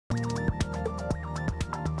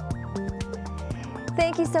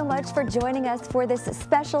Thank you so much for joining us for this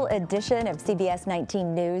special edition of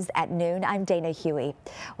CBS19 News at noon. I'm Dana Huey.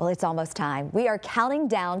 Well, it's almost time. We are counting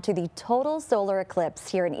down to the total solar eclipse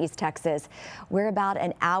here in East Texas. We're about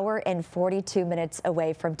an hour and 42 minutes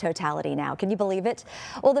away from totality now. Can you believe it?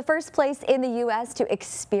 Well, the first place in the U.S. to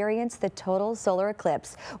experience the total solar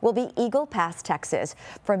eclipse will be Eagle Pass, Texas.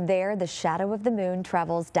 From there, the shadow of the moon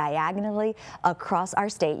travels diagonally across our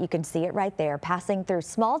state. You can see it right there, passing through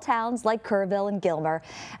small towns like Kerrville and Gilmer,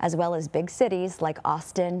 as well as big cities like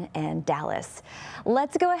Austin and Dallas.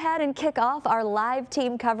 Let's go ahead and kick off our live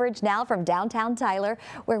team coverage now from downtown Tyler,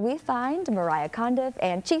 where we find Mariah Condiff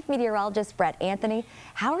and Chief Meteorologist Brett Anthony.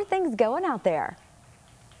 How are things going out there?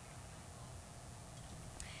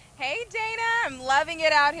 Hey Dana, I'm loving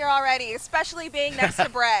it out here already, especially being next to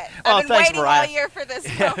Brett. Oh, I've been thanks, waiting Mariah. all year for this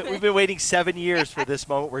moment. We've been waiting 7 years for this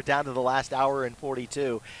moment. We're down to the last hour and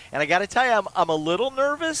 42. And I got to tell you, I'm a little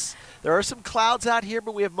nervous. There are some clouds out here,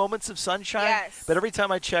 but we have moments of sunshine. Yes. But every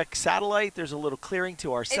time I check satellite, there's a little clearing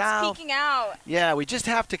to our south. It's peeking out. Yeah, we just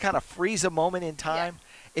have to kind of freeze a moment in time.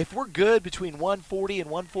 Yeah. If we're good between 140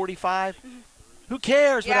 and 145, who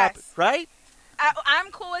cares what happens, right? I'm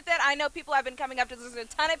cool with it. I know people have been coming up to this. There's a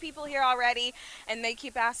ton of people here already, and they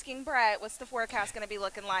keep asking Brett, what's the forecast going to be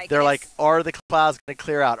looking like? They're like, are the clouds going to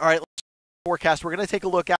clear out? All right, let's forecast. We're going to take a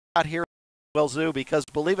look out here at Well Zoo because,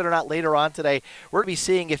 believe it or not, later on today, we're going to be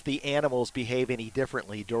seeing if the animals behave any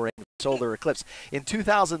differently during the solar eclipse. In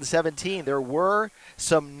 2017, there were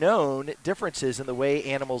some known differences in the way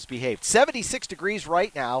animals behaved. 76 degrees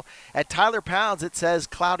right now. At Tyler Pounds, it says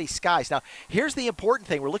cloudy skies. Now, here's the important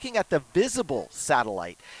thing. We're looking at the visible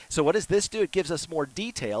satellite. So what does this do? It gives us more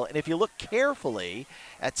detail. And if you look carefully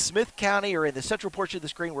at Smith County or in the central portion of the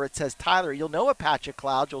screen where it says Tyler, you'll know a patch of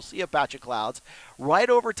clouds. You'll see a patch of clouds. Right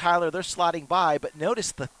over Tyler, they're sliding by, but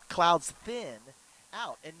notice the clouds thin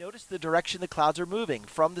out, and notice the direction the clouds are moving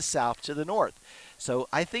from the south to the north. So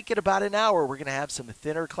I think in about an hour we're going to have some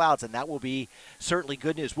thinner clouds, and that will be certainly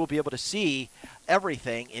good news. We'll be able to see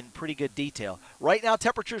everything in pretty good detail. Right now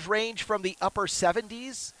temperatures range from the upper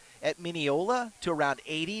 70s at Mineola to around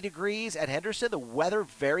 80 degrees at Henderson. The weather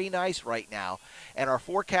very nice right now. And our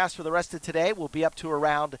forecast for the rest of today will be up to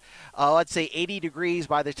around, let's say 80 degrees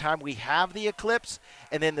by the time we have the eclipse.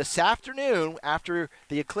 And then this afternoon, after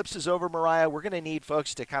the eclipse is over, Mariah, we're going to need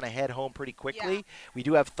folks to kind of head home pretty quickly. Yeah. We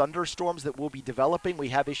do have thunderstorms that will be developing. We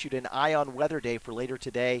have issued an eye on weather day for later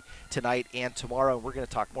today, tonight, and tomorrow. And we're going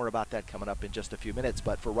to talk more about that coming up in just a few minutes.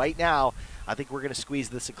 But for right now, I think we're going to squeeze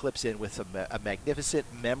this eclipse in with a magnificent,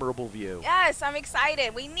 memorable view. Yes, I'm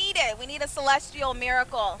excited. We need it. We need a celestial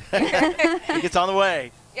miracle. It's on the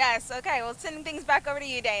way. Yes, okay. Well, sending things back over to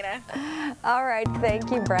you, Dana. All right.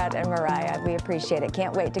 Thank you, Brett and Mariah. We appreciate it.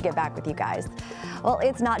 Can't wait to get back with you guys. Well,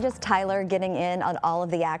 it's not just Tyler getting in on all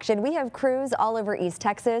of the action. We have crews all over East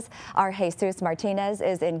Texas. Our Jesus Martinez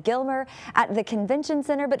is in Gilmer at the Convention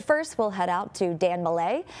Center. But first, we'll head out to Dan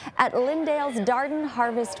Millay at Lindale's Darden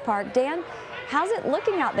Harvest Park. Dan, how's it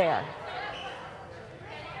looking out there?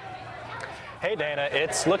 Hey Dana,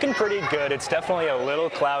 it's looking pretty good. It's definitely a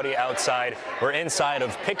little cloudy outside. We're inside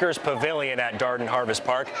of Pickers Pavilion at Darden Harvest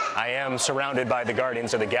Park. I am surrounded by the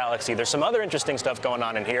Guardians of the Galaxy. There's some other interesting stuff going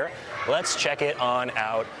on in here. Let's check it on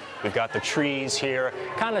out. We've got the trees here,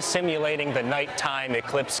 kind of simulating the nighttime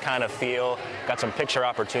eclipse kind of feel. Got some picture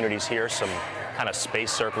opportunities here, some kind of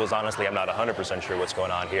space circles. Honestly, I'm not 100% sure what's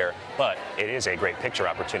going on here, but it is a great picture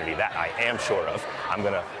opportunity, that I am sure of. I'm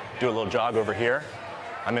gonna do a little jog over here.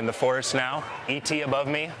 I'm in the forest now, E.T. above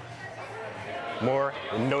me. More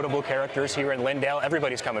notable characters here in Lindale.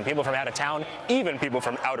 Everybody's coming, people from out of town, even people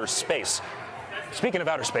from outer space. Speaking of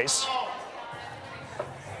outer space,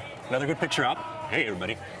 another good picture op. Hey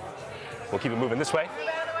everybody. We'll keep it moving this way.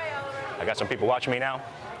 I got some people watching me now.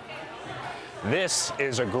 This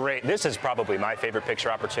is probably my favorite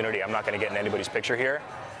picture opportunity. I'm not gonna get in anybody's picture here.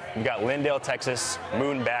 We've got Lindale, Texas,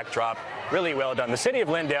 moon backdrop. Really well done. The city of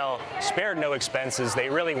Lindale spared no expenses. They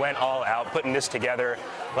really went all out putting this together.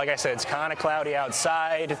 Like I said, it's kind of cloudy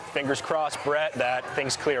outside. Fingers crossed, Brett, that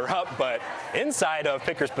things clear up. But inside of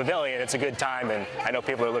Pickers Pavilion, it's a good time, and I know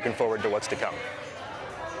people are looking forward to what's to come.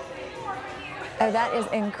 Oh, that is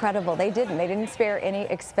incredible. They didn't spare any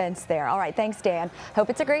expense there. All right, thanks, Dan. Hope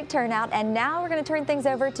it's a great turnout. And now we're going to turn things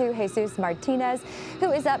over to Jesus Martinez,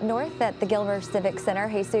 who is up north at the Gilmer Civic Center.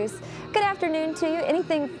 Jesus, good afternoon to you.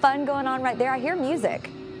 Anything fun going on right there? I hear music.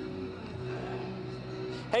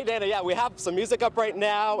 Hey, Dana, yeah, we have some music up right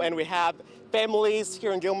now, and we have families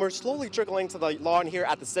here in Gilmer slowly trickling to the lawn here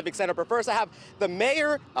at the Civic Center. But first, I have the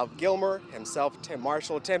mayor of Gilmer himself, Tim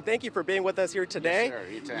Marshall. Tim, thank you for being with us here today. Yes, sir.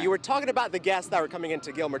 Anytime. You were talking about the guests that were coming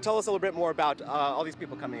into Gilmer. Tell us a little bit more about all these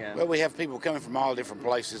people coming in. Well, we have people coming from all different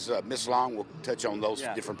places. Miss Long will touch on those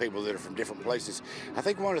different people that are from different places. I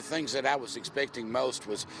think one of the things that I was expecting most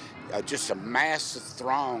was just a massive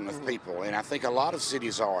throng of people, and I think a lot of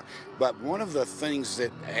cities are. But one of the things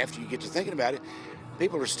that, after you get to thinking about it,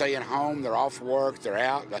 people are staying home, they're off work, they're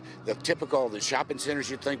out. The typical, the shopping centers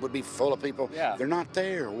you'd think would be full of people, they're not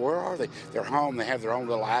there. Where are they? They're home, they have their own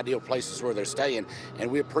little ideal places where they're staying, and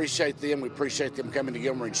we appreciate them. We appreciate them coming to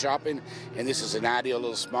Gilmer and shopping, and this is an ideal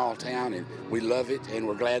little small town, and we love it, and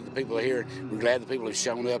we're glad the people are here. We're glad the people have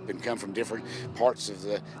shown up and come from different parts of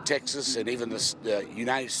Texas and even the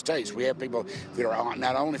United States. We have people that are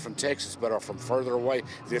not only from Texas, but are from further away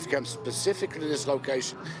that have come specifically to this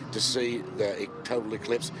location to see the total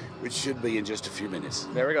eclipse, which should be in just a few minutes.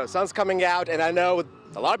 There we go. Sun's coming out, and I know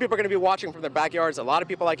a lot of people are going to be watching from their backyards. A lot of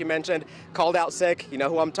people, like you mentioned, called out sick. You know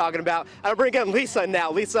who I'm talking about. I'll bring in Lisa now.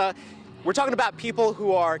 Lisa, we're talking about people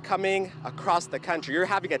who are coming across the country. You're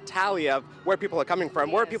having a tally of where people are coming from.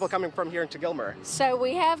 Yes. Where are people coming from here into Gilmer? So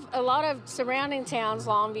we have a lot of surrounding towns,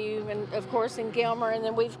 Longview, and of course in Gilmer, and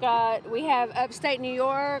then we have upstate New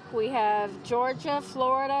York, we have Georgia,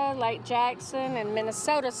 Florida, Lake Jackson, and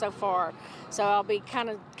Minnesota so far. So I'll be kind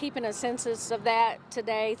of keeping a census of that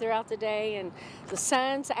today, throughout the day, and the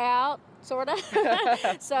sun's out, sort of.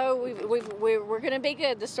 So we're going to be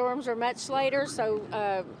good. The storms are much later, so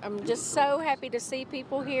I'm just so happy to see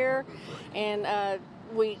people here, and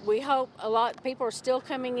we hope a lot of people are still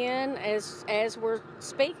coming in as we're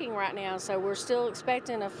speaking right now. So we're still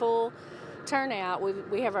expecting a full turnout.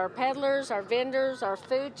 We have our peddlers, our vendors, our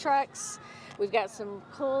food trucks. We've got some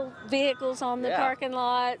cool vehicles on the parking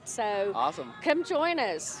lot, so awesome. Come join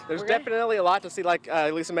us. There's definitely a lot to see, like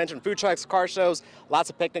Lisa mentioned, food trucks, car shows,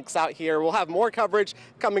 lots of picnics out here. We'll have more coverage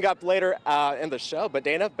coming up later in the show, but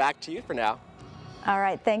Dana, back to you for now. All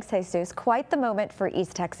right, thanks, Jesus. Quite the moment for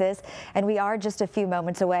East Texas, and we are just a few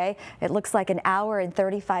moments away. It looks like an hour and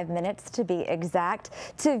 35 minutes to be exact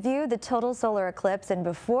to view the total solar eclipse. And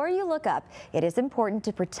before you look up, it is important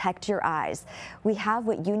to protect your eyes. We have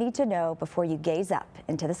what you need to know before you gaze up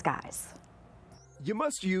into the skies. You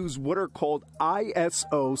must use what are called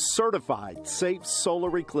ISO certified safe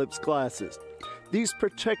solar eclipse glasses. These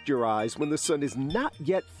protect your eyes when the sun is not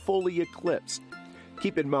yet fully eclipsed.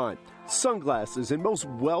 Keep in mind, sunglasses and most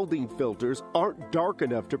welding filters aren't dark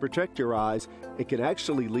enough to protect your eyes and can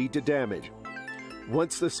actually lead to damage.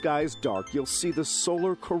 Once the sky is dark, you'll see the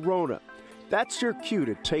solar corona. That's your cue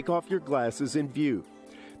to take off your glasses in view.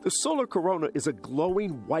 The solar corona is a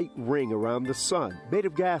glowing white ring around the sun made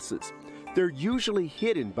of gases. They're usually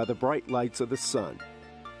hidden by the bright lights of the sun.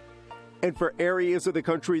 And for areas of the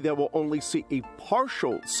country that will only see a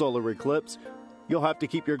partial solar eclipse, you'll have to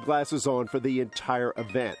keep your glasses on for the entire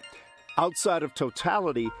event. Outside of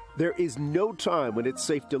totality, there is no time when it's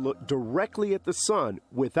safe to look directly at the sun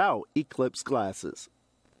without eclipse glasses.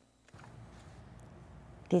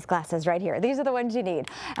 These glasses right here, these are the ones you need.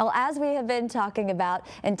 Well, as we have been talking about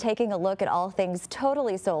and taking a look at all things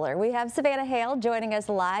totally solar, we have Savannah Hale joining us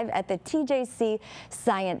live at the TJC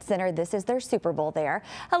Science Center. This is their Super Bowl there.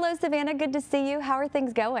 Hello, Savannah, good to see you. How are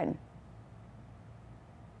things going?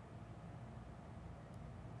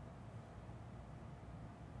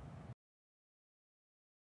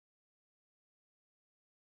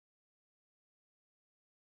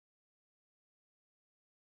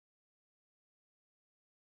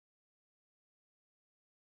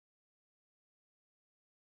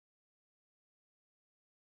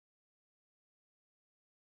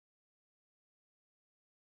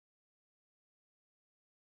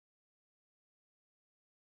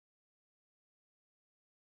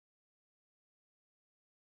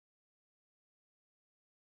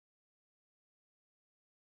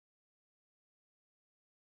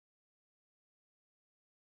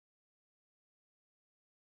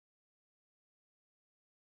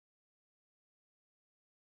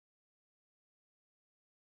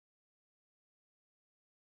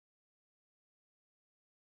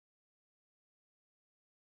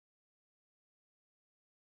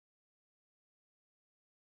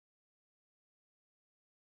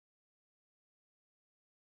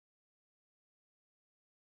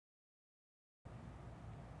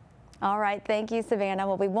 All right, thank you, Savannah.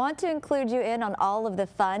 Well, we want to include you in on all of the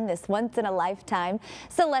fun, this once-in-a-lifetime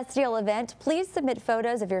celestial event. Please submit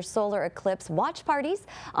photos of your solar eclipse watch parties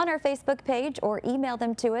on our Facebook page or email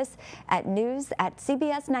them to us at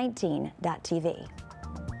news@cbs19.tv.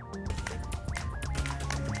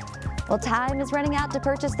 Well, time is running out to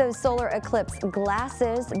purchase those solar eclipse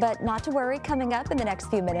glasses, but not to worry, coming up in the next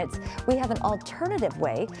few minutes, we have an alternative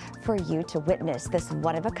way for you to witness this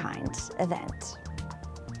one-of-a-kind event.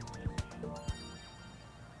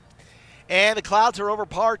 And the clouds are over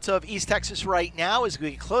parts of East Texas right now. As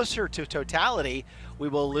we get closer to totality, we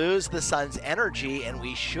will lose the sun's energy, and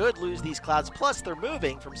we should lose these clouds. Plus, they're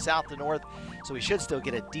moving from south to north, so we should still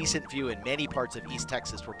get a decent view in many parts of East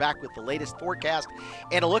Texas. We're back with the latest forecast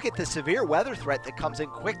and a look at the severe weather threat that comes in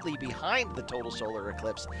quickly behind the total solar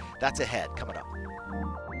eclipse. That's ahead, coming up.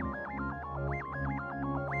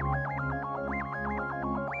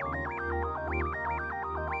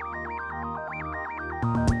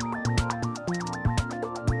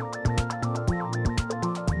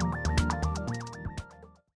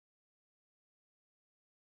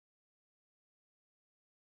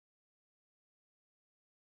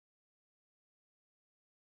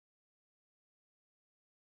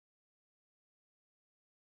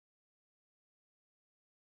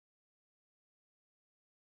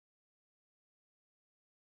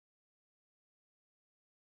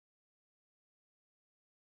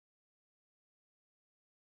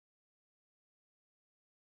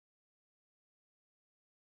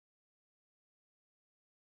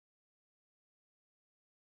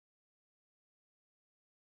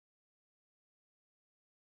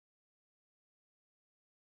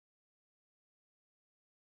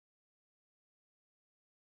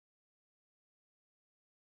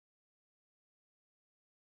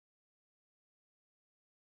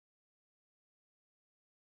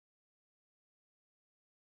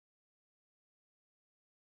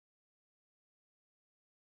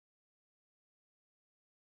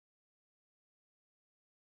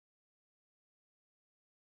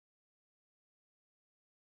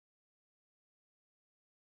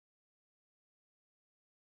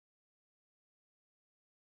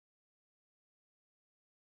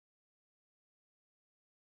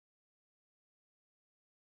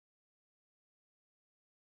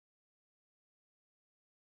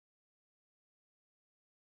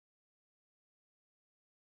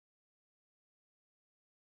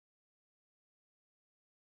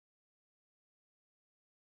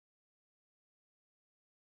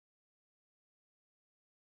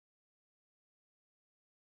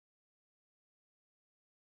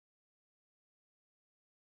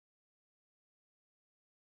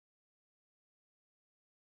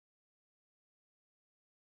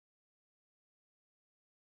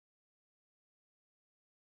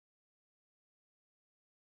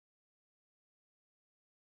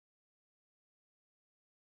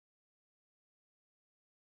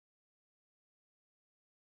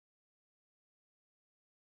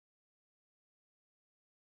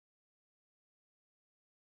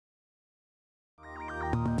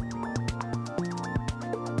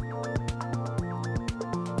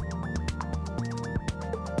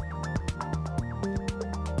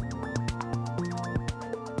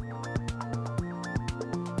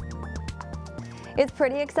 It's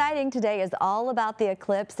pretty exciting. Today is all about the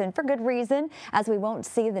eclipse, and for good reason, as we won't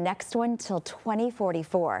see the next one till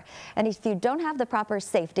 2044. And if you don't have the proper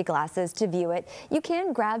safety glasses to view it, you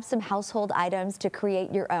can grab some household items to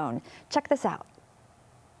create your own. Check this out.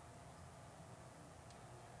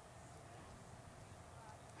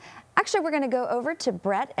 Actually, we're going to go over to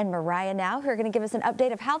Brett and Mariah now, who are going to give us an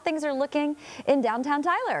update of how things are looking in downtown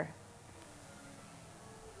Tyler.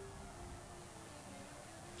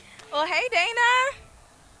 Well, hey, Dana.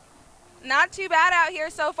 Not too bad out here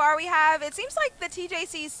so far. We have, it seems like the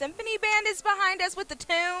TJC Symphony Band is behind us with the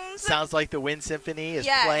tunes. Sounds like the Wind Symphony is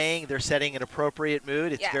playing. They're setting an appropriate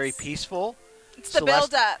mood. It's very peaceful. It's the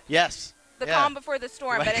build-up. Yes. The calm before the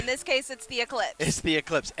storm, but in this case, it's the eclipse. It's the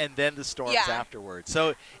eclipse, and then the storms afterwards.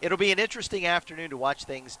 So it'll be an interesting afternoon to watch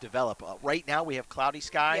things develop. Right now, we have cloudy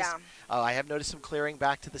skies. I have noticed some clearing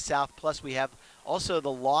back to the south. Plus, we have also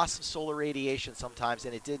the loss of solar radiation sometimes,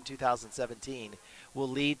 and it did in 2017, will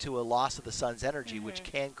lead to a loss of the sun's energy, which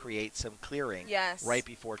can create some clearing right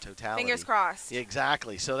before totality. Fingers crossed.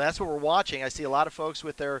 Exactly. So that's what we're watching. I see a lot of folks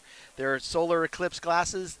with their solar eclipse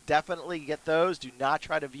glasses. Definitely get those. Do not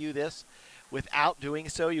try to view this. Without doing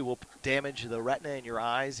so, you will damage the retina in your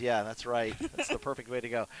eyes. Yeah, that's right. That's the perfect way to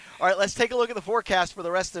go. All right, let's take a look at the forecast for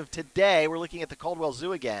the rest of today. We're looking at the Caldwell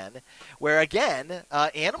Zoo again, where, again,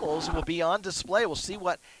 animals will be on display. We'll see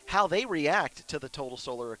how they react to the total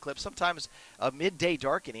solar eclipse. Sometimes a midday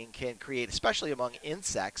darkening can create, especially among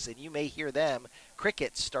insects, and you may hear them,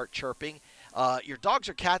 crickets start chirping. Your dogs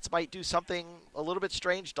or cats might do something a little bit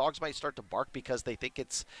strange. Dogs might start to bark because they think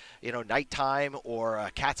it's, nighttime, or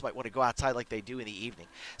cats might want to go outside like they do in the evening.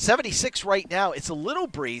 76 right now. It's a little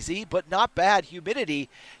breezy, but not bad. Humidity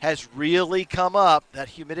has really come up. That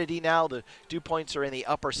humidity now, the dew points are in the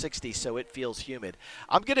upper 60s, so it feels humid.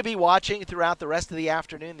 I'm going to be watching throughout the rest of the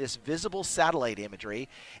afternoon this visible satellite imagery,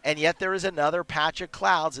 and yet there is another patch of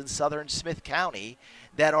clouds in southern Smith County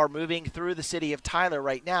that are moving through the city of Tyler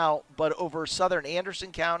right now, but over southern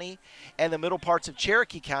Anderson County and the middle parts of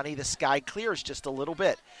Cherokee County, the sky clears just a little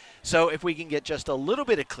bit. So if we can get just a little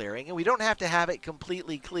bit of clearing, and we don't have to have it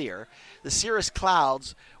completely clear, the cirrus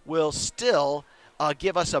clouds will still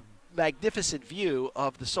give us a magnificent view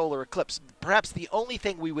of the solar eclipse. Perhaps the only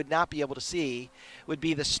thing we would not be able to see would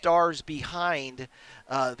be the stars behind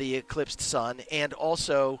the eclipsed sun, and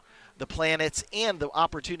also the planets, and the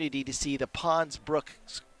opportunity to see the Pons Brook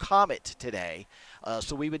comet today.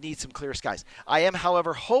 So we would need some clear skies. I am,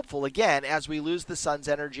 however, hopeful, again, as we lose the sun's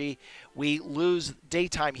energy, we lose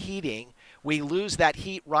daytime heating, we lose that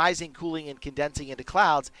heat rising, cooling, and condensing into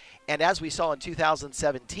clouds. And as we saw in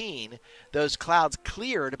 2017, those clouds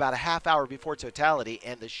cleared about a half hour before totality,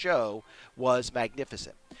 and the show was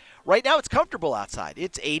magnificent. Right now it's comfortable outside.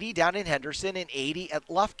 It's 80 down in Henderson and 80 at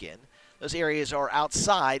Lufkin. Those areas are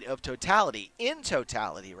outside of totality. In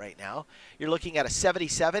totality right now, you're looking at a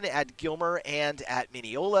 77 at Gilmer and at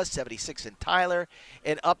Mineola, 76 in Tyler,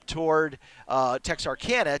 and up toward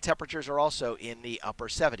Texarkana, temperatures are also in the upper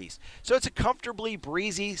 70s. So it's a comfortably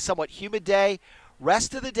breezy, somewhat humid day.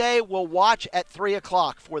 Rest of the day, we'll watch at 3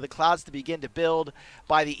 o'clock for the clouds to begin to build.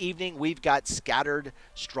 By the evening, we've got scattered,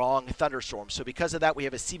 strong thunderstorms. So because of that, we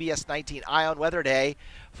have a CBS19 Eye on Weather Day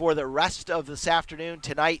for the rest of this afternoon,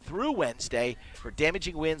 tonight through Wednesday, for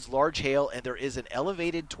damaging winds, large hail, and there is an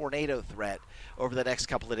elevated tornado threat over the next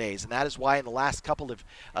couple of days. And that is why in the last couple of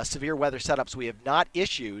severe weather setups, we have not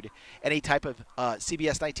issued any type of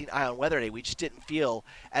CBS19 Eye on Weather Day. We just didn't feel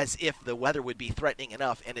as if the weather would be threatening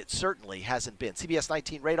enough, and it certainly hasn't been.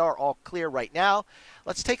 CBS19 radar all clear right now.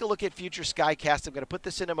 Let's take a look at future skycast. I'm going to put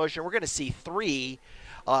this into motion. We're going to see 3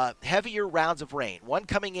 heavier rounds of rain. One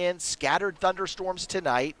coming in, scattered thunderstorms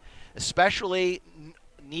tonight, especially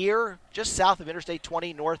near just south of Interstate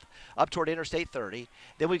 20 north up toward Interstate 30.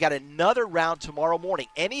 Then we've got another round tomorrow morning.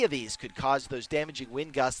 Any of these could cause those damaging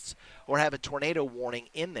wind gusts or have a tornado warning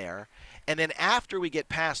in there. And then after we get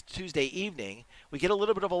past Tuesday evening, we get a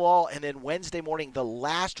little bit of a lull, and then Wednesday morning the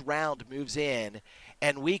last round moves in,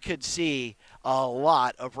 and we could see a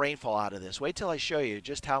lot of rainfall out of this. Wait till I show you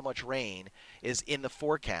just how much rain is in the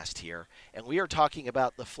forecast here. And we are talking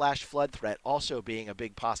about the flash flood threat also being a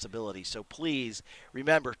big possibility. So please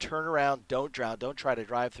remember, turn around, don't drown, don't try to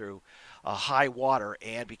drive through high water.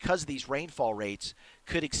 And because these rainfall rates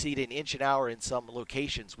could exceed an inch an hour in some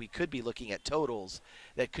locations, we could be looking at totals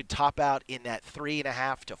that could top out in that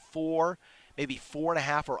 3.5 to 4, maybe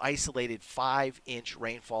 4.5 or isolated 5-inch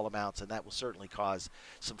rainfall amounts, and that will certainly cause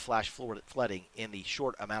some flash flooding in the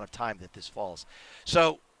short amount of time that this falls.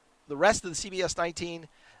 So the rest of the CBS 19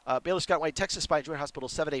 Baylor Scott White Texas Spine Joint Hospital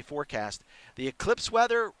 7-day forecast. The eclipse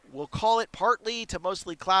weather, we'll call it partly to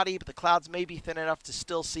mostly cloudy, but the clouds may be thin enough to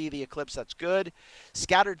still see the eclipse. That's good.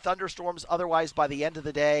 Scattered thunderstorms otherwise by the end of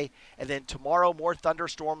the day, and then tomorrow more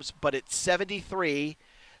thunderstorms, but it's 73.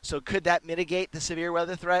 So could that mitigate the severe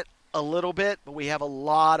weather threat? A little bit, but we have a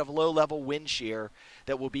lot of low-level wind shear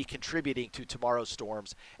that will be contributing to tomorrow's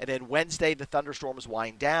storms. And then Wednesday, the thunderstorms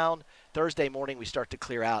wind down. Thursday morning, we start to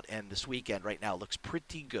clear out, and this weekend right now looks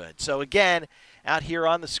pretty good. So again, out here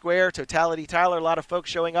on the square, Totality Tyler, a lot of folks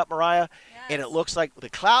showing up, Mariah, yes. And it looks like the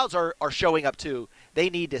clouds are showing up too. They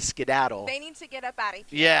need to skedaddle. They need to get up out of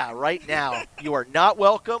here. Yeah, right now. You are not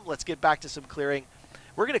welcome. Let's get back to some clearing.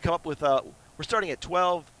 We're going to come up with, we're starting at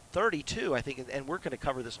 12:32, I think, and we're going to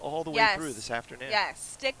cover this all the way through this afternoon.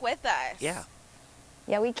 Yes, stick with us. Yeah.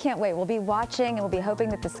 Yeah, we can't wait. We'll be watching, and we'll be hoping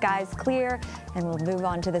that the sky's clear, and we'll move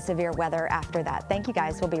on to the severe weather after that. Thank you,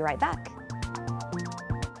 guys. We'll be right back.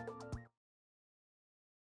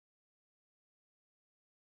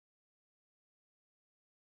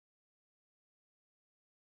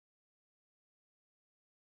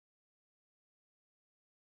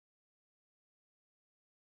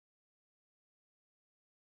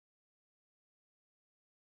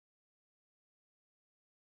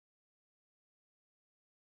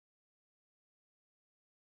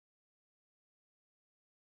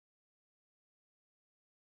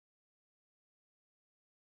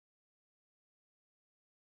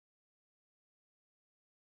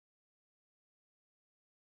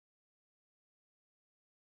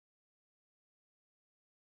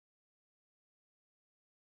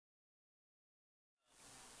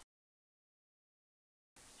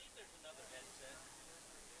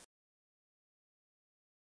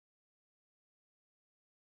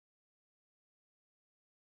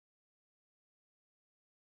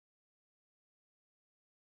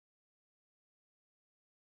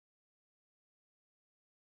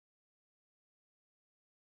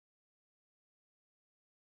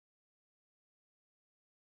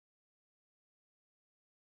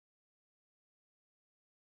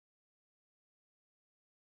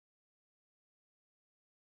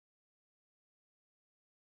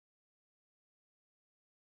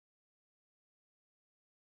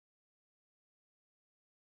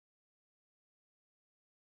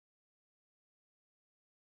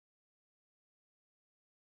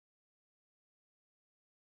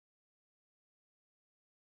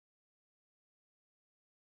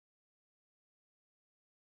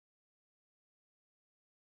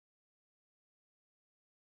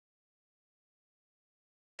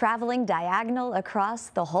 traveling diagonal across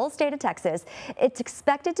the whole state of Texas. It's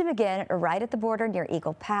expected to begin right at the border near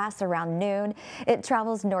Eagle Pass around noon. It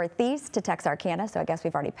travels northeast to Texarkana, so I guess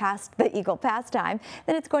we've already passed the Eagle Pass time.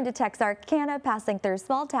 Then it's going to Texarkana, passing through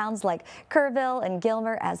small towns like Kerrville and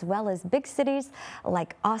Gilmer, as well as big cities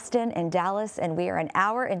like Austin and Dallas. And we are an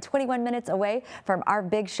hour and 21 minutes away from our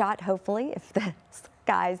big shot, hopefully, if the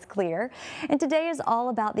skies clear. And today is all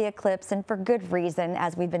about the eclipse, and for good reason,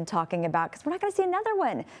 as we've been talking about, because we're not going to see another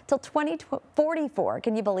one till 2044.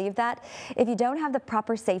 Can you believe that? If you don't have the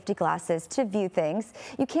proper safety glasses to view things,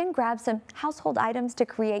 you can grab some household items to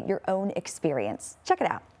create your own experience. Check it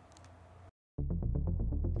out.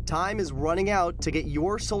 Time is running out to get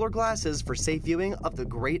your solar glasses for safe viewing of the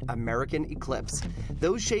great American eclipse.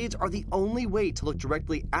 Those shades are the only way to look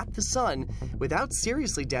directly at the sun without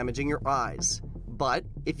seriously damaging your eyes. But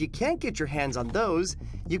if you can't get your hands on those,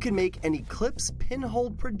 you can make an eclipse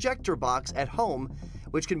pinhole projector box at home,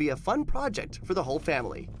 which can be a fun project for the whole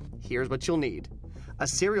family. Here's what you'll need: a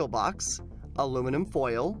cereal box, aluminum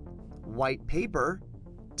foil, white paper,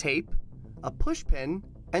 tape, a push pin,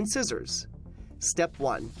 and scissors. Step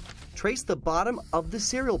 1. Trace the bottom of the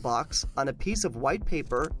cereal box on a piece of white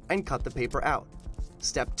paper and cut the paper out.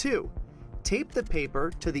 Step 2. Tape the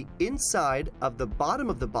paper to the inside of the bottom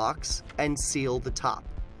of the box and seal the top.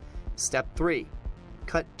 Step 3.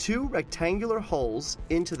 Cut 2 rectangular holes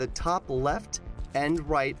into the top left and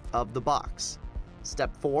right of the box.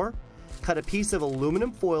 Step 4. Cut a piece of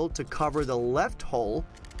aluminum foil to cover the left hole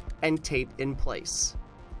and tape in place.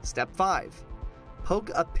 Step 5. Poke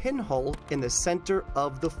a pinhole in the center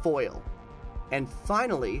of the foil. And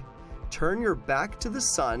finally, turn your back to the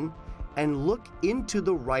sun and look into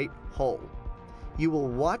the right hole. You will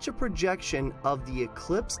watch a projection of the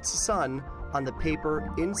eclipsed sun on the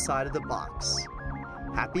paper inside of the box.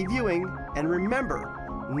 Happy viewing, and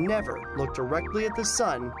remember, never look directly at the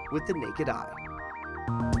sun with the naked eye.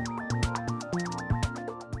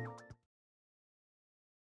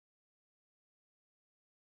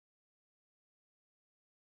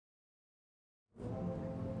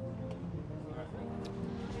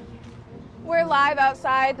 We're live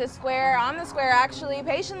outside the square, on the square actually,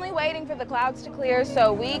 patiently waiting for the clouds to clear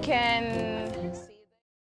so we can see.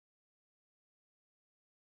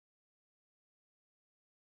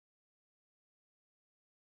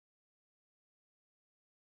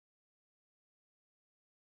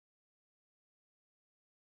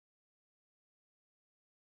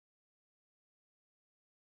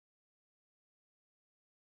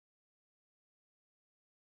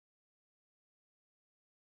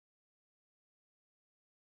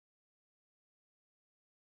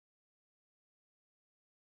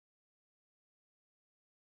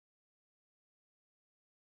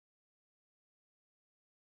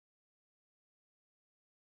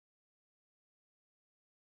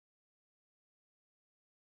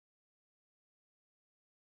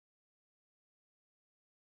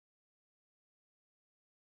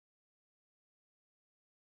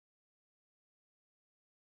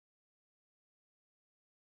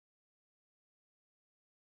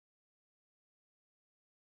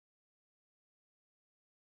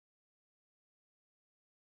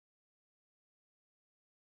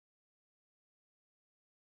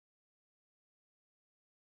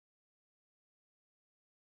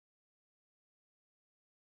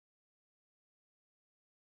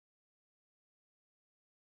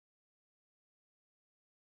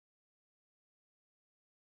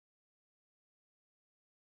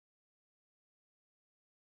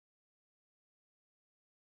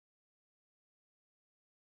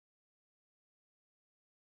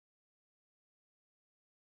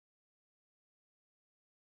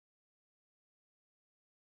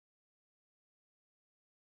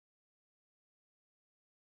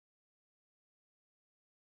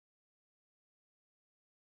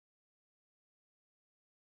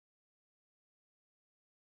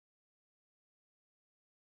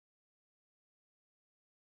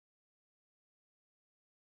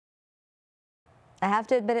 I have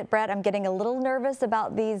to admit it, Brett, I'm getting a little nervous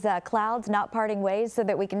about these clouds not parting ways so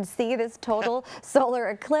that we can see this total solar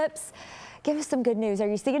eclipse. Give us some good news. Are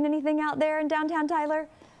you seeing anything out there in downtown Tyler?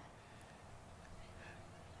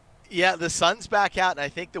 Yeah, the sun's back out, and I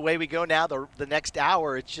think the way we go now, the next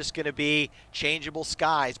hour, it's just going to be changeable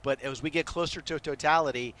skies. But as we get closer to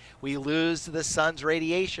totality, we lose the sun's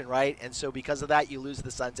radiation, right? And so because of that, you lose the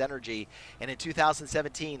sun's energy. And in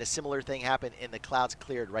 2017, a similar thing happened, and the clouds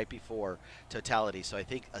cleared right before totality. So I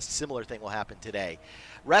think a similar thing will happen today.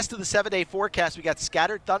 Rest of the 7-day forecast, we got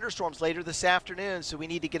scattered thunderstorms later this afternoon, so we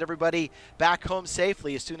need to get everybody back home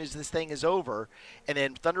safely as soon as this thing is over. And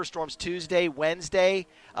then thunderstorms Tuesday, Wednesday,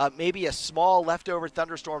 maybe a small leftover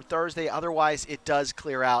thunderstorm Thursday. Otherwise, it does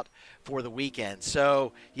clear out for the weekend.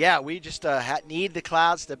 So, yeah, we just need the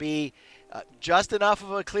clouds to be just enough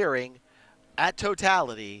of a clearing at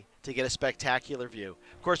totality to get a spectacular view.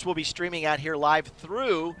 Of course, we'll be streaming out here live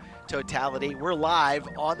through totality. We're live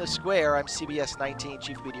on the square. I'm CBS 19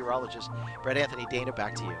 Chief Meteorologist Brett Anthony. Dana,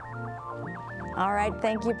 back to you. All right,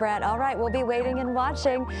 thank you, Brett. All right, we'll be waiting and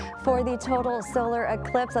watching for the total solar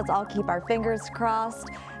eclipse. Let's all keep our fingers crossed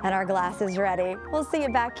and our glasses ready. We'll see you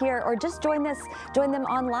back here, or just join them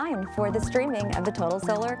online for the streaming of the total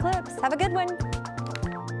solar eclipse. Have a good one.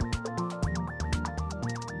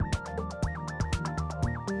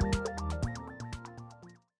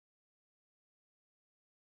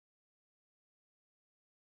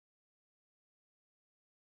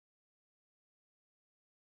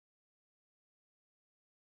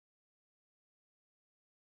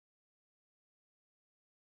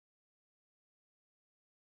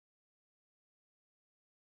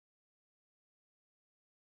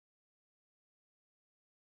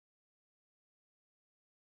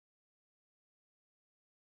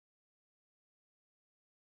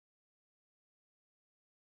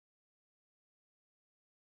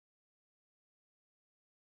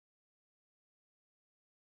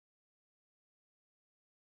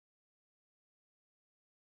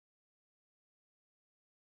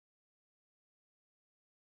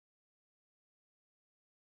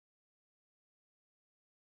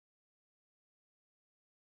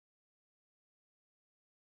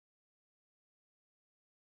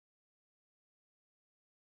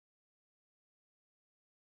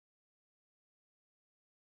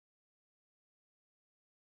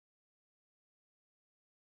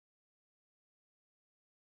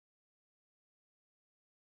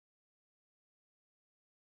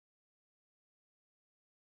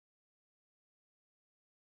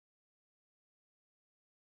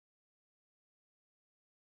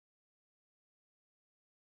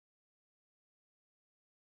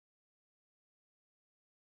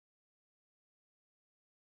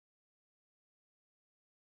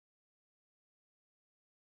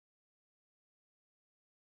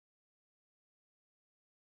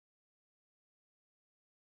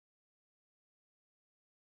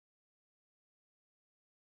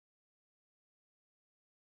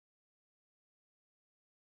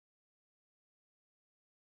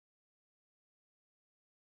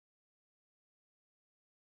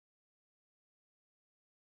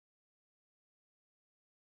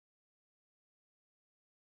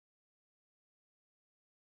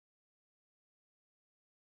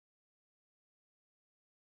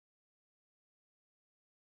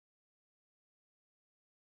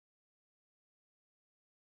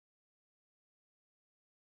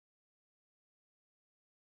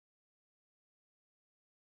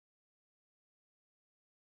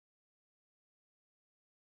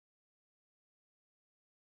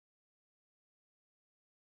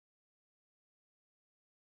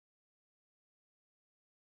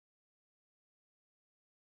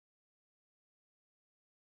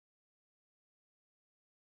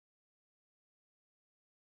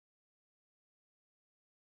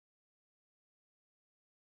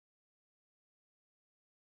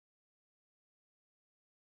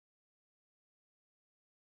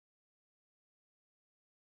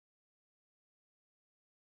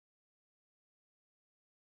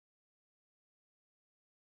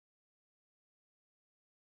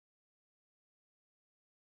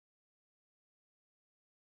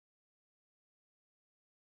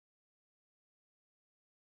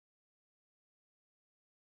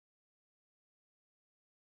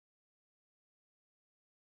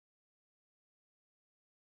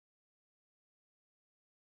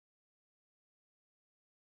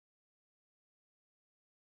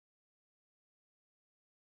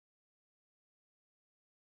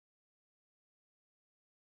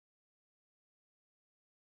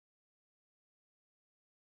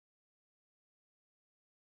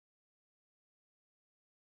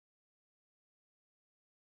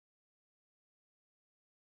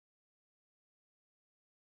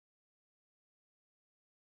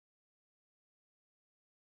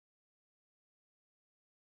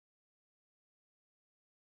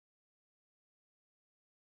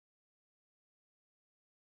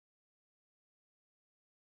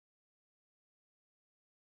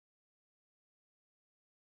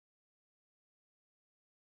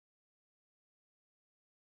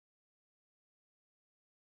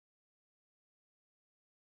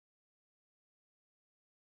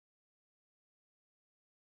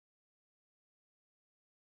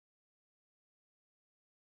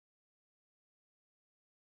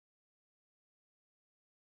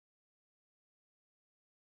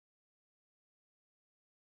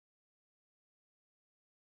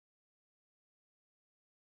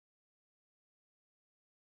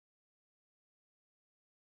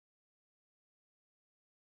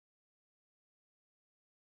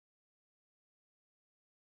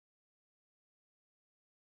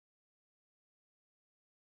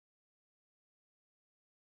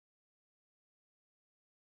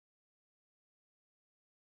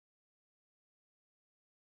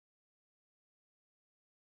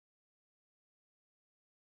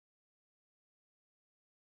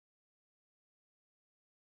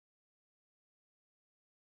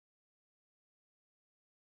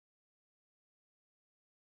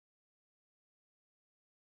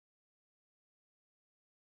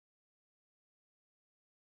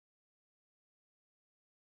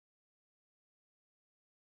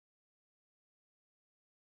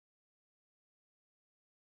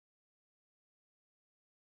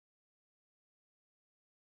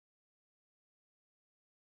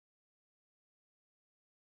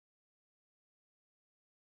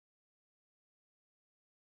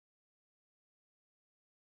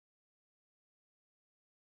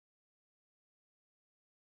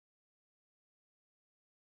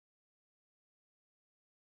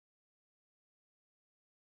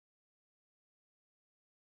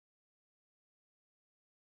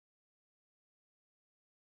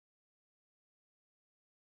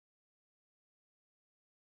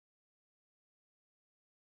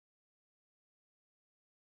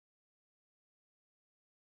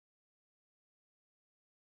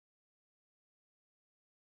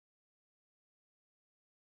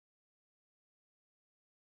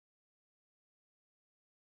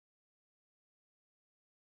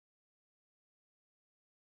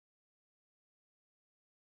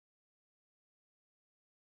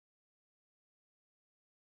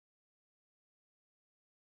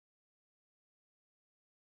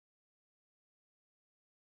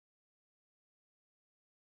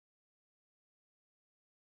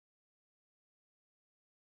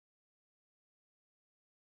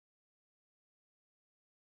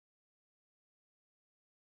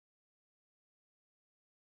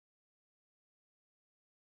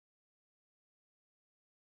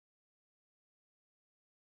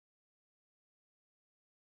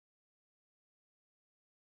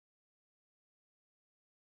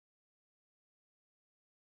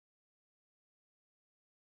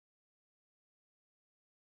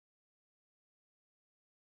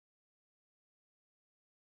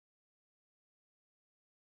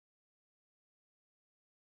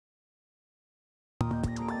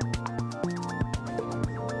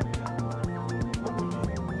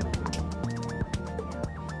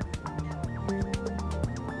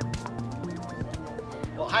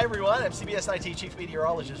 Hi, everyone. I'm CBS19 Chief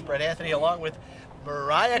Meteorologist Brett Anthony, along with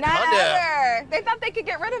Mariah Not Conda. ever. They thought they could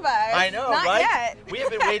get rid of us. I know, Not right? Yet. We have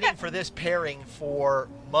been waiting for this pairing for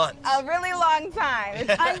months. A really long time. It's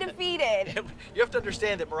undefeated. You have to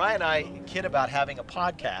understand that Mariah and I kid about having a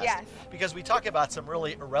podcast. Yes. Because we talk about some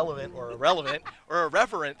really irrelevant or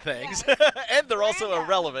irreverent things. And they're also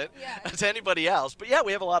irrelevant to anybody else. But yeah,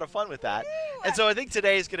 we have a lot of fun with that. And so I think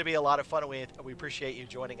today is going to be a lot of fun. We appreciate you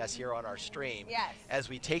joining us here on our stream as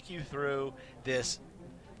we take you through this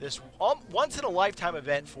once-in-a-lifetime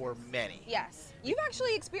event for many. Yes. You've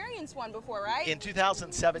actually experienced one before, right? In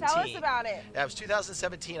 2017. Tell us about it. That was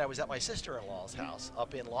 2017. I was at my sister-in-law's house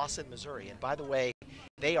up in Lawson, Missouri. And by the way,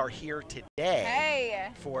 they are here today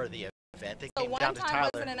for the event. They came down to Tyler.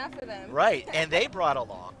 Wasn't enough for them. Right. And they brought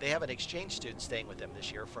along, they have an exchange student staying with them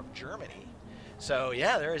this year from Germany. So,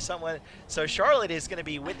 yeah, there is someone. So, Charlotte is going to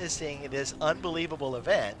be witnessing this unbelievable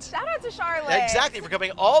event. Shout out to Charlotte. Exactly, for coming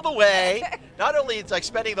all the way. Not only it's like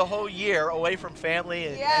spending the whole year away from family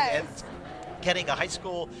and getting a high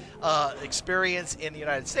school experience in the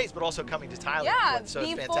United States, but also coming to Thailand. Yeah, so the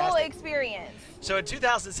it's full fantastic. experience. So, in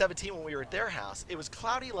 2017, when we were at their house, it was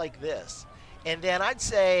cloudy like this. And then I'd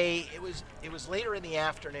say it was later in the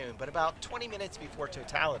afternoon, but about 20 minutes before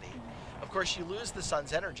totality. Of course, you lose the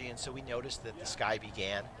sun's energy, and so we noticed that the sky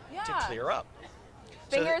began to clear up.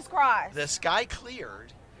 Fingers crossed. The sky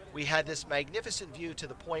cleared. We had this magnificent view to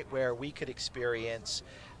the point where we could experience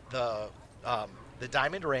the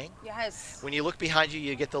diamond ring. Yes. When you look behind you,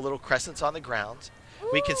 you get the little crescents on the ground. Ooh.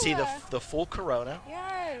 We could see the full corona.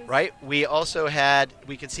 Yes. Right. We also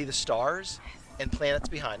we could see the stars and planets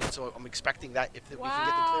behind it. So I'm expecting that if we can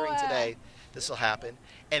get the clearing today, this will happen.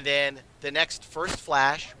 And then the next first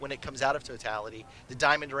flash, when it comes out of totality, the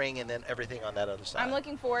diamond ring, and then everything on that other side. I'm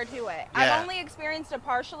looking forward to it. Yeah. I've only experienced a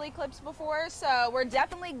partial eclipse before, so we're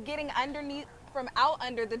definitely getting out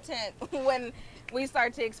under the tent when we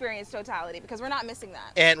start to experience totality, because we're not missing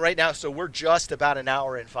that. And right now, so we're just about an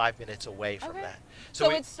hour and 5 minutes away from that. So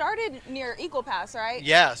it started near Eagle Pass, right?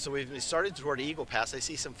 Yeah, so we started toward Eagle Pass. I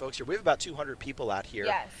see some folks here. We have about 200 people out here.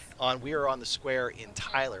 Yes. We are on the square in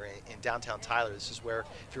Tyler, in downtown Tyler. This is where,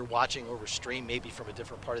 if you're watching over stream, maybe from a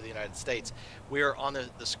different part of the United States, we are on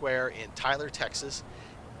the square in Tyler, Texas,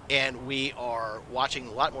 and we are watching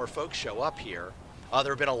a lot more folks show up here.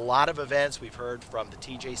 There have been a lot of events. We've heard from the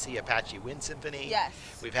TJC Apache Wind Symphony. Yes.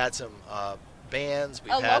 We've had some bands.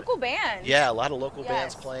 We've had local band. Yeah, a lot of local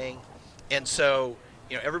bands playing. And so,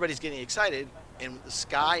 everybody's getting excited, and the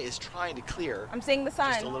sky is trying to clear. I'm seeing the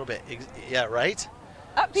sun. Just a little bit. Yeah, right?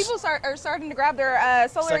 People are starting to grab their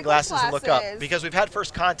solar sunglasses and look up, glasses. because we've had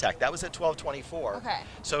first contact. That was at 12:24. Okay.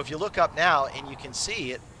 So if you look up now and you can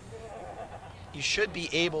see it, you should be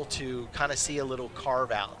able to kind of see a little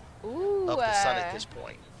carve out of the sun at this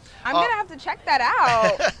point. I'm going to have to check that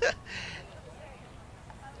out.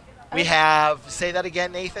 We have, say that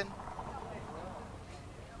again, Nathan.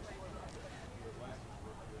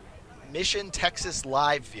 Mission, Texas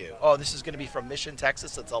live view. Oh, this is going to be from Mission,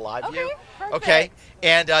 Texas. It's a live view. Perfect. Okay.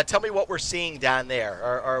 And tell me what we're seeing down there.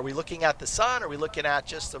 Are we looking at the sun? Are we looking at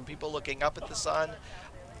just some people looking up at the sun?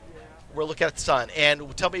 We're looking at the sun.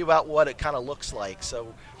 And tell me about what it kind of looks like.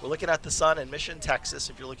 So we're looking at the sun in Mission, Texas.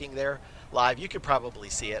 If you're looking there live, you could probably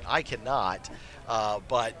see it. I cannot.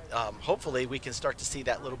 But hopefully we can start to see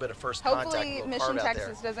that little bit of first contact. Hopefully Mission,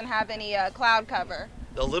 Texas doesn't have any cloud cover.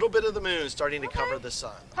 A little bit of the moon starting to cover the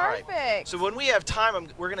sun. Perfect. All right. So when we have time,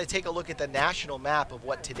 we're going to take a look at the national map of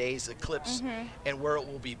what today's eclipse and where it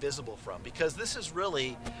will be visible from. Because this is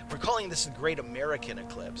really, we're calling this a Great American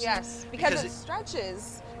Eclipse. Yes, because it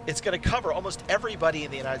stretches. It's going to cover almost everybody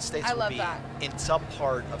in the United States will be in some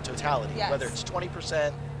part of totality, whether it's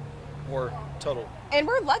 20% or total. And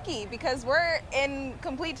we're lucky because we're in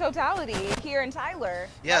complete totality here in Tyler.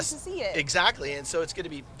 Yes, nice to see it. Exactly. And so it's going to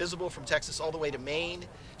be visible from Texas all the way to Maine.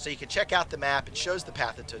 So you can check out the map. It shows the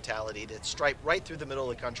path of totality. It's striped right through the middle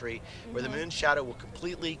of the country where the moon's shadow will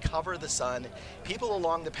completely cover the sun. People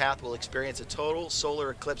along the path will experience a total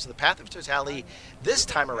solar eclipse. The path of totality this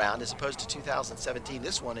time around, as opposed to 2017,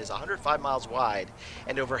 this one is 105 miles wide,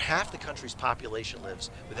 and over half the country's population lives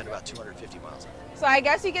within about 250 miles of it. So I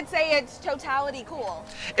guess you could say it's totality cool.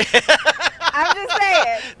 I'm just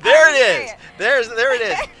saying. There it is. There it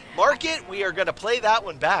is. Mark it. We are going to play that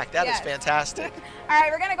one back. That is fantastic. All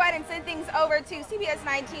right, we're going to go ahead and send things over to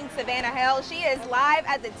CBS19 Savannah Hill. She is live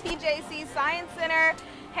at the TJC Science Center.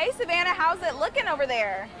 Hey, Savannah, how's it looking over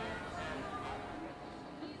there?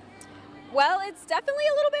 Well, it's definitely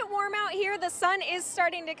a little bit warm out here. The sun is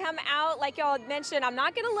starting to come out. Like y'all had mentioned, I'm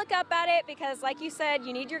not going to look up at it because, like you said,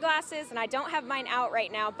 you need your glasses, and I don't have mine out right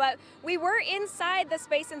now. But we were inside the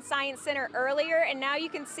Space and Science Center earlier, and now you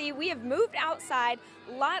can see we have moved outside.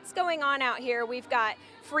 Lots going on out here. We've got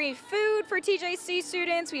free food for TJC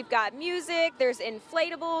students. We've got music. There's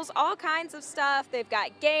inflatables, all kinds of stuff. They've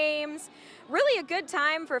got games. Really a good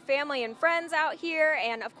time for family and friends out here,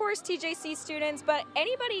 and of course TJC students, but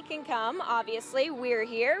anybody can come. Obviously, we're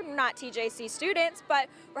here, not TJC students, but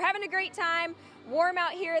we're having a great time. Warm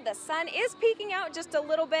out here. The sun is peeking out just a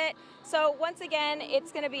little bit. So once again,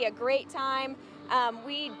 it's going to be a great time.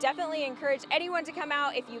 We definitely encourage anyone to come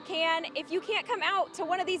out if you can. If you can't come out to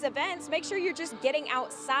one of these events, make sure you're just getting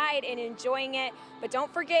outside and enjoying it. But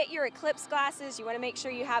don't forget your eclipse glasses. You want to make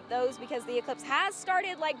sure you have those because the eclipse has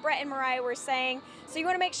started, like Brett and Mariah were saying. So you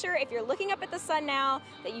want to make sure if you're looking up at the sun now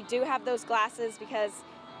that you do have those glasses because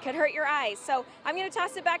it could hurt your eyes. So I'm going to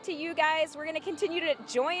toss it back to you guys. We're going to continue to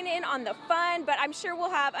join in on the fun, but I'm sure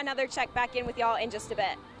we'll have another check back in with y'all in just a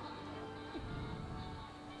bit.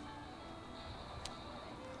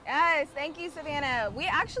 Yes, thank you, Savannah. We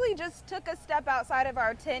actually just took a step outside of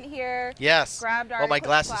our tent here. Yes. Grabbed our my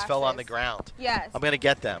eclipse glasses fell on the ground. Yes. I'm going to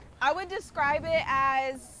get them. I would describe it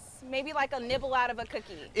as maybe like a nibble out of a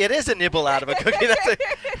cookie. It is a nibble out of a cookie.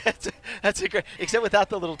 That's a great, except without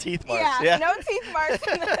the little teeth marks. Yeah, no teeth marks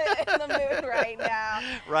in the moon right now.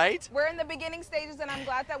 Right? We're in the beginning stages, and I'm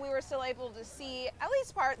glad that we were still able to see at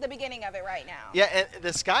least the beginning of it right now. Yeah, and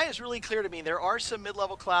the sky is really clear to me. There are some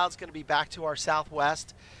mid-level clouds going to be back to our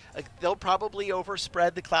southwest. They'll probably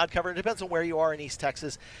overspread the cloud cover. It depends on where you are in East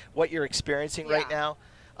Texas, what you're experiencing right now.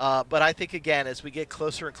 But I think, again, as we get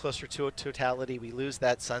closer and closer to totality, we lose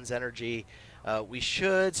that sun's energy. We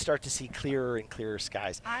should start to see clearer and clearer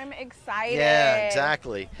skies. I'm excited. Yeah,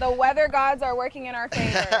 exactly. The weather gods are working in our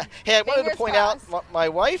favor. Hey, I wanted to point crossed. out, my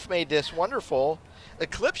wife made this wonderful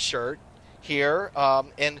eclipse shirt here.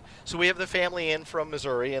 And so we have the family in from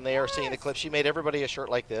Missouri, and they are seeing the eclipse. She made everybody a shirt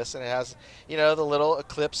like this, and it has, you know, the little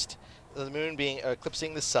eclipsed, the moon being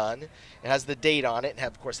eclipsing the sun. It has the date on it, and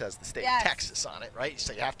of course it has the state of Texas on it, right?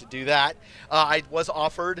 So you have to do that. I was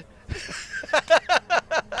offered.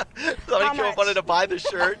 Somebody wanted to buy the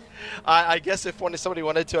shirt. I guess if somebody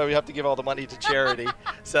wanted to, I would have to give all the money to charity.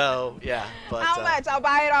 So yeah. But, how much? I'll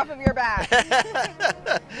buy it off of your back.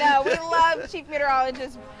 No, we love Chief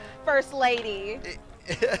Meteorologist First Lady.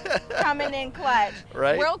 Coming in clutch.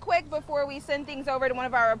 Right. Real quick before we send things over to one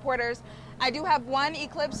of our reporters, I do have one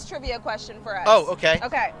eclipse trivia question for us. Oh, okay.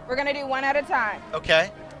 Okay, we're gonna do one at a time.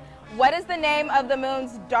 Okay. What is the name of the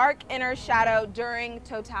moon's dark inner shadow during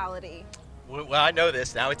totality? Well, I know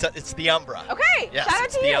this now. It's the umbra. Okay, yes, shout out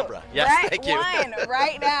it's to the you. umbra. Yes, right thank you. One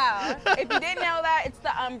right now. If you didn't know that, it's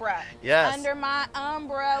the umbra. Yes. Under my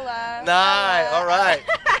umbrella. Nice. All right.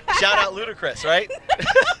 Shout out Ludacris, right?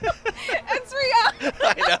 It's real.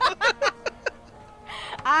 I know.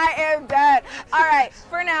 I am dead. All right,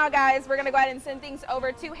 for now, guys, we're going to go ahead and send things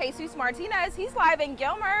over to Jesus Martinez. He's live in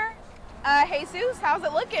Gilmer. Jesus, how's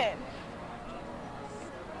it looking?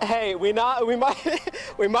 Hey, we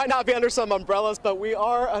might not be under some umbrellas, but we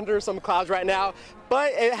are under some clouds right now.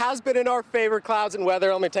 But it has been in our favor, clouds and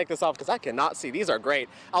weather. Let me take this off because I cannot see. These are great.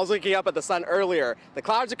 I was looking up at the sun earlier. The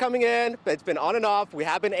clouds are coming in, but it's been on and off. We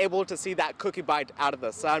have been able to see that cookie bite out of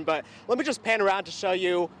the sun. But let me just pan around to show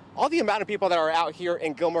you all the amount of people that are out here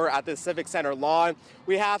in Gilmer at the Civic Center lawn.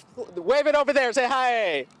 We have, wave it over there, say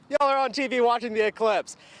hi. Y'all are on TV watching the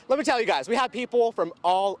eclipse. Let me tell you guys, we have people from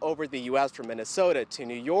all over the U.S., from Minnesota to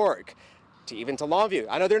New York, to even to Longview.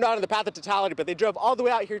 I know they're not in the path of totality, but they drove all the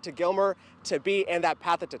way out here to Gilmer to be in that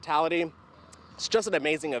path of totality. It's just an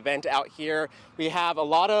amazing event out here. We have a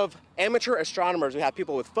lot of amateur astronomers. We have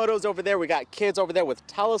people with photos over there. We got kids over there with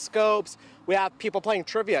telescopes. We have people playing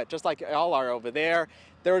trivia, just like y'all are over there.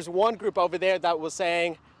 There's one group over there that was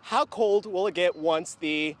saying, how cold will it get once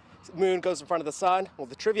the moon goes in front of the sun? Well,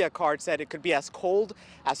 the trivia card said it could be as cold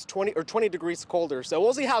as 20 degrees colder. So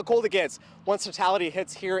we'll see how cold it gets once totality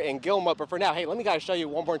hits here in Gilmer. But for now, hey, let me guys show you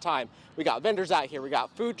one more time. We got vendors out here. We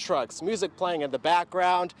got food trucks, music playing in the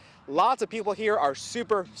background. Lots of people here are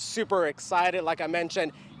super, super excited. Like I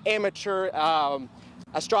mentioned, amateur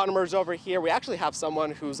astronomers over here. We actually have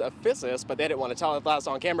someone who's a physicist, but they didn't want to tell us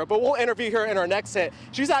on camera, but we'll interview her in our next hit.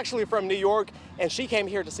 She's actually from New York, and she came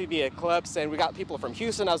here to see the eclipse, and we got people from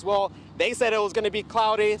Houston as well. They said it was going to be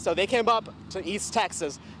cloudy, so they came up to East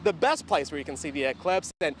Texas, the best place where you can see the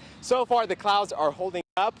eclipse, and so far the clouds are holding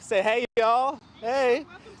up. Say hey, y'all. Hey.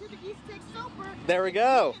 Welcome to the East Texas Soaper. There we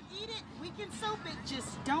go. We can eat it, we can soap it,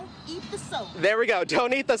 just don't eat the soap. There we go.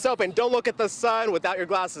 Don't eat the soap, and don't look at the sun without your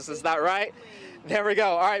glasses. Is that right? There we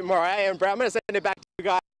go. All right, Mariah and Brett, I'm going to send it back to you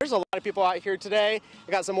guys. There's a lot of people out here today.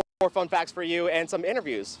 I got some more fun facts for you and some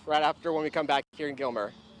interviews right after when we come back here in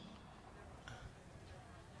Gilmer.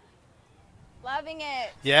 Loving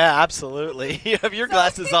it. Yeah, absolutely. You have your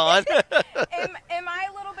glasses on. Am I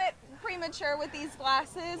a little bit premature with these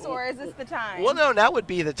glasses, or is this the time? Well, no, now would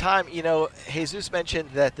be the time. You know, Jesus mentioned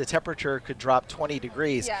that the temperature could drop 20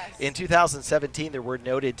 degrees. Yes. In 2017, there were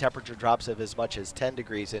noted temperature drops of as much as 10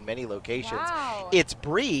 degrees in many locations. Wow. It's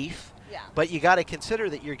brief, Yeah. but you got to consider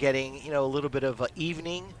that you're getting, you know, a little bit of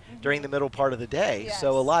evening during the middle part of the day. Yes.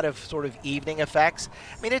 So a lot of sort of evening effects.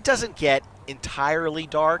 I mean, it doesn't get entirely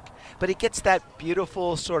dark, but it gets that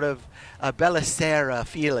beautiful sort of Bella Sera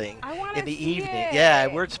feeling in the evening. it. Yeah,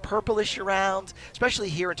 where it's purplish around, especially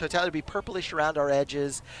here in totality, it'd be purplish around our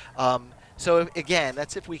edges. So again,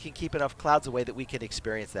 that's if we can keep enough clouds away that we can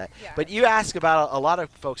experience that. Yeah. But you ask about, a lot of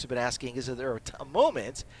folks have been asking, is there a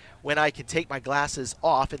moment when I can take my glasses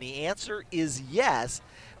off? And the answer is yes,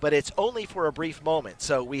 but it's only for a brief moment.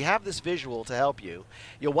 So we have this visual to help you.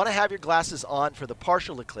 You'll want to have your glasses on for the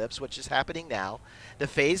partial eclipse, which is happening now. The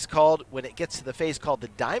phase called, when it gets to the phase called the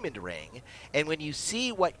diamond ring, and when you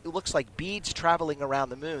see what looks like beads traveling around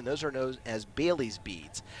the moon, those are known as Bailey's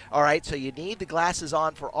beads. All right, so you need the glasses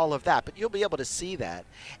on for all of that, but you'll be able to see that.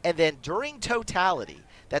 And then during totality,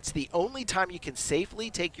 that's the only time you can safely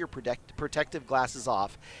take your protective glasses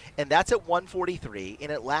off, and that's at 1:43,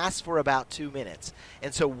 and it lasts for about 2 minutes.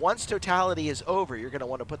 And so once totality is over, you're going to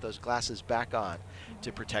want to put those glasses back on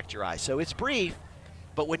to protect your eyes. So it's brief,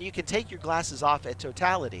 but when you can take your glasses off at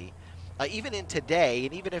totality, even in today,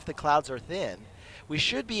 and even if the clouds are thin, we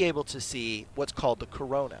should be able to see what's called the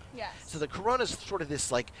corona. Yes. So the corona is sort of this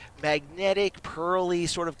like magnetic, pearly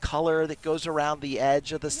sort of color that goes around the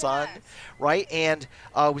edge of the sun, right? And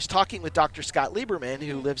I was talking with Dr. Scott Lieberman,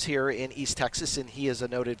 who lives here in East Texas, and he is a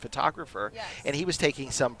noted photographer. Yes. And he was taking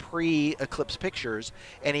some pre-eclipse pictures,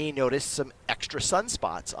 and he noticed some extra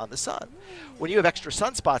sunspots on the sun. When you have extra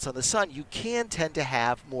sunspots on the sun, you can tend to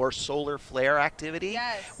have more solar flare activity,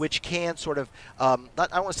 which can sort of, I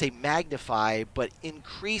don't want to say magnify, but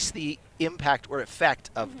increase the impact or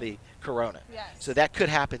effect of the corona. Yes. So that could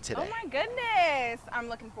happen today. Oh my goodness, I'm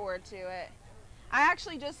looking forward to it. I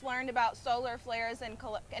actually just learned about solar flares and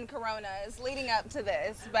coronas leading up to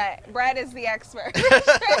this, but Brett is the expert.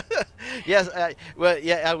 Yes, well,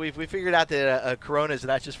 yeah, we figured out that a corona is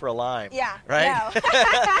not just for a lime. Yeah, right?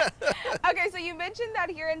 No. Okay, so you mentioned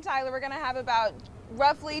that here in Tyler we're going to have about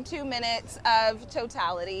roughly 2 minutes of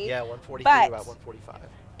totality. Yeah, 1:43 but about 1:45.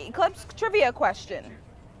 Eclipse trivia question.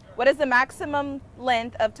 What is the maximum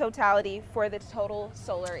length of totality for the total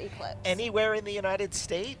solar eclipse? Anywhere in the United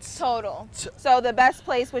States? Total. So the best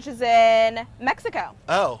place, which is in Mexico.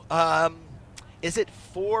 Oh, is it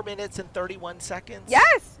 4 minutes and 31 seconds?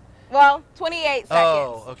 Yes. Well, 28 seconds.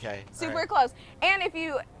 Oh, okay. Super close. And if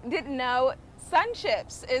you didn't know, Sun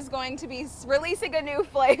Chips is going to be releasing a new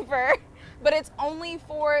flavor, but it's only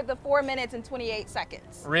for the 4 minutes and 28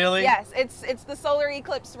 seconds. Really? Yes, it's the solar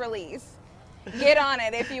eclipse release. Get on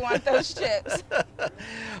it if you want those chips.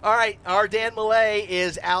 All right, our Dan Millay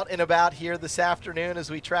is out and about here this afternoon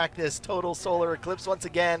as we track this total solar eclipse. Once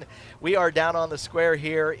again, we are down on the square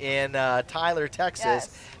here in Tyler, Texas.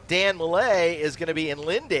 Yes. Dan Millay is going to be in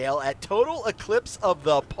Lindale at Total Eclipse of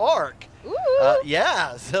the Park. Ooh.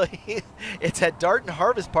 Yeah, so it's at Darden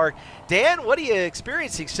Harvest Park. Dan, what are you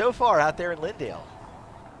experiencing so far out there in Lindale?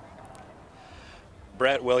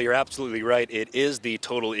 Brett, well, you're absolutely right. It is the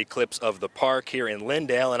total eclipse of the park here in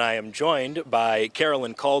Lindale, and I am joined by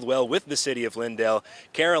Carolyn Caldwell with the city of Lindale.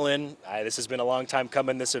 Carolyn, this has been a long time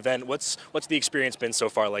coming, this event. What's the experience been so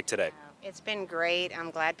far like today? It's been great. I'm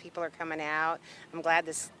glad people are coming out. I'm glad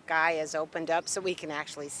the sky has opened up so we can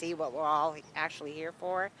actually see what we're all actually here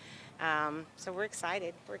for. So we're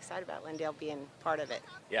excited. We're excited about Lindale being part of it.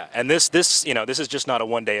 Yeah, and this is just not a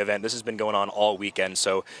one-day event. This has been going on all weekend.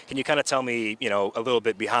 So can you kind of tell me, a little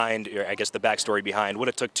bit behind, or I guess the backstory behind what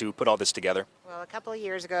it took to put all this together? Well, a couple of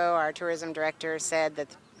years ago, our tourism director said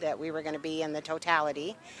that we were going to be in the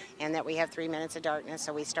totality and that we have 3 minutes of darkness.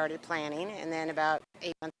 So we started planning, and then about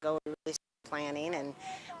 8 months ago, we really started planning, and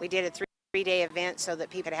we did a three-day event so that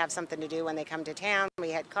people could have something to do when they come to town. We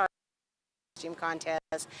had cars. Costume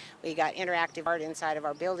contest. We got interactive art inside of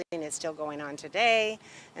our building. It's still going on today.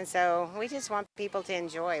 And so we just want people to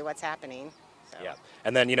enjoy what's happening. So. Yeah.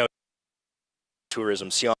 And then, tourism,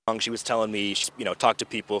 Xiong, she was telling me, talk to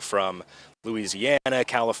people from Louisiana,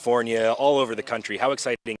 California, all over the country. How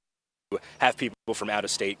exciting to have people from out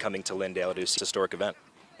of state coming to Lindale to see this historic event.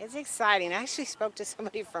 It's exciting. I actually spoke to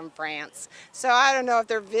somebody from France. So I don't know if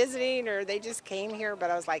they're visiting or they just came here, but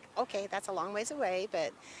I was like, okay, that's a long ways away,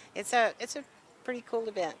 but it's a pretty cool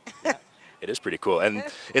event. It is pretty cool, and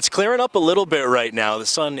it's clearing up a little bit right now. The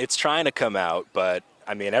sun, it's trying to come out, but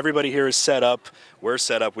I mean, everybody here is set up. We're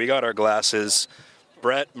set up. We got our glasses.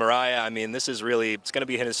 Brett, Mariah, I mean, this is really, it's going to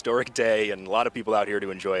be an historic day, and a lot of people out here to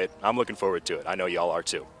enjoy it. I'm looking forward to it. I know y'all are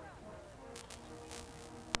too.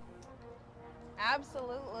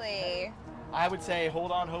 Absolutely. I would say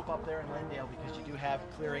hold on hope up there in Lindale because you do have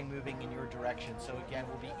clearing moving in your direction. So again,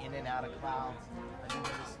 we'll be in and out of clouds. I do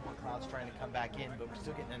notice more clouds trying to come back in, but we're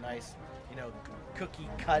still getting a nice, you know, cookie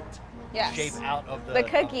cut shape out of the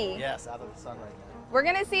cookie. Yes, out of the sun right now. We're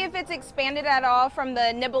gonna see if it's expanded at all from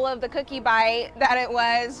the nibble of the cookie bite that it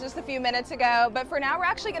was just a few minutes ago. But for now, we're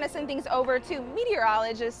actually gonna send things over to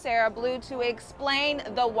meteorologist Sarah Blue to explain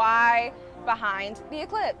the why behind the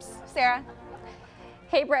eclipse. Sarah?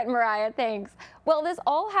 Hey, Brett and Mariah, thanks. Well, this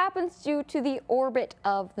all happens due to the orbit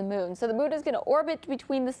of the moon. So the moon is going to orbit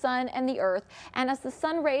between the sun and the earth. And as the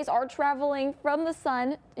sun rays are traveling from the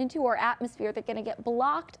sun into our atmosphere, they're going to get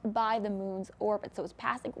blocked by the moon's orbit. So it's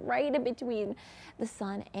passing right in between the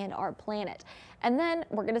sun and our planet. And then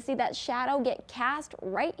we're going to see that shadow get cast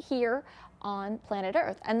right here on planet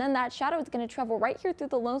Earth. And then that shadow is going to travel right here through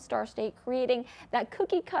the Lone Star State, creating that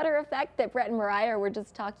cookie cutter effect that Brett and Mariah were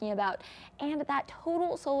just talking about, and that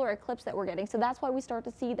total solar eclipse that we're getting. So that's why we start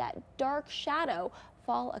to see that dark shadow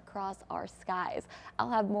fall across our skies. I'll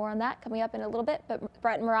have more on that coming up in a little bit, but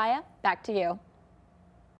Brett and Mariah, back to you.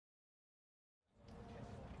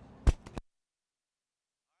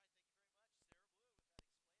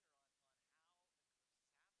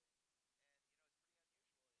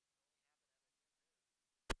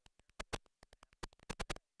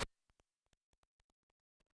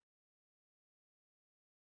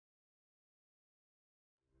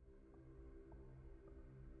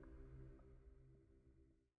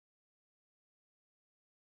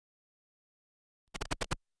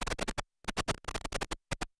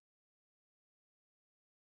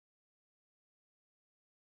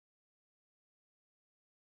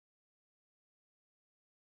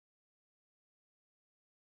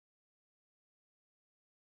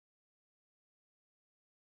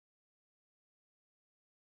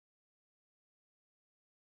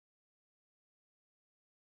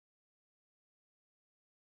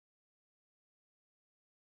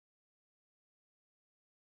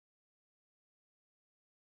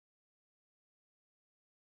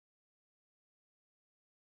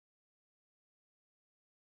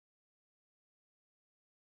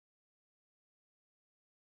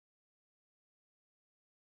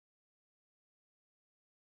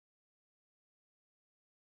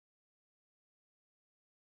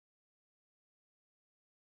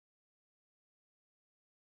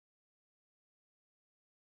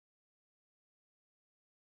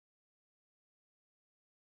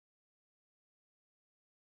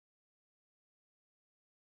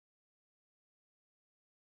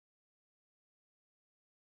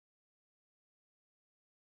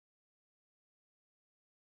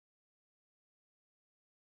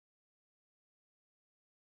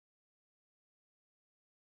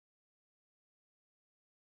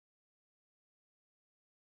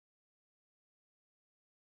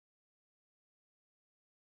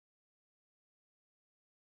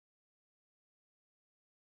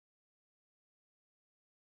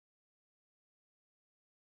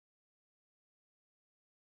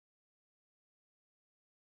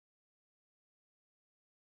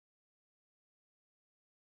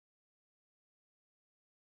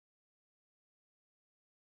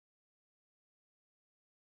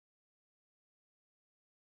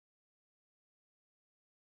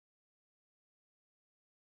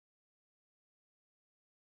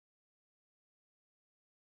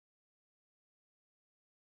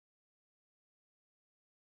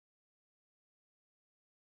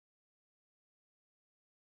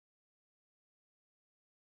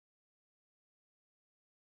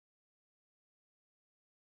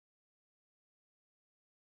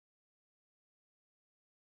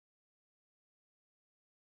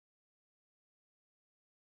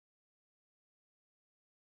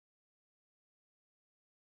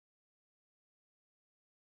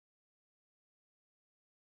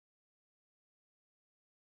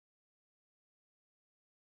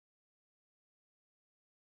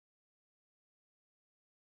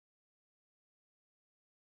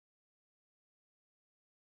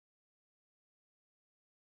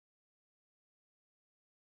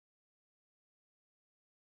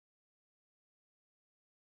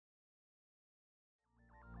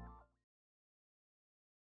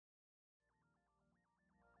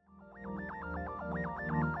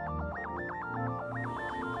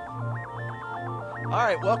 All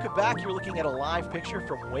right, welcome back. You're looking at a live picture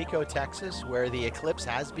from Waco, Texas, where the eclipse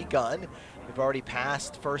has begun. We've already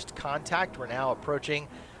passed first contact. We're now approaching,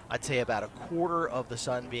 I'd say, about a quarter of the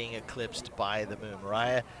sun being eclipsed by the moon.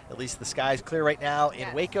 Mariah, at least the sky's clear right now.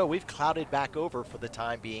 In Waco, we've clouded back over for the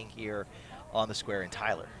time being here on the square in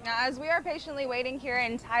Tyler. Now, as we are patiently waiting here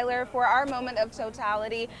in Tyler for our moment of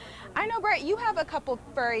totality, I know, Brett, you have a couple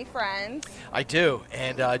furry friends. I do,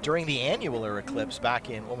 and during the annular eclipse back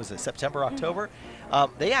in, what was it, September, October,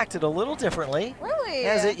 they acted a little differently. Really?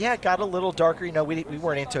 As it, got a little darker. You know, we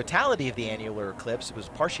weren't in totality of the annular eclipse, it was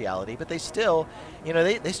partiality, but they still, you know,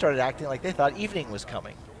 they started acting like they thought evening was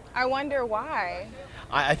coming. I wonder why.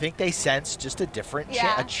 I think they sense just a different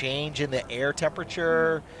a change in the air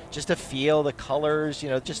temperature, just to feel the colors, you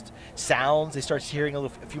know, just sounds. They start hearing a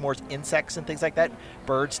few more insects and things like that.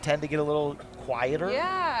 Birds tend to get a little quieter.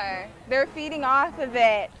 Yeah, they're feeding off of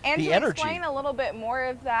it. And the to energy. Explain a little bit more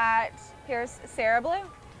of that, here's Sarah Blue.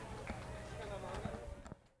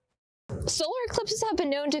 Solar eclipses have been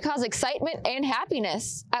known to cause excitement and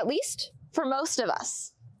happiness, at least for most of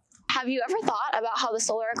us. Have you ever thought about how the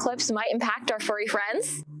solar eclipse might impact our furry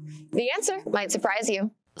friends? The answer might surprise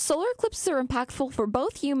you. Solar eclipses are impactful for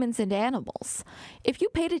both humans and animals. If you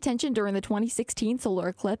paid attention during the 2016 solar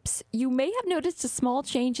eclipse, you may have noticed a small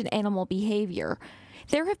change in animal behavior.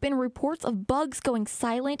 There have been reports of bugs going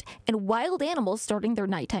silent and wild animals starting their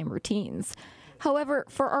nighttime routines. However,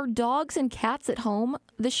 for our dogs and cats at home,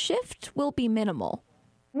 the shift will be minimal.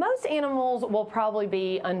 Most animals will probably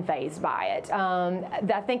be unfazed by it.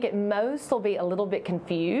 I think at most they'll be a little bit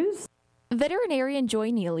confused. Veterinarian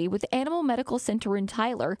Joy Neely with Animal Medical Center in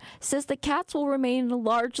Tyler says the cats will remain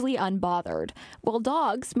largely unbothered, while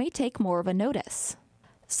dogs may take more of a notice.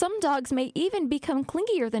 Some dogs may even become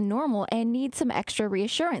clingier than normal and need some extra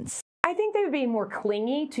reassurance. I think they would be more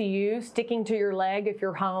clingy to you, sticking to your leg if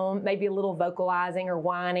you're home, maybe a little vocalizing or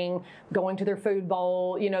whining, going to their food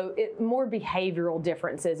bowl. You know, more behavioral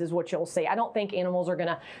differences is what you'll see. I don't think animals are going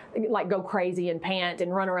to like go crazy and pant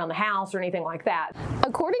and run around the house or anything like that.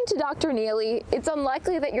 According to Dr. Neely, it's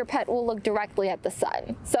unlikely that your pet will look directly at the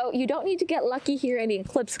sun, so you don't need to get lucky here in the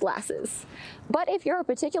eclipse glasses. But if you're a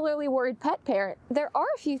particularly worried pet parent, there are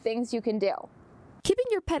a few things you can do. Keeping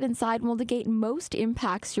your pet inside will negate most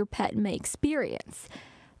impacts your pet may experience.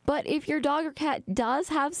 But if your dog or cat does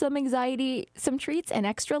have some anxiety, some treats and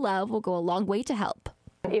extra love will go a long way to help.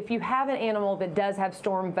 If you have an animal that does have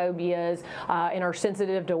storm phobias and are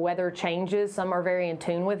sensitive to weather changes, some are very in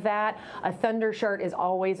tune with that, a thunder shirt is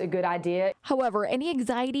always a good idea. However, any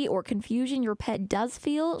anxiety or confusion your pet does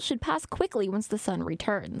feel should pass quickly once the sun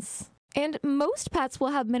returns. And most pets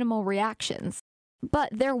will have minimal reactions, but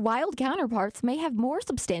their wild counterparts may have more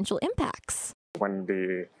substantial impacts. When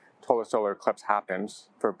the total solar eclipse happens,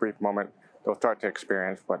 for a brief moment, they'll start to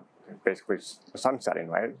experience what basically the sun setting,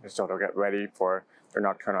 right? So they'll get ready for their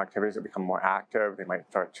nocturnal activities to become more active. They might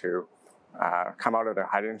start to come out of their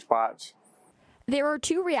hiding spots. There are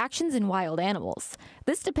two reactions in wild animals.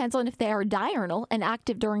 This depends on if they are diurnal and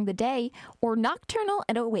active during the day or nocturnal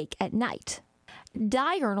and awake at night.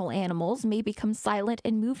 Diurnal animals may become silent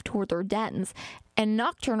and move toward their dens, and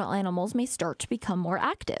nocturnal animals may start to become more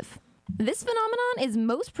active. This phenomenon is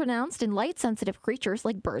most pronounced in light-sensitive creatures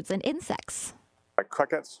like birds and insects. Like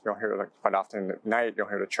crickets, you'll hear quite often at night, you'll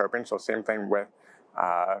hear the chirping, so same thing with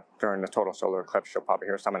during the total solar eclipse, you'll probably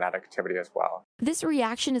hear some of that activity as well. This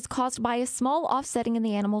reaction is caused by a small offsetting in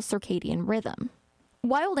the animal's circadian rhythm.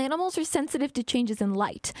 Wild animals are sensitive to changes in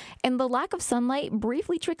light, and the lack of sunlight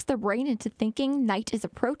briefly tricks their brain into thinking night is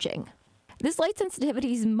approaching. This light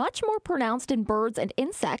sensitivity is much more pronounced in birds and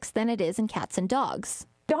insects than it is in cats and dogs.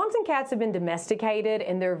 Dogs and cats have been domesticated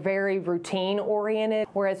and they're very routine oriented,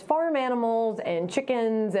 whereas farm animals and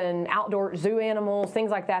chickens and outdoor zoo animals, things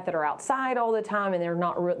like that are outside all the time and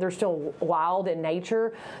they're still wild in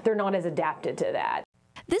nature, they're not as adapted to that.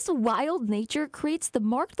 This wild nature creates the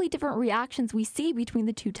markedly different reactions we see between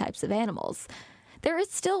the two types of animals. There is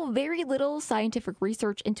still very little scientific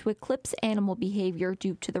research into eclipse animal behavior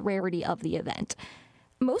due to the rarity of the event.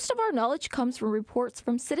 Most of our knowledge comes from reports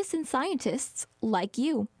from citizen scientists like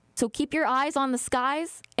you. So keep your eyes on the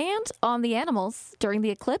skies and on the animals during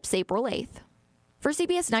the eclipse April 8th. For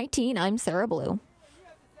CBS 19, I'm Sarah Blue.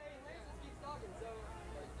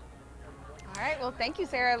 All right, well, thank you,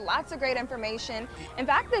 Sarah. Lots of great information. In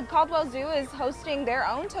fact, the Caldwell Zoo is hosting their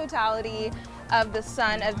own totality of the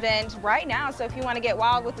sun event right now. So if you want to get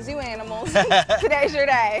wild with the zoo animals, today's your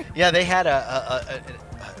day. Yeah, they had a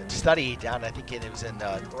study down, I think it was in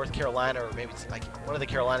North Carolina, or maybe it's like one of the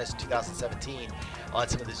Carolinas in 2017, on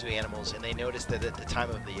some of the zoo animals, and they noticed that at the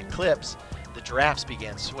time of the eclipse, the giraffes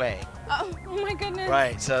began swaying. Oh my goodness.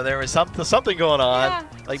 Right, so there was something going on. Yeah,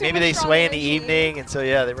 like super maybe they strong sway in the energy. evening, and so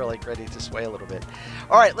yeah, they were like ready to sway a little bit.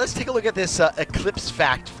 All right, let's take a look at this eclipse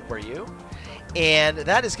fact for you. And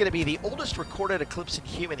that is going to be the oldest recorded eclipse in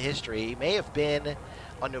human history. It may have been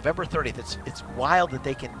on November 30th. It's wild that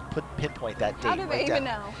they can pinpoint that date. How do they right even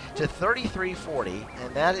down know? to 3340,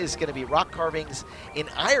 and that is going to be rock carvings in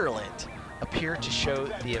Ireland appear to show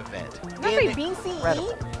the event. Did I say BCE?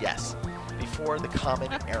 Incredible. Yes, before the Common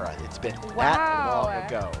Era. It's been that Wow. long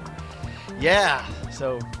ago. Yeah,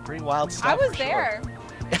 so pretty wild stuff. I was for sure. there,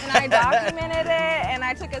 and I documented it, and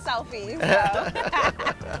I took a selfie. So.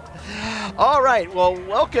 All right, well,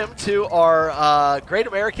 welcome to our Great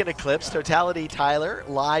American Eclipse Totality Tyler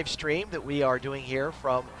live stream that we are doing here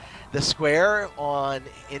from the Square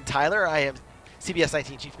in Tyler. I am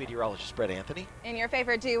CBS19 Chief Meteorologist Brett Anthony. And your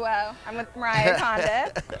favorite duo, I'm with Mariah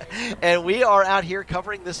Conda. And we are out here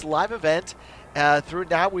covering this live event. Through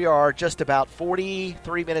now, we are just about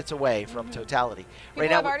 43 minutes away from totality. People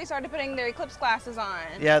have already started putting their eclipse glasses on.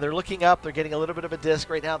 Yeah, they're looking up. They're getting a little bit of a disc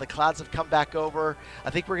right now. The clouds have come back over. I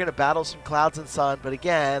think we're going to battle some clouds and sun. But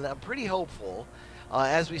again, I'm pretty hopeful.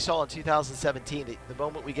 As we saw in 2017, the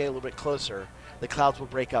moment we get a little bit closer, the clouds will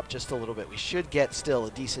break up just a little bit. We should get still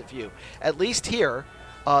a decent view. At least here.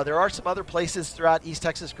 There are some other places throughout East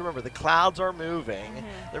Texas. Remember, the clouds are moving.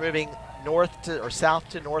 They're moving north to or south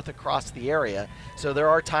to north across the area. So there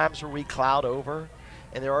are times where we cloud over,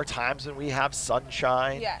 and there are times when we have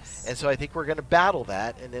sunshine. Yes. And so I think we're going to battle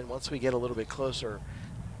that. And then once we get a little bit closer,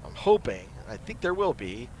 I'm hoping, I think there will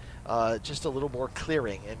be, just a little more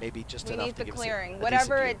clearing and maybe just we enough need to the give clearing, us a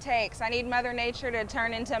whatever decent it takes. I need Mother Nature to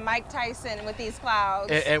turn into Mike Tyson with these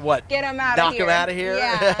clouds. And what? Get them out of here. Knock them out of here?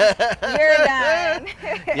 Yeah. You're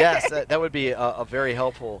done. Yes, that would be a very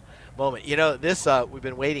helpful moment. You know, this we've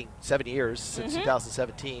been waiting 7 years since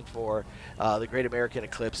 2017 for the Great American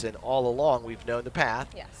Eclipse, and all along we've known the path.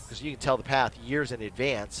 Yes. Because you can tell the path years in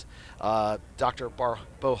advance. Dr. Bo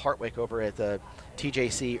Hartwick over at the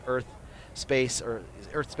TJC Earth Space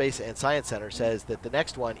and Science Center says that the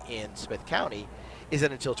next one in Smith County isn't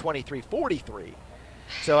until 2343.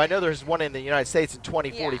 So I know there's one in the United States in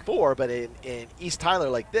 2044, but in East Tyler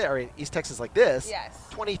like this, or in East Texas like this, Yes.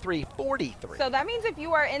 2343. So that means if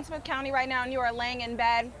you are in Smith County right now and you are laying in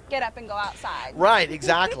bed, get up and go outside. Right,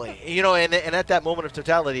 exactly. You know, and at that moment of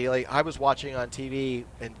totality, like I was watching on TV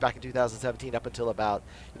back in 2017 up until about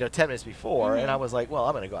 10 minutes before, and I was like, well,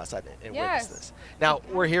 I'm going to go outside and witness this. Now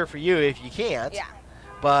we're here for you if you can't. Yeah.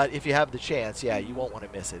 But if you have the chance, yeah, you won't want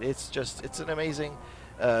to miss it. It's an amazing.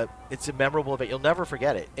 It's a memorable event. You'll never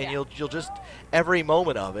forget it, and you'll just every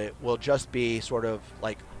moment of it will just be sort of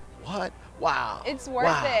like, what? Wow. It's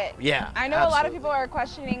worth it. Yeah. I know absolutely. a lot of people are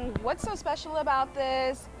questioning what's so special about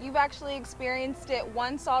this. You've actually experienced it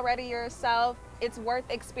once already yourself. It's worth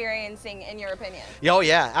experiencing, in your opinion. Oh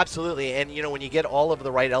yeah, absolutely. And when you get all of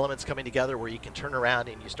the right elements coming together, where you can turn around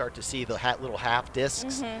and you start to see the little half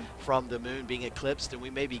discs from the moon being eclipsed, and we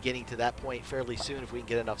may be getting to that point fairly soon if we can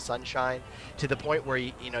get enough sunshine, to the point where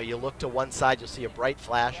you look to one side, you'll see a bright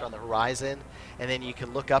flash on the horizon, and then you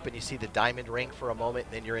can look up and you see the diamond ring for a moment,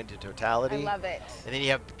 and then you're into totality. I love it. And then you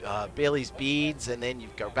have Bailey's beads, and then you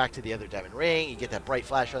go back to the other diamond ring, you get that bright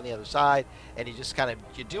flash on the other side, and you just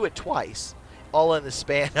you do it twice, all in the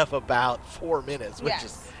span of about 4 minutes, which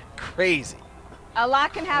is crazy. A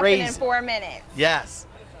lot can happen in 4 minutes. Yes.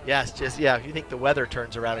 Yes, if you think the weather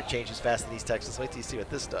turns around and changes fast in East Texas, wait till you see what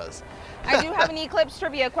this does. I do have an eclipse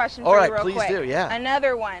trivia question All for right, you real please quick. do, yeah.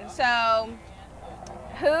 Another one. So,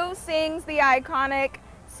 who sings the iconic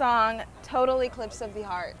song Total Eclipse of the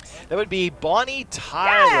Heart? That would be Bonnie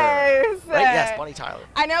Tyler. Yes! Right? Yes, Bonnie Tyler.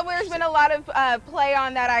 I know there's been a lot of play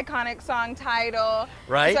on that iconic song title,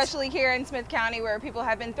 right? Especially here in Smith County, where people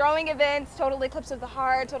have been throwing events, Total Eclipse of the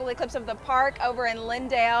Heart, Total Eclipse of the Park over in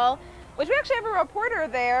Lindale, which we actually have a reporter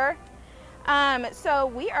there. So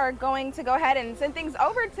we are going to go ahead and send things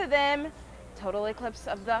over to them. Total Eclipse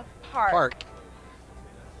of the Park.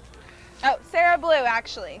 Oh, Sarah Blue,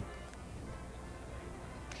 actually.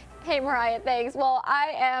 Hey Mariah, thanks. Well,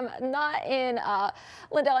 I am not in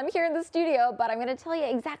Lindale. I'm here in the studio, but I'm going to tell you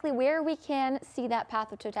exactly where we can see that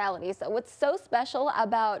path of totality. So what's so special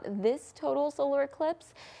about this total solar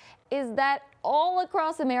eclipse is that all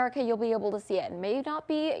across America, you'll be able to see it. It may not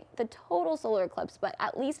be the total solar eclipse, but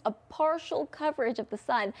at least a partial coverage of the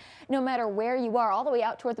sun, no matter where you are, all the way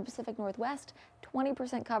out toward the Pacific Northwest.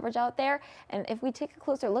 20% coverage out there. And if we take a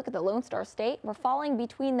closer look at the Lone Star State, we're falling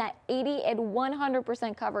between that 80 and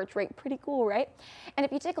 100% coverage rate. Pretty cool, right? And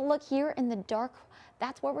if you take a look here in the dark,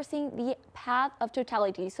 that's where we're seeing the path of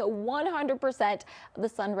totality. So 100% of the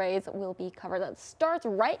sun rays will be covered. That starts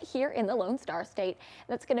right here in the Lone Star State.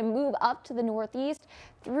 That's going to move up to the northeast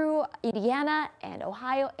through Indiana and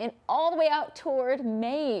Ohio and all the way out toward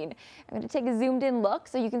Maine. I'm going to take a zoomed in look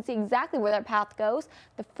so you can see exactly where that path goes.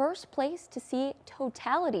 The first place to see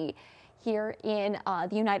totality here in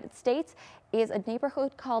the United States is a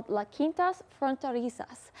neighborhood called La Quintas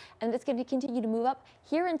Fronterizas, and it's going to continue to move up.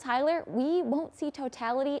 Here in Tyler, we won't see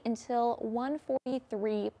totality until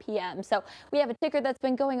 1:43 p.m. So we have a ticker that's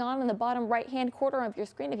been going on in the bottom right-hand corner of your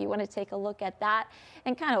screen if you want to take a look at that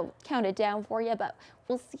and kind of count it down for you, but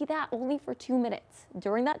we'll see that only for 2 minutes.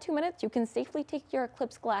 During that 2 minutes, you can safely take your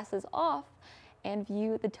eclipse glasses off and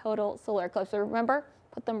view the total solar eclipse. So remember,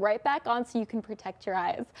 put them right back on so you can protect your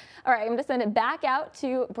eyes. All right, I'm gonna send it back out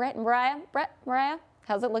to Brett and Mariah. Brett, Mariah,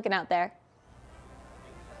 how's it looking out there?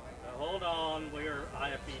 Hold on, we're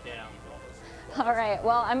IFE down. All right,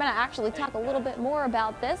 well, I'm gonna actually talk a little bit more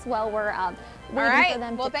about this while we're waiting for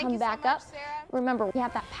them to come back up. Remember, we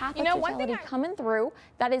have that path of totality coming through.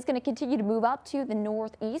 That is gonna continue to move up to the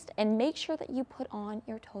northeast, and make sure that you put on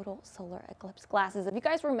your total solar eclipse glasses. If you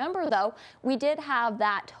guys remember though, we did have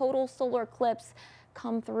that total solar eclipse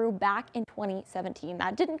come through back in 2017.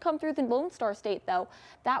 That didn't come through the Lone Star State though.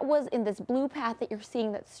 That was in this blue path that you're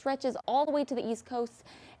seeing that stretches all the way to the East Coast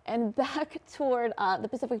and back toward the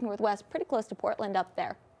Pacific Northwest, pretty close to Portland up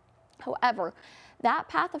there. However, that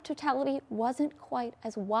path of totality wasn't quite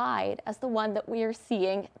as wide as the one that we are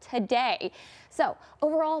seeing today. So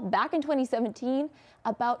overall, back in 2017,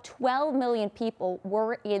 about 12 million people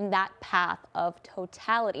were in that path of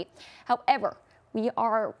totality. However, we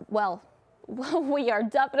are, well, we are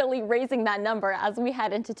definitely raising that number as we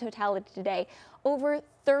head into totality today. Over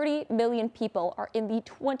 30 million people are in the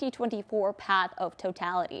 2024 path of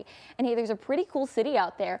totality. And hey, there's a pretty cool city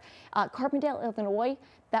out there, Carbondale, Illinois,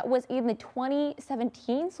 that was in the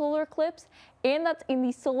 2017 solar eclipse, and that's in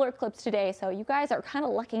the solar eclipse today. So you guys are kind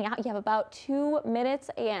of lucking out. You have about 2 minutes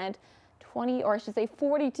and 20, or I should say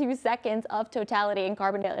 42 seconds of totality in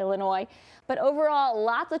Carbondale, Illinois. But overall,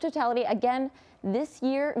 lots of totality. Again, this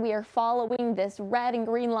year we are following this red and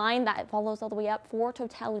green line that follows all the way up for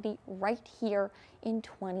totality right here in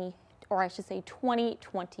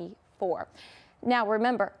 2024. Now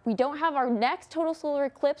remember, we don't have our next total solar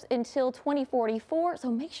eclipse until 2044, so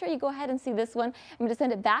make sure you go ahead and see this one. I'm going to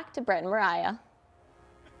send it back to Brett and Mariah.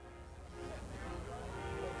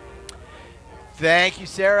 Thank you,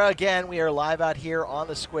 Sarah. Again, we are live out here on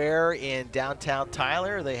the square in downtown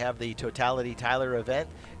Tyler. They have the Totality Tyler event.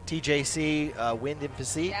 TJC Wind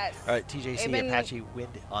Embassy, yes. TJC Apache Wind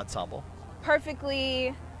Ensemble.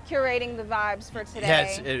 Perfectly curating the vibes for today. Yeah,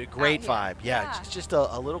 it's a great vibe. Yeah, it's just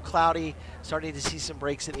a little cloudy, starting to see some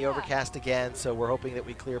breaks in the overcast again, so we're hoping that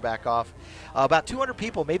we clear back off. About 200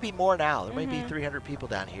 people, maybe more now. There might be 300 people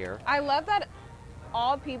down here. I love that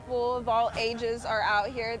all people of all ages are out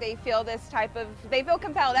here. They feel this type of, they feel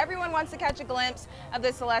compelled. Everyone wants to catch a glimpse of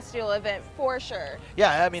the celestial event for sure.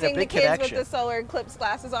 Yeah, I mean, seeing a big the kids connection. with the solar eclipse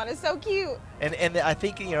glasses on is so cute. And I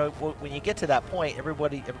think, you know, when you get to that point,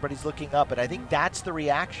 everybody's looking up, and I think that's the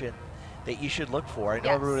reaction that you should look for. I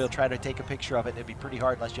know everybody will try to take a picture of it, and it'd be pretty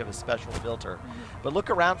hard unless you have a special filter. But look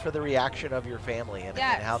around for the reaction of your family and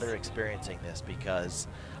how they're experiencing this, because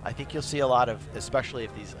I think you'll see a lot of, especially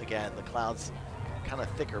if these, again, the clouds kind of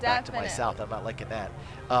thicker back to my south. I'm not liking that.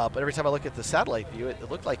 But every time I look at the satellite view,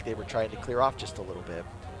 it looked like they were trying to clear off just a little bit.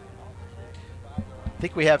 I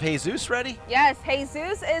think we have Jesus ready. Yes,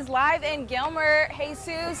 Jesus is live in Gilmer.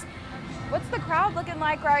 Jesus, what's the crowd looking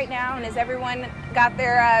like right now? And has everyone got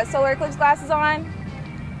their solar eclipse glasses on?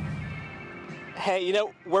 Hey, you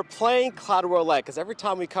know, we're playing Cloud Roulette because every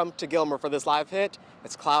time we come to Gilmer for this live hit,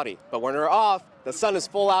 it's cloudy. But when we're off, the sun is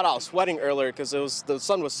full out. I was sweating earlier because the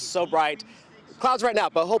sun was so bright. Clouds right now,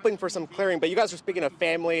 but hoping for some clearing. But you guys were speaking of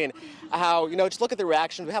family and how, you know, just look at the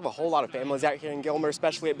reaction. We have a whole lot of families out here in Gilmer,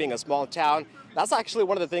 especially it being a small town. That's actually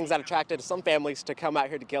one of the things that attracted some families to come out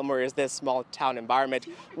here to Gilmer is this small town environment,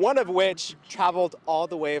 one of which traveled all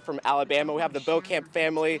the way from Alabama. We have the Beaucamp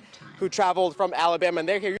family who traveled from Alabama, and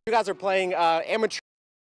they're here. You guys are playing amateur.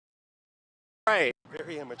 Right.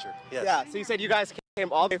 Very amateur, yes. Yeah, so you said you guys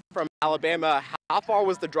came all the way from Alabama. How far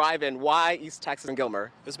was the drive in? Why East Texas and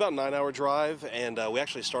Gilmer? It's about a 9-hour drive, and we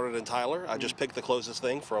actually started in Tyler. I just picked the closest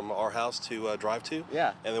thing from our house to drive to.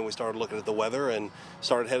 Yeah. And then we started looking at the weather and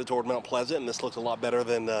started headed toward Mount Pleasant, and this looked a lot better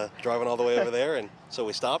than driving all the way over there. And so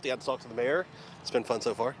we stopped. You had to talk to the mayor. It's been fun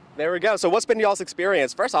so far. There we go. So what's been y'all's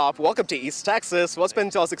experience? First off, welcome to East Texas. What's been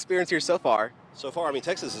y'all's experience here so far? So far, I mean,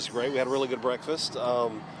 Texas is great. We had a really good breakfast.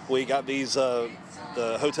 We got these, the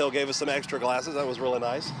hotel gave us some extra glasses. That was really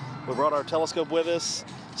nice. We brought our telescope with us,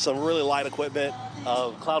 some really light equipment.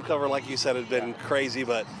 Cloud cover, like you said, had been crazy,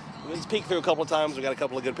 but it's peeked through a couple of times. We got a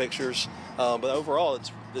couple of good pictures. But overall,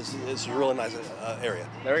 it's a really nice area.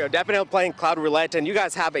 There we go. Definitely playing cloud roulette. And you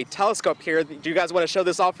guys have a telescope here. Do you guys want to show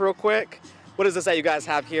this off real quick? What is this that you guys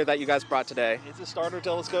have here that you guys brought today? It's a starter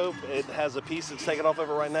telescope. It has a piece that's taken off of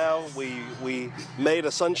it right now. We made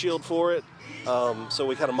a sun shield for it, so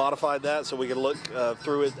we kind of modified that so we can look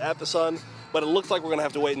through it at the sun. But it looks like we're going to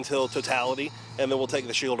have to wait until totality, and then we'll take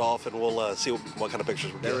the shield off and we'll see what kind of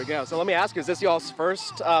pictures we get. There we go. So let me ask you, is this y'all's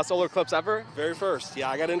first solar eclipse ever? Very first. Yeah,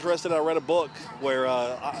 I got interested. I read a book where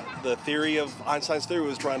the theory of Einstein's theory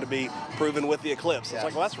was trying to be proven with the eclipse. I was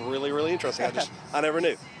like, well, that's really, really interesting. I never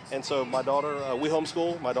knew. And so my daughter, we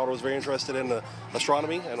homeschool. My daughter was very interested in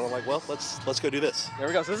astronomy, and I'm like, well, let's go do this. There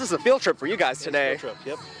we go. So this is a field trip for you guys today. Field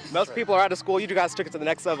trip. Yep. Most people are out of school. You guys took it to the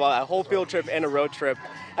next level, a whole field trip and a road trip.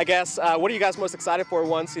 I guess, what are you guys most excited for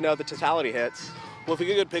once, the totality hits? Well, if we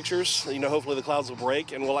get good pictures, hopefully the clouds will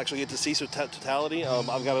break and we'll actually get to see totality.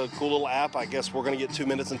 I've got a cool little app. I guess we're going to get 2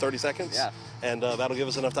 minutes and 30 seconds. Yeah. And that'll give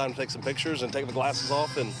us enough time to take some pictures and take the glasses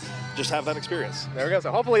off and just have that experience. There we go.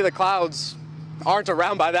 So hopefully the clouds aren't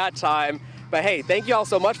around by that time. But hey, thank you all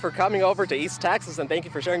so much for coming over to East Texas, and thank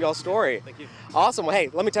you for sharing y'all's story. Thank you. Awesome. Well, hey,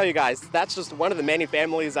 let me tell you guys, that's just one of the many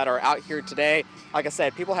families that are out here today. Like I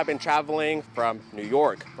said, people have been traveling from New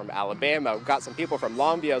York, from Alabama. We've got some people from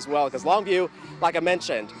Longview as well, because Longview, like I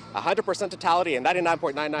mentioned, 100% totality and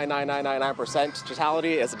 99.99999%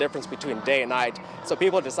 totality is the difference between day and night. So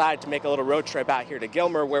people decided to make a little road trip out here to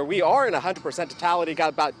Gilmer, where we are in 100% totality,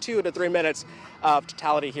 got about 2 to 3 minutes of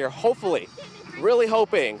totality here, hopefully. Really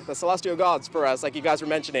hoping the celestial gods for us, like you guys were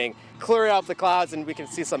mentioning, clear up the clouds and we can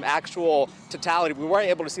see some actual totality. We weren't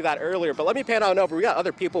able to see that earlier, but let me pan on over. We got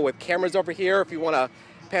other people with cameras over here. If you want to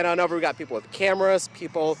pan on over, we got people with cameras,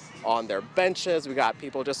 people on their benches. We got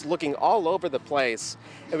people just looking all over the place.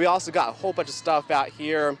 And we also got a whole bunch of stuff out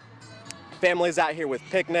here. Families out here with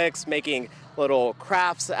picnics, making little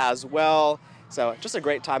crafts as well. So just a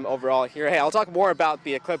great time overall here. Hey, I'll talk more about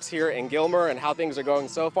the eclipse here in Gilmer and how things are going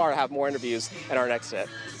so far. I have more interviews in our next hit.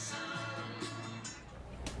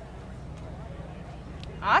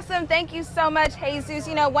 Awesome. Thank you so much, Jesus.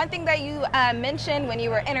 One thing that you mentioned when you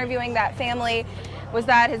were interviewing that family was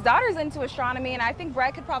that his daughter's into astronomy, and I think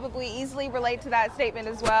Brett could probably easily relate to that statement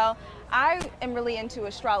as well. I am really into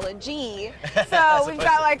astrology, so we've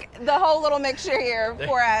got like the whole little mixture here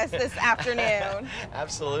for us this afternoon.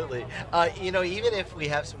 Absolutely. Even if we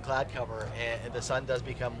have some cloud cover and the sun does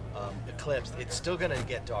become eclipsed, it's still going to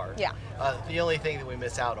get dark. Yeah. The only thing that we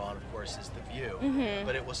miss out on, of course, is the view,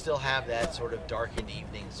 but it will still have that sort of darkened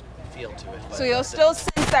evenings feel to it. But so you'll still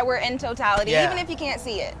sense that we're in totality, even if you can't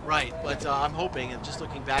see it. Right, but I'm hoping, and just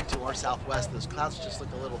looking back to our southwest, those clouds just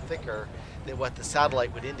look a little thicker than what the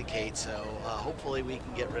satellite would indicate, so hopefully we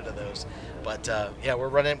can get rid of those. But yeah,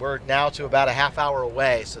 we're now to about a half hour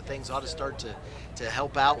away, so things ought to start to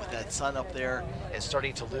help out with that sun up there and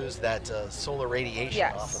starting to lose that solar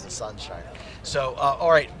radiation off of the sunshine. So all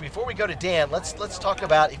right, before we go to Dan, let's talk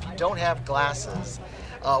about, if you don't have glasses,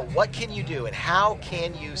 what can you do and how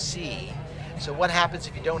can you see? So what happens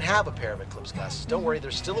if you don't have a pair of eclipse glasses? Don't worry,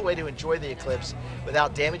 there's still a way to enjoy the eclipse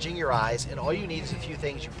without damaging your eyes, and all you need is a few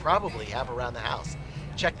things you probably have around the house.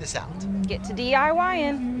 Check this out. Get to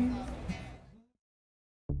DIYing.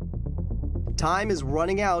 Time is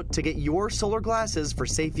running out to get your solar glasses for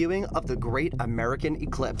safe viewing of the great American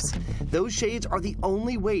eclipse. Those shades are the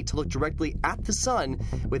only way to look directly at the sun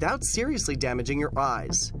without seriously damaging your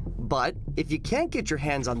eyes. But if you can't get your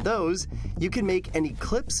hands on those, you can make an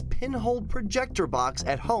eclipse pinhole projector box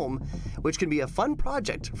at home, which can be a fun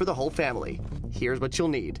project for the whole family. Here's what you'll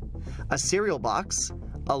need: a cereal box,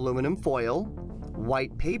 aluminum foil,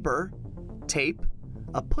 white paper, tape,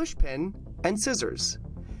 a push pin, and scissors.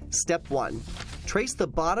 Step 1. Trace the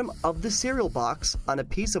bottom of the cereal box on a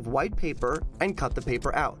piece of white paper and cut the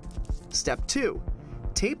paper out. Step 2.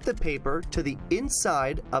 Tape the paper to the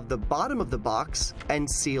inside of the bottom of the box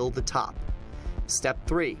and seal the top. Step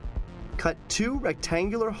 3. Cut 2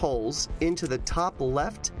 rectangular holes into the top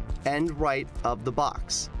left and right of the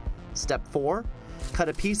box. Step 4. Cut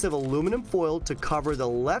a piece of aluminum foil to cover the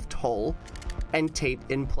left hole and tape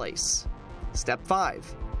in place. Step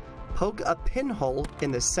 5. Poke a pinhole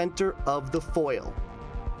in the center of the foil.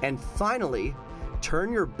 And finally,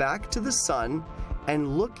 turn your back to the sun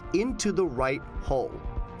and look into the right hole.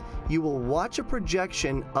 You will watch a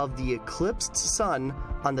projection of the eclipsed sun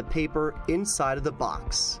on the paper inside of the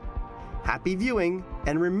box. Happy viewing,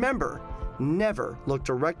 and remember, never look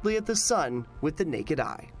directly at the sun with the naked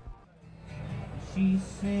eye.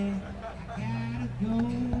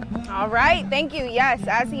 All right, thank you. Yes,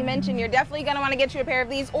 as he mentioned, you're definitely going to want to get you a pair of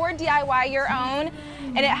these or DIY your own.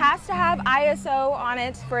 And it has to have ISO on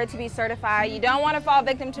it for it to be certified. You don't want to fall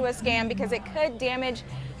victim to a scam because it could damage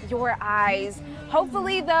your eyes.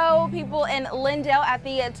 Hopefully, though, people in Lindale at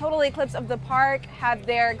the total eclipse of the park have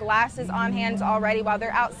their glasses on hand already while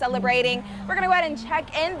they're out celebrating. We're going to go ahead and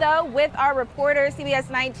check in, though, with our reporter,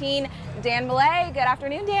 CBS19, Dan Millay. Good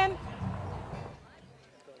afternoon, Dan.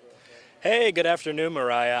 Hey, good afternoon,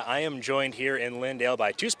 Mariah. I am joined here in Lindale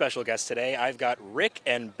by two special guests today. I've got Rick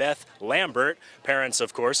and Beth Lambert, parents,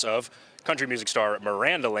 of course, of country music star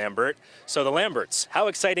Miranda Lambert. So the Lamberts, how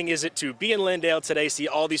exciting is it to be in Lindale today, see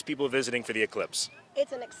all these people visiting for the eclipse?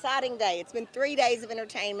 It's an exciting day. It's been 3 days of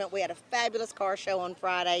entertainment. We had a fabulous car show on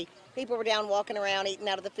Friday. People were down walking around, eating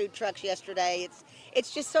out of the food trucks yesterday.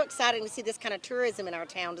 It's just so exciting to see this kind of tourism in our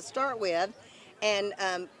town to start with. And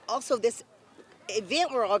also this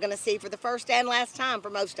event we're all going to see for the first and last time for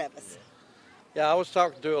most of us. Yeah, I was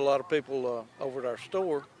talking to a lot of people over at our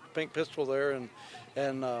store, Pink Pistol there,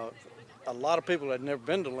 and a lot of people had never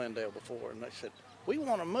been to Lindale before, and they said, we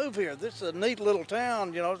want to move here. This is a neat little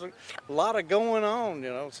town, you know, there's a lot of going on, you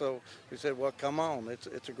know. So we said, well, come on,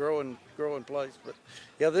 it's a growing place. But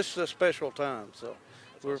yeah, this is a special time, so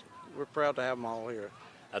we're proud to have them all here.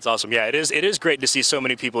 That's awesome. Yeah, it is great to see so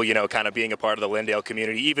many people, you know, kind of being a part of the Lindale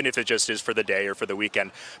community, even if it just is for the day or for the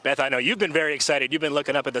weekend. Beth, I know you've been very excited. You've been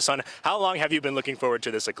looking up at the sun. How long have you been looking forward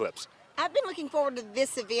to this eclipse? I've been looking forward to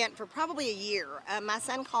this event for probably a year. My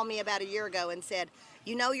son called me about a year ago and said,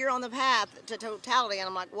 you know, you're on the path to totality. And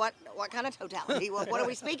I'm like, what kind of totality? What are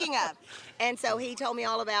we speaking of? And so he told me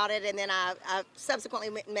all about it. And then I subsequently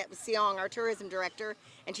met with Siong, our tourism director,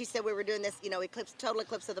 and she said we were doing this, you know, total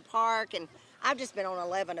eclipse of the park. And I've just been on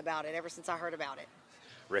 11 about it ever since I heard about it.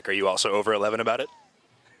 Rick, are you also over 11 about it?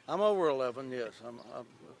 I'm over 11, yes. On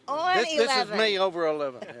 11. This is me over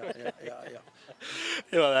 11. Yeah.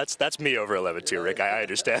 Well, that's me over 11 too, Rick. I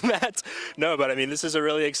understand that. No, but I mean, this is a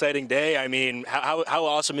really exciting day. I mean, how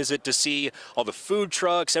awesome is it to see all the food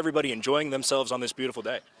trucks, everybody enjoying themselves on this beautiful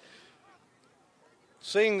day?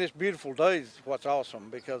 Seeing this beautiful day is what's awesome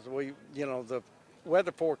because the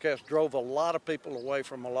weather forecast drove a lot of people away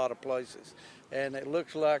from a lot of places, and it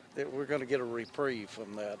looks like that we're going to get a reprieve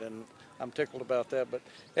from that, and I'm tickled about that. But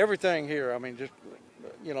everything here, I mean, just,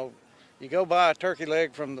 you know, you go buy a turkey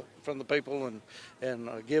leg from the people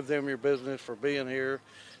and give them your business for being here.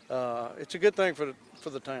 It's a good thing for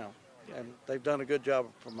the town, and they've done a good job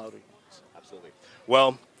of promoting. Absolutely.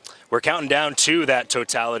 Well, we're counting down to that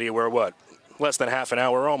totality. We're what, less than half an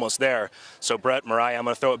hour, we're almost there. So Brett, Mariah, I'm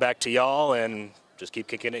going to throw it back to y'all and just keep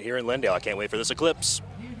kicking it here in Lindale. I can't wait for this eclipse.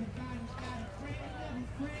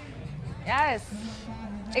 Yes.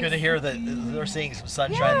 It's good to hear that they're seeing some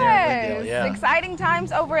sunshine there in Lindale. Yeah. Exciting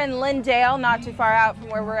times over in Lindale, not too far out from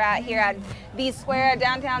where we're at here at the square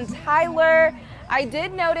downtown Tyler. I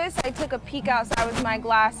did notice, I took a peek outside with my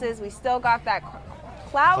glasses. We still got that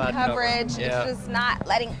cloud coverage. Yeah. It's just not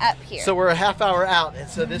letting up here. So we're a half hour out, and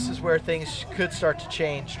so this is where things could start to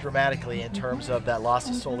change dramatically in terms of that loss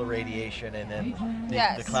of solar radiation, and then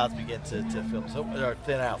the clouds begin to film, or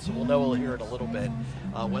thin out. So we'll hear it a little bit,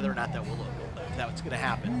 whether or not that will look. That's going to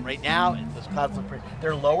happen. Right now, those clouds look pretty.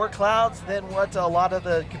 They're lower clouds than what a lot of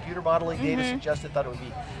the computer modeling data suggested. Thought it would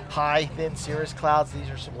be high, thin cirrus clouds. These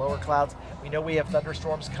are some lower clouds. We know we have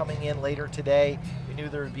thunderstorms coming in later today. We knew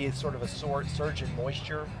there would be sort of a surge in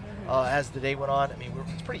moisture as the day went on. I mean,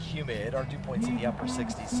 it's pretty humid. Our dew point's in the upper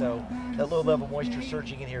 60s, so that low level moisture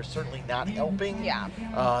surging in here is certainly not helping. Yeah.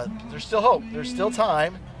 There's still hope. There's still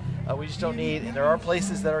time. We just don't need, and there are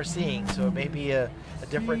places that are seeing, so it may be a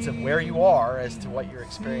difference of where you are as to what your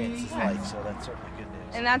experience is like, so that's certainly good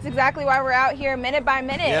news. And that's exactly why we're out here minute by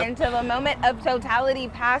minute until the moment of totality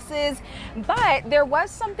passes. But there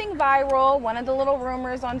was something viral, one of the little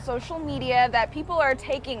rumors on social media, that people are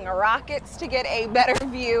taking rockets to get a better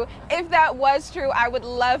view. If that was true, I would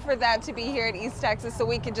love for that to be here in East Texas so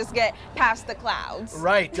we could just get past the clouds.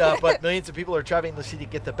 Right, but millions of people are traveling to see to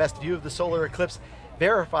get the best view of the solar eclipse.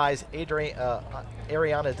 Verifies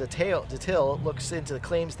Ariana Detail looks into the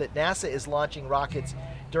claims that NASA is launching rockets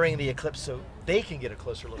during the eclipse so they can get a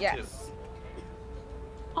closer look too.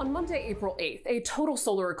 On Monday, April 8th, a total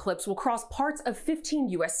solar eclipse will cross parts of 15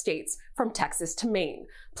 U.S. states, from Texas to Maine,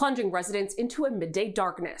 plunging residents into a midday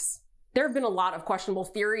darkness. There have been a lot of questionable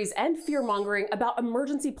theories and fear-mongering about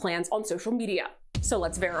emergency plans on social media. So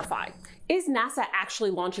let's verify. Is NASA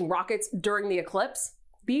actually launching rockets during the eclipse?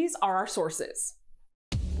 These are our sources.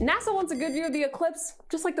 NASA wants a good view of the eclipse,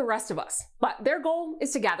 just like the rest of us, but their goal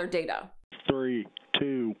is to gather data. 3,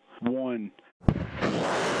 2, 1.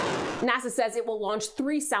 NASA says it will launch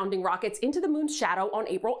 3 sounding rockets into the moon's shadow on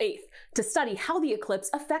April 8th to study how the eclipse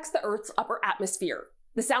affects the Earth's upper atmosphere.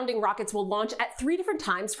 The sounding rockets will launch at 3 different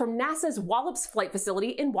times from NASA's Wallops Flight Facility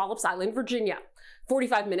in Wallops Island, Virginia,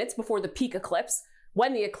 45 minutes before the peak eclipse,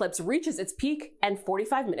 when the eclipse reaches its peak, and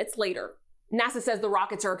 45 minutes later. NASA says the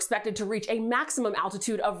rockets are expected to reach a maximum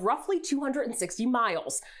altitude of roughly 260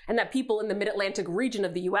 miles, and that people in the mid-Atlantic region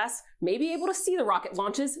of the US may be able to see the rocket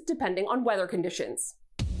launches depending on weather conditions.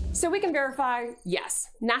 So we can verify, yes,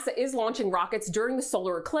 NASA is launching rockets during the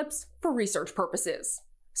solar eclipse for research purposes.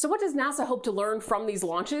 So what does NASA hope to learn from these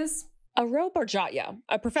launches? Aurel Barjatya,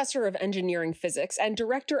 a professor of engineering physics and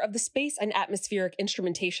director of the Space and Atmospheric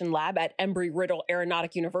Instrumentation Lab at Embry-Riddle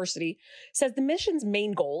Aeronautic University, says the mission's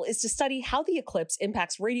main goal is to study how the eclipse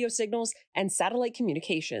impacts radio signals and satellite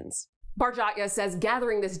communications. Barjatya says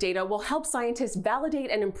gathering this data will help scientists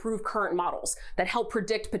validate and improve current models that help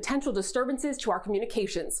predict potential disturbances to our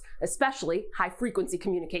communications, especially high-frequency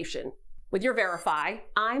communication. With your Verify,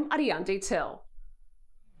 I'm Ariante Till.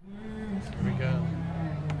 Here we go.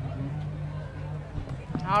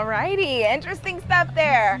 Alrighty, interesting stuff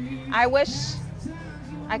there. I wish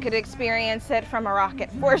I could experience it from a rocket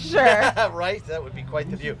for sure. Right, that would be quite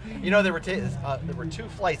the view. You know, there were 2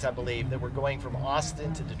 flights, I believe, that were going from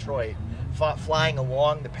Austin to Detroit, flying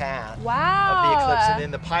along the path of the eclipse, and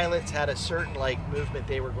then the pilots had a certain movement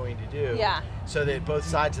they were going to do, so that both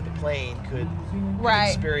sides of the plane could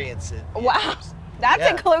experience it. Wow, that's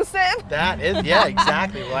inclusive. That is, yeah,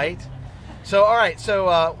 exactly right. So, all right,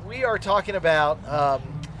 so we are talking about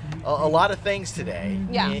a lot of things today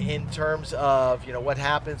in terms of, you know, what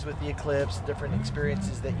happens with the eclipse, different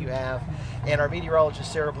experiences that you have. And our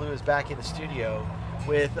meteorologist, Sarah Blue, is back in the studio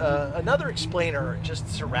with another explainer just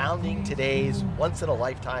surrounding today's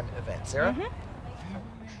once-in-a-lifetime event. Sarah?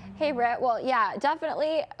 Hey, Brett. Well, yeah,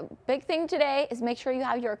 definitely. Big thing today is make sure you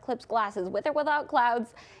have your eclipse glasses. With or without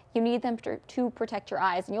clouds, you need them to protect your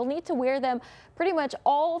eyes, and you'll need to wear them pretty much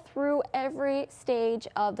all through every stage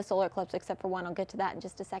of the solar eclipse, except for one. I'll get to that in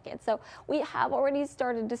just a second. So we have already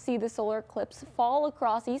started to see the solar eclipse fall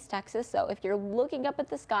across East Texas. So if you're looking up at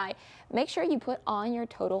the sky, make sure you put on your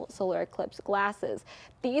total solar eclipse glasses.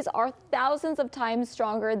 These are thousands of times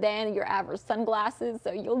stronger than your average sunglasses,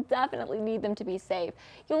 so you'll definitely need them to be safe.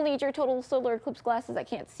 You'll need your total solar eclipse glasses. I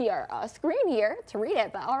can't see our screen here to read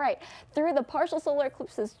it, but all right. Through the partial solar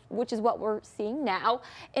eclipses, which is what we're seeing now,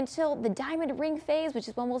 until the diamond ring phase, which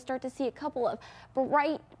is when we'll start to see a couple of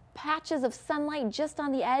bright patches of sunlight just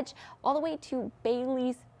on the edge, all the way to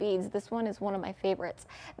Bailey's beads. This one is one of my favorites.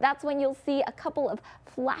 That's when you'll see a couple of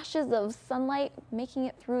flashes of sunlight making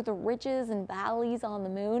it through the ridges and valleys on the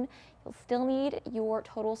moon. You'll still need your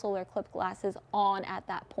total solar eclipse glasses on at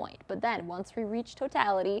that point. But then once we reach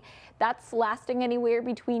totality, that's lasting anywhere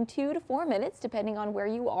between 2 to 4 minutes, depending on where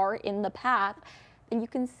you are in the path. And you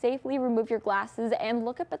can safely remove your glasses and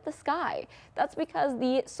look up at the sky. That's because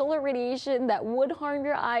the solar radiation that would harm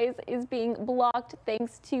your eyes is being blocked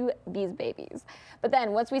thanks to these babies. But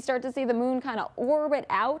then once we start to see the moon kind of orbit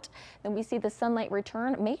out, then we see the sunlight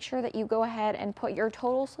return, make sure that you go ahead and put your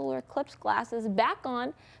total solar eclipse glasses back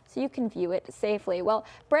on so you can view it safely. Well,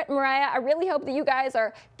 Brett and Mariah, I really hope that you guys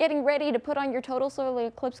are getting ready to put on your total solar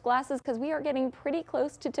eclipse glasses because we are getting pretty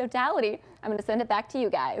close to totality. I'm going to send it back to you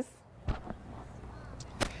guys.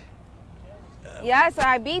 Yes,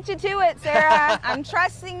 I beat you to it, Sarah. I'm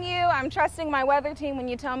trusting you. I'm trusting my weather team. When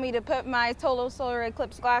you tell me to put my total solar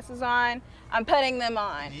eclipse glasses on, I'm putting them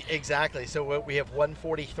on. Exactly. So we have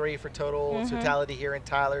 143 for totality here in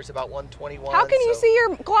Tyler. It's about 121. How can you see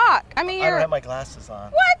your clock? I mean, I don't have my glasses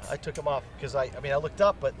on. What? I took them off because I looked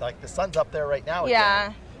up, but like the sun's up there right now. Yeah.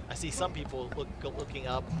 Again. I see some people looking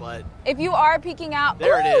up, but if you are peeking out,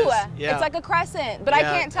 there it is. Yeah. It's like a crescent, but I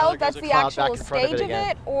can't tell if that's the actual stage of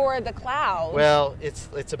it or the clouds. Well,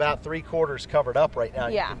 it's about 3/4 covered up right now.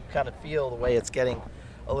 Yeah. You can kind of feel the way it's getting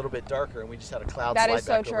a little bit darker, and we just had a cloud slide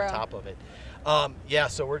back over top of it. Yeah,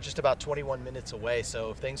 so we're just about 21 minutes away,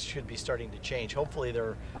 so things should be starting to change. Hopefully there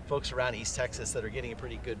are folks around East Texas that are getting a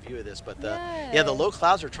pretty good view of this. But yeah, the low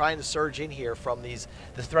clouds are trying to surge in here from the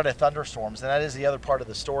threat of thunderstorms, and that is the other part of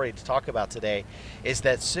the story to talk about today, is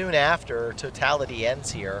that soon after totality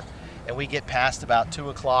ends here, and we get past about 2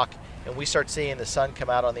 o'clock and we start seeing the sun come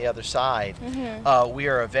out on the other side, we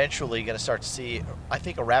are eventually going to start to see, I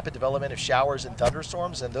think, a rapid development of showers and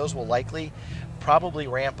thunderstorms, and those will likely probably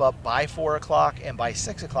ramp up by 4 o'clock, and by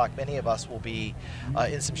 6 o'clock many of us will be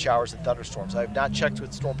in some showers and thunderstorms. I've not checked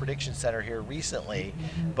with Storm Prediction Center here recently,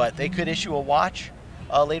 but they could issue a watch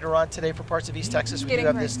later on today for parts of East Texas. We do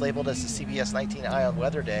have this labeled as the CBS19 Eye on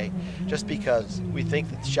Weather Day, just because we think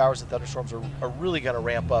that the showers and thunderstorms are really going to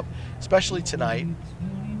ramp up, especially tonight,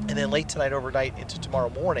 and then late tonight, overnight, into tomorrow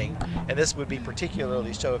morning. And this would be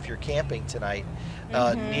particularly so if you're camping tonight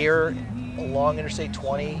near along Interstate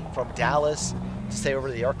 20 from Dallas to stay over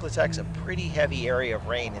to the Arklatex, a pretty heavy area of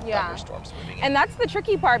rain and thunderstorms moving in. And that's the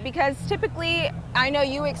tricky part, because typically, I know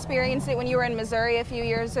you experienced it when you were in Missouri a few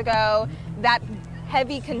years ago, that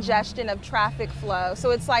heavy congestion of traffic flow.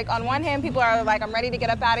 So it's like, on one hand, people are like, I'm ready to get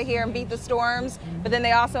up out of here and beat the storms, but then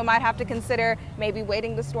they also might have to consider maybe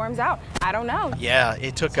waiting the storms out. I don't know. Yeah,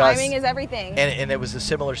 it took us. Timing is everything. And it was a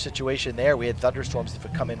similar situation there. We had thunderstorms that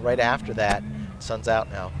would come in right after that. Sun's out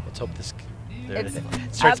now. Let's hope this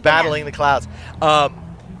starts battling the clouds.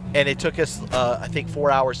 And it took us, I think,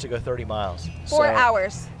 4 hours to go 30 miles. 4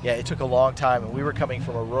 hours. Yeah, it took a long time. And we were coming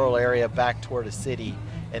from a rural area back toward a city,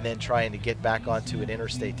 and then trying to get back onto an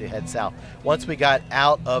interstate to head south. Once we got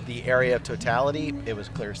out of the area of totality, it was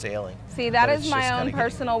clear sailing. See, that is my own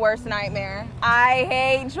personal worst nightmare. I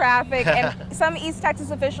hate traffic. And some East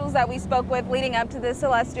Texas officials that we spoke with leading up to this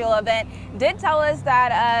celestial event did tell us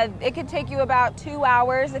that it could take you about 2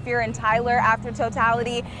 hours if you're in Tyler after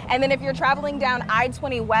totality. And then if you're traveling down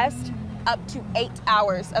I-20 West, up to 8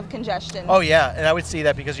 hours of congestion. Oh yeah, and I would see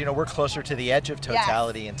that because, you know, we're closer to the edge of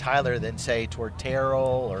totality in Tyler than, say, toward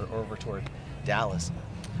Terrell or over toward Dallas.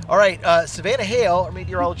 All right, Savannah Hale, our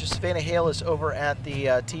meteorologist Savannah Hale, is over at the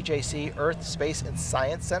TJC Earth, Space, and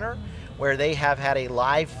Science Center, where they have had a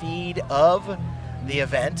live feed of the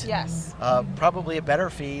event. Yes. Probably a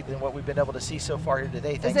better feed than what we've been able to see so far here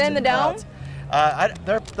today. Is it in the dome?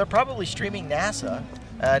 They're probably streaming NASA.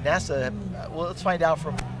 Well, let's find out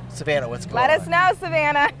from Savannah what's going on. Let us know,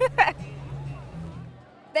 Savannah.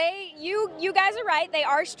 You guys are right, they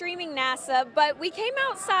are streaming NASA, but we came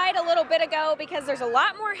outside a little bit ago because there's a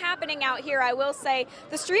lot more happening out here, I will say.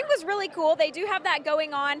 The stream was really cool. They do have that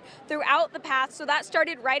going on throughout the path, so that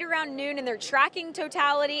started right around noon, and they're tracking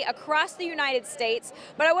totality across the United States.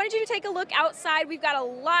 But I wanted you to take a look outside. We've got a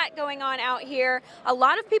lot going on out here. A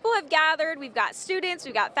lot of people have gathered. We've got students,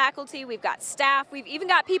 we've got faculty, we've got staff, we've even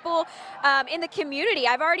got people in the community.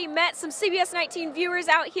 I've already met some CBS19 viewers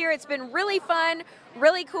out here. It's been really fun,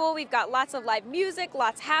 really cool. We've got lots of live music,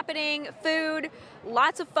 lots happening, food,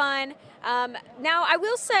 lots of fun. Now, I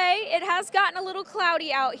will say it has gotten a little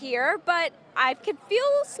cloudy out here, but I can feel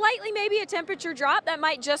slightly maybe a temperature drop. That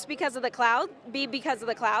might just be because of the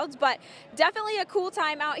clouds, but definitely a cool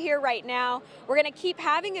time out here right now. We're going to keep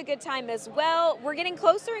having a good time as well. We're getting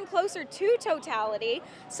closer and closer to totality,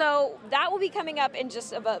 so that will be coming up in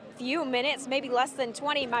just a few minutes, maybe less than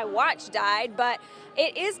 20. My watch died, but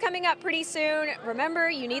it is coming up pretty soon. Remember,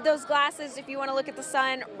 you need those glasses if you want to look at the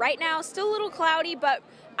sun. Right now, still a little cloudy, but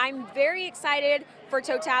I'm very excited for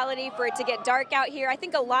totality, for it to get dark out here. I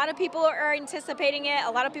think a lot of people are anticipating it. A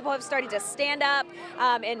lot of people have started to stand up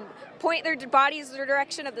and point their bodies in the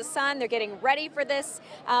direction of the sun. They're getting ready for this.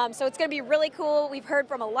 So it's going to be really cool. We've heard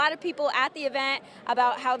from a lot of people at the event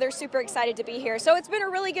about how they're super excited to be here. So it's been a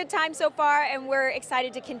really good time so far, and we're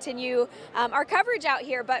excited to continue our coverage out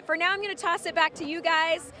here. But for now, I'm going to toss it back to you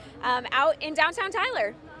guys out in downtown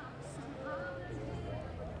Tyler.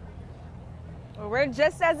 Well, we're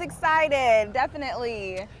just as excited,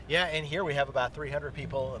 definitely. Yeah, and here we have about 300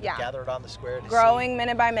 people gathered on the square to growing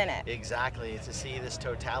minute by minute. Exactly, to see this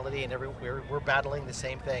totality, and we're battling the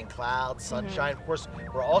same thing: clouds, sunshine. Of course,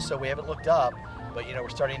 we haven't looked up, but you know, we're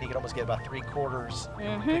starting to almost get about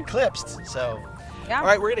 3/4 eclipsed. So, all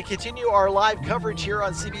right, we're going to continue our live coverage here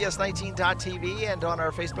on CBS19.tv and on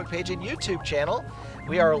our Facebook page and YouTube channel.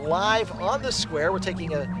 We are live on the square. We're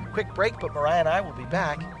taking a quick break, but Mariah and I will be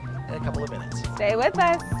back in a couple of minutes. Stay with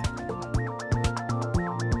us.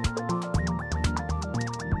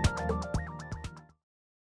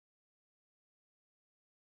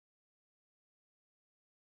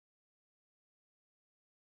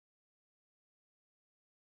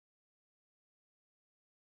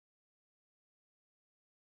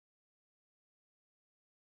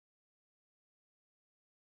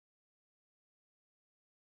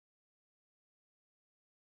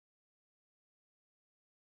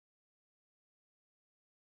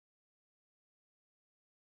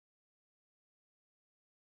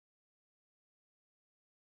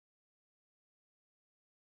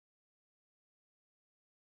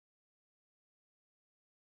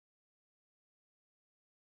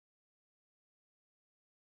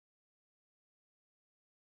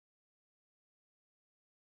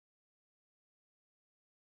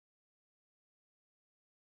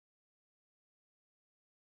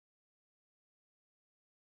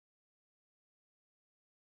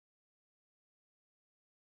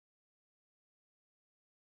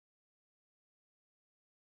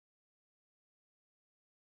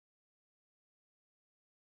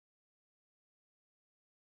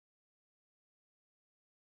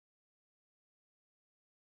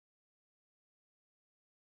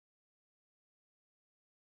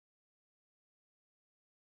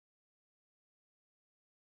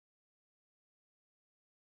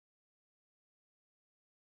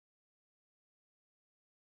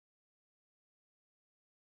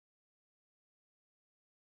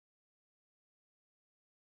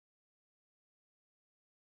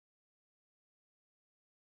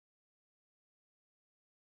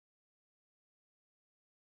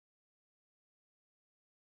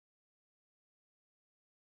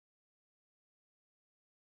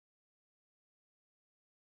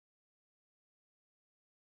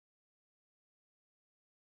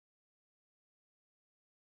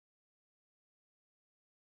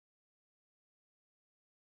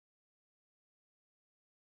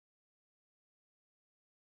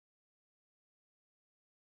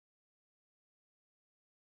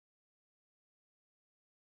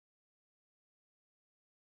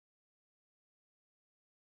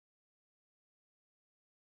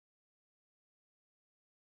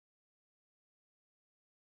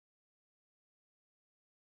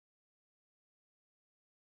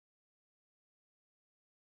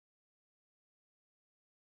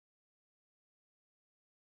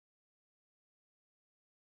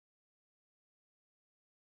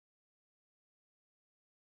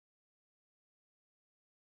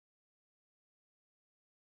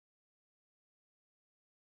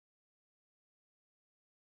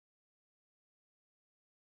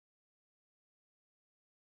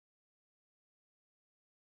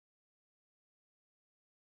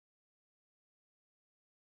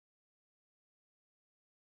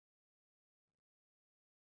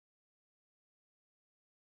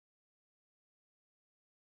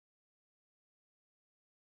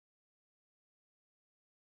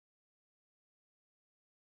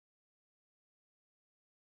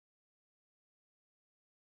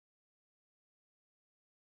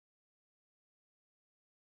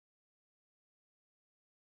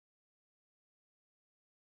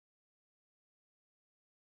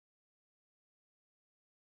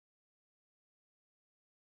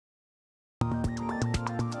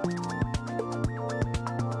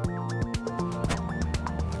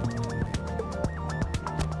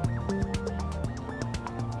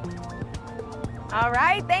 All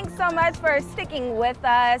right, thanks so much for sticking with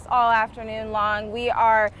us all afternoon long. We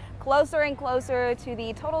are closer and closer to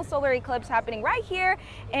the total solar eclipse happening right here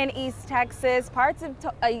in East Texas. Parts of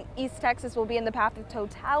East Texas will be in the path of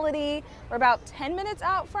totality. We're about 10 minutes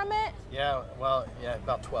out from it. Yeah, well, yeah,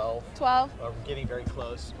 about 12. 12? We're getting very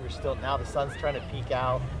close. We're still, now the sun's trying to peek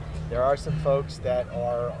out. There are some folks that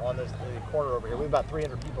are on the corner over here. We have about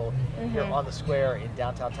 300 people here on the square in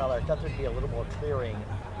downtown Tyler. I thought there'd be a little more clearing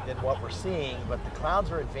than what we're seeing, but the clouds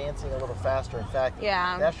are advancing a little faster. In fact, the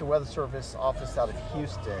National Weather Service office out of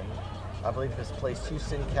Houston, I believe has placed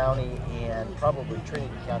Houston County and probably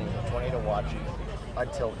Trinity County in tornado watch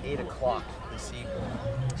until 8 o'clock this evening.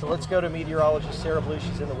 So let's go to meteorologist Sarah Blue.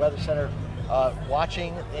 She's in the Weather Center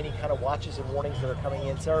watching any kind of watches and warnings that are coming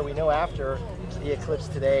in. Sarah, we know after the eclipse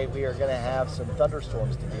today, we are going to have some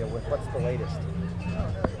thunderstorms to deal with. What's the latest?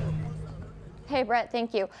 Hey, Brett,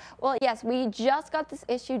 thank you. Well, yes, we just got this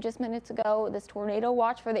issue just minutes ago, this tornado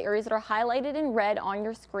watch for the areas that are highlighted in red on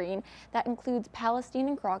your screen. That includes Palestine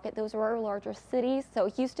and Crockett. Those are our larger cities, so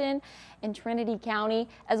Houston and Trinity County,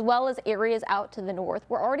 as well as areas out to the north.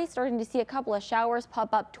 We're already starting to see a couple of showers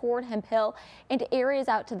pop up toward Hemp Hill into areas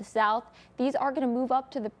out to the south. These are going to move up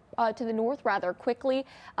to the north rather quickly.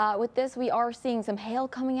 With this, we are seeing some hail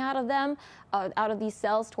coming out of them, out of these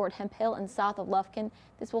cells toward Hemp Hill and south of Lufkin.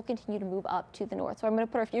 This will continue to move up to the north. So I'm going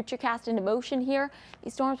to put our futurecast into motion here.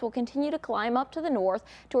 These storms will continue to climb up to the north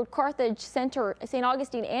toward Carthage Center, St.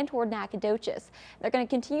 Augustine, and toward Nacogdoches. They're going to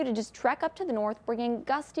continue to just trek up to the north, bringing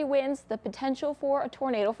gusty winds, the potential for a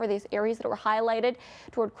tornado for these areas that were highlighted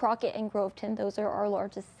toward Crockett and Groveton. Those are our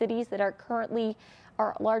largest cities that are currently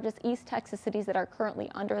our largest East Texas cities that are currently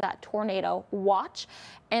under that tornado watch.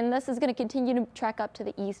 And this is going to continue to trek up to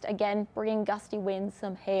the east, again, bringing gusty winds,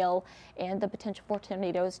 some hail, and the potential for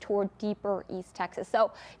tornadoes toward deeper East Texas.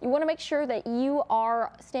 So you want to make sure that you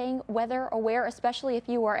are staying weather aware, especially if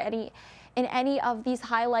you are in any of these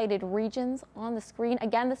highlighted regions on the screen.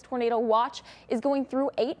 Again, this tornado watch is going through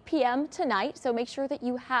 8 p.m. tonight, so make sure that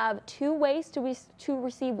you have 2 ways to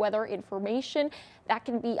receive weather information. That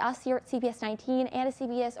can be us here at CBS19 and a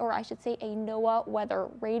CBS, or I should say a NOAA weather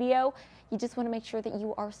radio. You just want to make sure that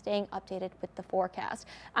you are staying updated with the forecast.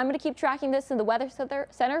 I'm going to keep tracking this in the Weather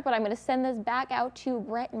Center, but I'm going to send this back out to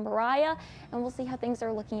Brett and Mariah, and we'll see how things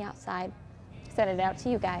are looking outside. Send it out to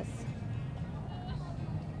you guys.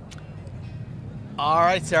 All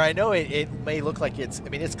right, Sarah, I know it may look like it's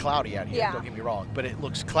cloudy out here, don't get me wrong, but it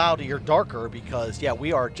looks cloudy or darker because, yeah,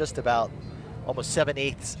 we are just about almost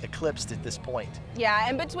 7/8 eclipsed at this point. Yeah,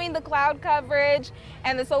 and between the cloud coverage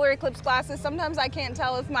and the solar eclipse glasses, sometimes I can't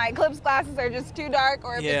tell if my eclipse glasses are just too dark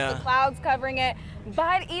or if it's the clouds covering it.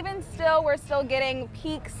 But even still, we're still getting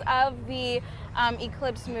peaks of the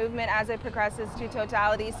eclipse movement as it progresses to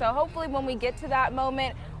totality. So hopefully when we get to that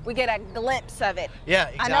moment, we get a glimpse of it. Yeah,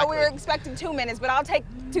 exactly. I know we were expecting 2 minutes, but I'll take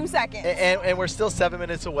 2 seconds. And we're still 7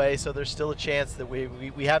 minutes away, so there's still a chance that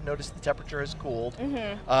we have noticed the temperature has cooled.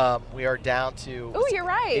 We are down to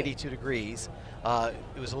 82 degrees.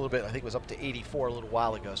 It was a little bit, I think it was up to 84 a little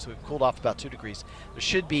while ago, so we've cooled off about 2 degrees. There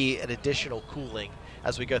should be an additional cooling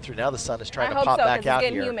as we go through. Now the sun is trying to pop back out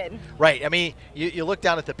here. Humid. Right. I mean, you look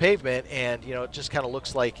down at the pavement, and it just kind of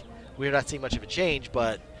looks like we're not seeing much of a change.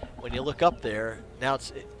 But when you look up there, now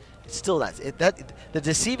it's still not. The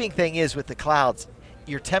deceiving thing is with the clouds,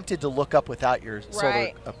 you're tempted to look up without your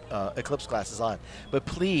solar eclipse glasses on. But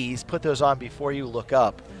please put those on before you look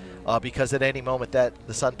up. Because at any moment that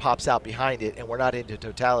the sun pops out behind it, and we're not into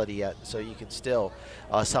totality yet, so you can still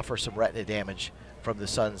suffer some retina damage from the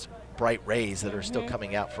sun's bright rays that are still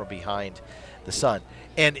coming out from behind the sun.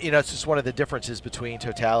 And it's just one of the differences between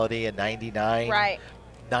totality and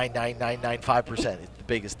 99.99995%. It's the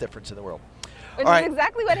biggest difference in the world. Which is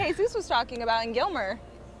exactly what Jesus was talking about in Gilmer.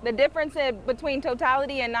 The difference between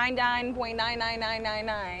totality and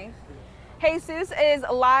 99.99999. Jesus is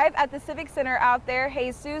live at the Civic Center out there.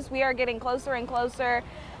 Jesus, we are getting closer and closer.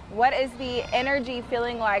 What is the energy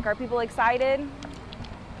feeling like? Are people excited?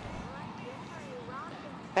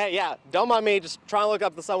 Hey, yeah, don't mind me just trying to look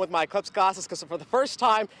up the sun with my eclipse glasses, because for the first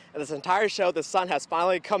time in this entire show, the sun has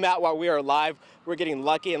finally come out while we are live. We're getting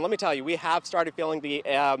lucky, and let me tell you, we have started feeling the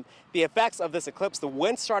effects of this eclipse. The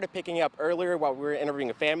wind started picking up earlier while we were interviewing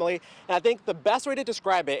a family, and I think the best way to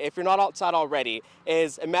describe it, if you're not outside already,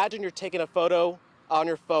 is imagine you're taking a photo on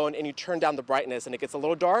your phone and you turn down the brightness and it gets a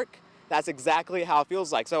little dark. That's exactly how it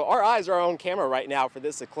feels like. So our eyes are on camera right now for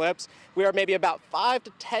this eclipse. We are maybe about 5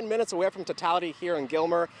 to 10 minutes away from totality here in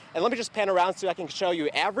Gilmer. And let me just pan around so I can show you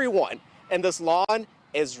everyone in this lawn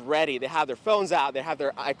is ready. They have their phones out, they have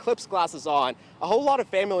their eclipse glasses on. A whole lot of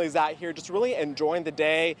families out here just really enjoying the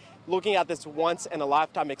day, looking at this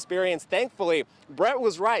once-in-a-lifetime experience. Thankfully, Brett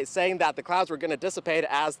was right, saying that the clouds were going to dissipate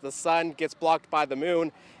as the sun gets blocked by the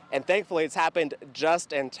moon. And thankfully, it's happened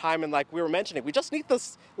just in time. And like we were mentioning, we just need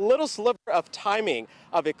this little sliver of timing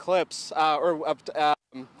of eclipse or of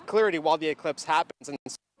clarity while the eclipse happens. And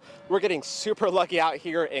so we're getting super lucky out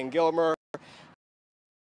here in Gilmer.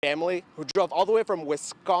 Family who drove all the way from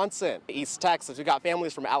Wisconsin to East Texas. We got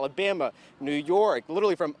families from Alabama, New York,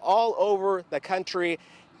 literally from all over the country.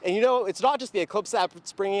 And you know, it's not just the eclipse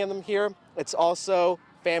that's bringing them here, it's also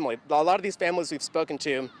family. A lot of these families we've spoken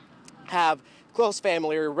to have close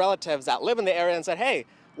family or relatives that live in the area and said, hey,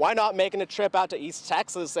 why not making a trip out to East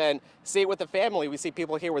Texas and see it with the family? We see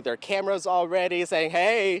people here with their cameras already saying,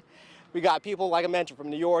 hey, we got people, like I mentioned, from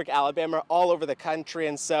New York, Alabama, all over the country.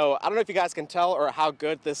 And so I don't know if you guys can tell or how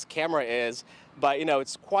good this camera is, but you know,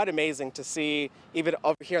 it's quite amazing to see even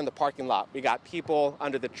over here in the parking lot. We got people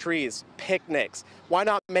under the trees, picnics. Why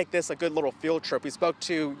not make this a good little field trip? We spoke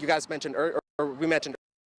to, you guys mentioned, or we mentioned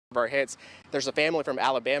our hits. There's a family from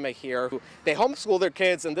Alabama here who they homeschool their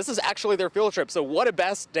kids, and this is actually their field trip. So what a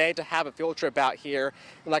best day to have a field trip out here.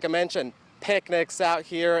 And like I mentioned, picnics out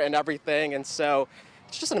here and everything. And so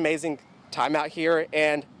it's just an amazing time out here.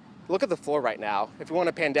 And look at the floor right now. If you want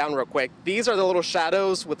to pan down real quick, these are the little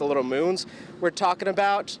shadows with the little moons we're talking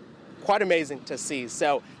about. Quite amazing to see.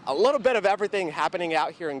 So a little bit of everything happening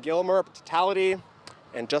out here in Gilmer, totality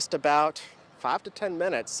in just about 5 to 10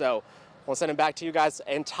 minutes. So we'll send it back to you guys.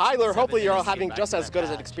 And Tyler, hopefully you're all having just as good as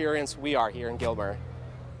an experience we are here in Gilmer.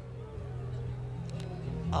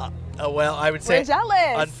 Well, I would say we're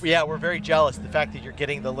jealous. Yeah, we're very jealous. The fact that you're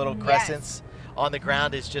getting the little crescents on the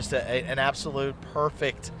ground is just an absolute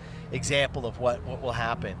perfect example of what will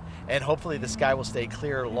happen. And hopefully the sky will stay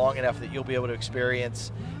clear long enough that you'll be able to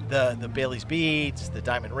experience the Bailey's beads, the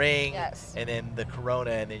diamond ring, and then the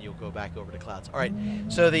corona, and then you'll go back over to clouds. All right,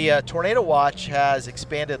 so the tornado watch has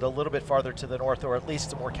expanded a little bit farther to the north, or at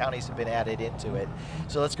least some more counties have been added into it.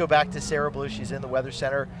 So let's go back to Sarah Blue. She's in the Weather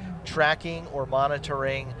Center tracking or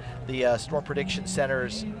monitoring the Storm Prediction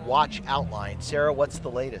Center's watch outline. Sarah, what's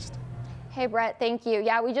the latest? Hey Brett, thank you.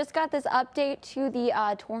 Yeah, we just got this update to the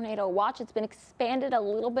tornado watch. It's been expanded a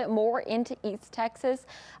little bit more into East Texas.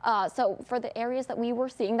 So for the areas that we were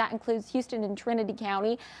seeing, that includes Houston and Trinity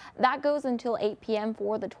County. That goes until 8 p.m.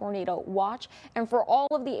 for the tornado watch. And for all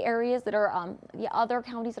of the areas that are the other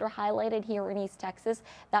counties that are highlighted here in East Texas,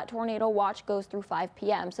 that tornado watch goes through 5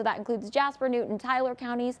 p.m. So that includes Jasper, Newton, Tyler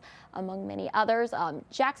counties, among many others.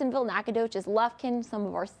 Jacksonville, Nacogdoches, Lufkin, some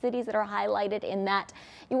of our cities that are highlighted in that.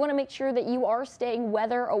 You want to make sure that you are staying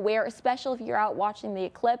weather aware, especially if you're out watching the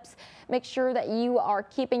eclipse. Make sure that you are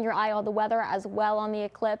keeping your eye on the weather as well on the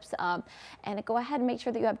eclipse. And go ahead and make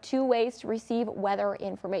sure that you have 2 ways to receive weather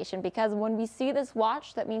information, because when we see this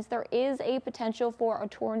watch, that means there is a potential for a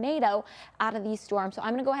tornado out of these storms. So I'm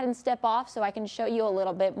going to go ahead and step off so I can show you a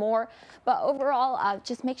little bit more. But overall,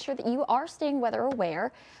 just make sure that you are staying weather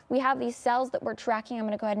aware. We have these cells that we're tracking. I'm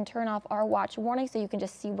going to go ahead and turn off our watch warning so you can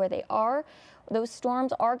just see where they are. Those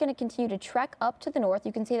storms are going to continue to trek up to the north.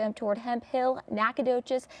 You can see them toward Hemp Hill,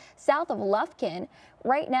 Nacogdoches, south of Lufkin.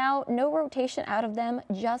 Right now, no rotation out of them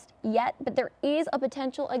just yet, but there is a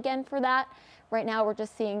potential again for that. Right now, we're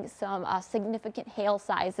just seeing some significant hail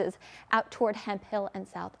sizes out toward Hemp Hill and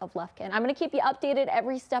south of Lufkin. I'm going to keep you updated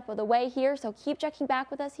every step of the way here, so keep checking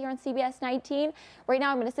back with us here on CBS 19. Right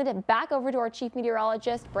now, I'm going to send it back over to our chief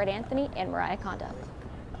meteorologist, Brett Anthony and Mariah Kondo.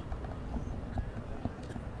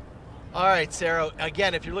 All right, Sarah,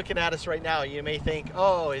 again, if you're looking at us right now, you may think,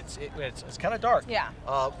 oh, it's kind of dark. Yeah.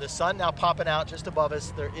 The sun now popping out just above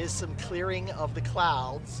us. There is some clearing of the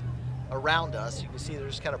clouds around us. You can see they're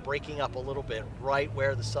just kind of breaking up a little bit right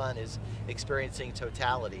where the sun is experiencing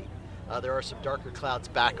totality. There are some darker clouds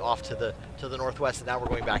back off to the northwest, and now we're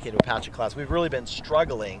going back into a patch of clouds. We've really been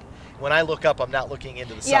struggling. When I look up, I'm not looking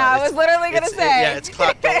into the sun. Yeah, I was literally going to say. Yeah, it's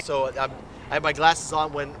clouded also. I have my glasses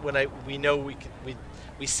on when we know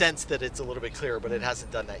we sense that it's a little bit clearer, but it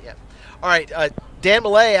hasn't done that yet. All right, Dan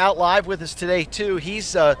Millay out live with us today too.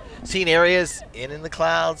 He's seen areas in the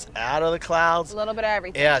clouds, out of the clouds. A little bit of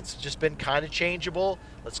everything. Yeah, it's just been kind of changeable.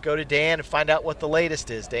 Let's go to Dan and find out what the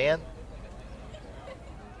latest is. Dan?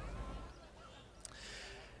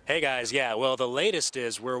 Hey guys, yeah, well the latest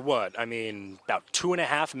is we're what? I mean, about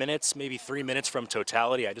 2.5 minutes, maybe 3 minutes from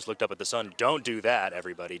totality. I just looked up at the sun. Don't do that,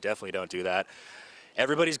 everybody. Definitely don't do that.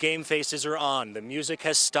 Everybody's game faces are on. The music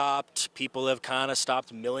has stopped. People have kind of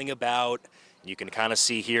stopped milling about. You can kind of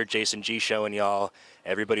see here Jason G showing y'all.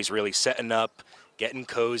 Everybody's really setting up, getting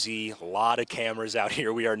cozy. A lot of cameras out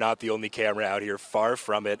here. We are not the only camera out here, far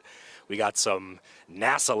from it. We got some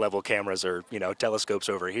NASA level cameras or, you know, telescopes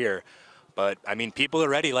over here. But I mean, people are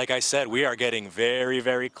ready. Like I said, we are getting very,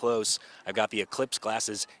 very close. I've got the eclipse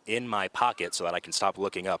glasses in my pocket so that I can stop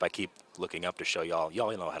looking up. I keep looking up to show y'all.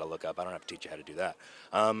 Y'all know how to look up. I don't have to teach you how to do that.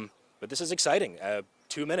 But this is exciting.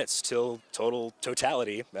 2 minutes till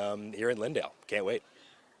totality here in Lindale. Can't wait.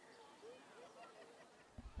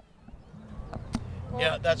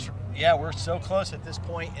 Yeah, we're so close at this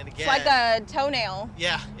point, and again, it's like a toenail.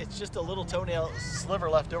 Yeah, it's just a little toenail sliver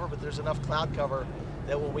left over, but there's enough cloud cover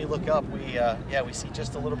that when we look up, we see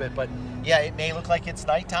just a little bit. But yeah, it may look like it's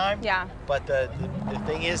nighttime. Yeah. But the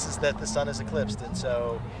thing is that the sun is eclipsed, and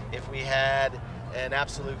so if we had an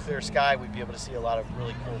absolute clear sky, we'd be able to see a lot of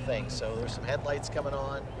really cool things. So there's some headlights coming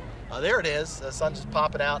on. There it is. The sun's just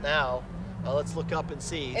popping out now. Let's look up and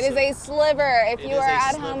see. It is a sliver. If you are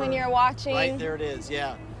at home and you're watching. Right there it is.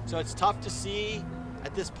 Yeah. So it's tough to see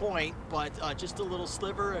at this point, but just a little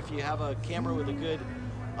sliver. If you have a camera with a good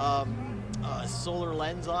solar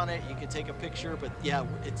lens on it, you can take a picture. But yeah,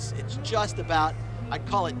 it's just about, I'd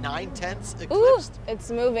call it 9/10 eclipsed. Ooh, it's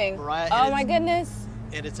moving. Right. Oh my goodness.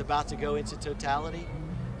 And it's about to go into totality.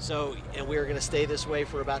 So, and we're going to stay this way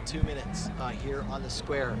for about 2 minutes here on the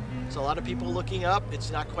square. So a lot of people looking up. It's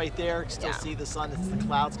not quite there. Still see the sun. It's the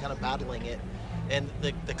clouds kind of battling it. And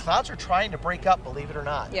the clouds are trying to break up, believe it or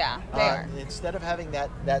not. Yeah, they are. Instead of having that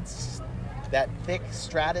thick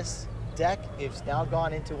stratus deck, it's now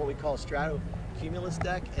gone into what we call a stratocumulus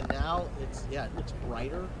deck, and now it looks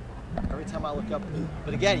brighter every time I look up.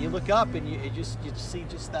 But again, you look up and you see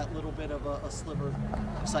just that little bit of a sliver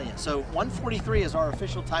of sun. So 1:43 is our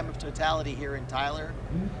official time of totality here in Tyler,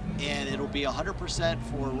 and it'll be 100%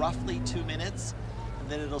 for roughly 2 minutes.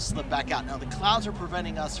 Then it'll slip back out. Now the clouds are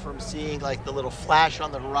preventing us from seeing like the little flash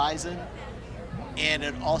on the horizon, and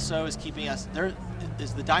it also is keeping us, there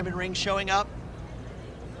is the diamond ring showing up.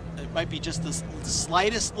 It might be just the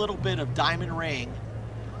slightest little bit of diamond ring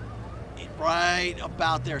right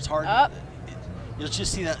about there. It's hard. You'll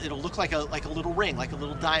just see that it'll look like a little ring, like a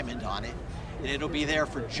little diamond on it, and it'll be there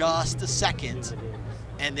for just a second,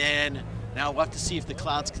 and then now we'll have to see if the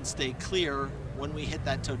clouds can stay clear when we hit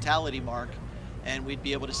that totality mark, and we'd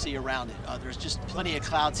be able to see around it. There's just plenty of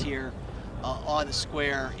clouds here on the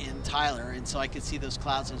square in Tyler, and so I can see those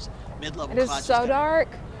clouds, those mid-level clouds. It is so dark.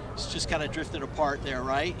 It's just kind of drifted apart there,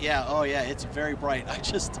 right? Yeah, oh yeah, it's very bright. I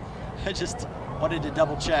just wanted to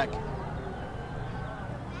double check.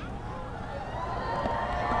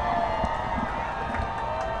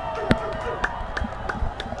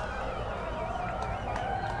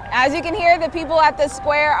 As you can hear, the people at the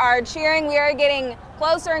square are cheering. We are getting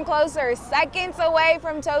closer and closer, seconds away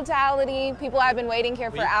from totality. People have been waiting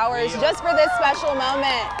here for hours just for this special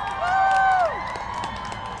moment.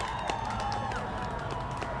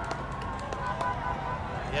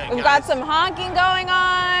 Yeah, we've got some honking going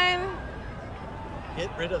on.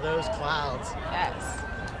 Get rid of those clouds.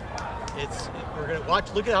 Yes. We're gonna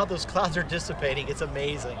watch. Look at how those clouds are dissipating. It's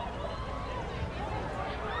amazing.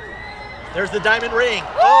 There's the diamond ring.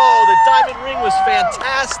 Oh, the diamond ring was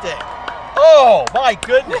fantastic. Oh my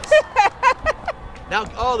goodness. Now,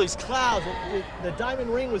 oh, these clouds. The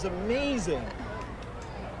diamond ring was amazing.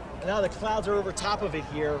 And now the clouds are over top of it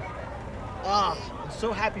here. Ah, I'm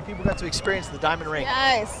so happy people got to experience the diamond ring.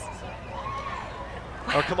 Yes.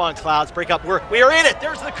 Oh, come on, clouds, break up. We are in it.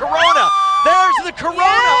 There's the corona. There's the corona.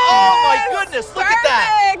 Yes! Oh my goodness, look at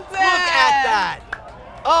that. Look at that.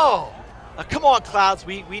 Oh. Come on, clouds.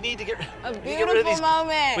 We need to get a beautiful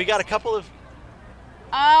moment. We got a couple of.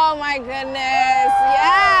 Oh my goodness!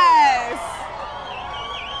 Yes.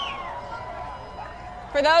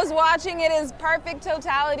 For those watching, it is perfect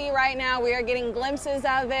totality right now. We are getting glimpses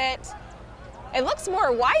of it. It looks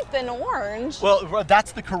more white than orange. Well,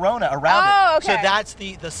 that's the corona around it. Okay. So that's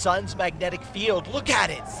the sun's magnetic field. Look at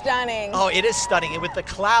it. Stunning. Oh, it is stunning. And with the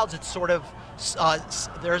clouds, it's sort of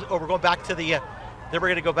there's. Oh, we're going back to the. Then we're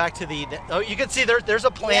going to go back to the, oh, you can see there's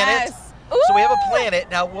a planet. Yes. So we have a planet.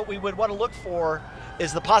 Now what we would want to look for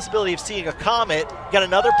is the possibility of seeing a comet. Got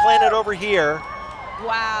another planet over here.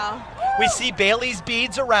 Wow. We see Bailey's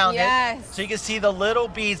beads around it. So you can see the little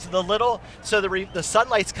beads, so the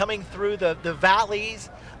sunlight's coming through the valleys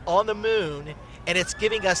on the moon, and it's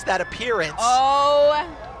giving us that appearance. Oh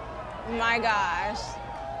my gosh.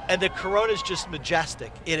 And the corona is just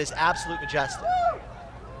majestic. It is absolutely majestic.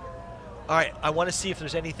 All right, I want to see if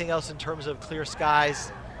there's anything else in terms of clear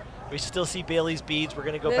skies. We still see Bailey's beads. We're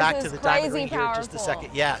going to go back to the diamond ring here in just a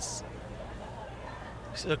second. Yes.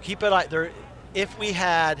 So keep an eye there. If we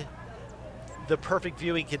had the perfect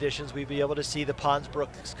viewing conditions, we'd be able to see the Pons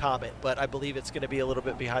Brooks comet, but I believe it's going to be a little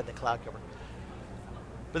bit behind the cloud cover.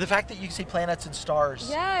 But the fact that you can see planets and stars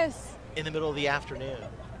yes. in the middle of the afternoon.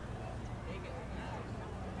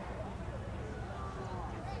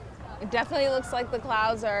 It definitely looks like the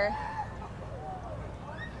clouds are.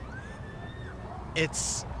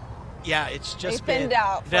 It's, yeah, it's just they thinned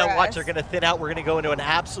out for now watch, us. they're going to thin out. We're going to go into an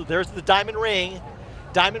absolute, there's the diamond ring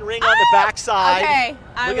on the backside. Okay,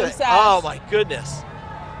 I'm Look at obsessed. that. Oh my goodness.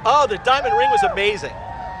 Oh, the diamond ring was amazing.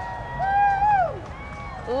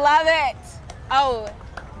 Love it. Oh,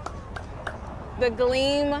 the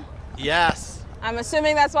gleam. Yes. I'm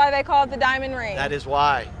assuming that's why they call it the diamond ring. That is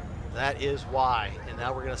why. That is why. And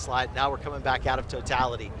now we're going to slide. Now we're coming back out of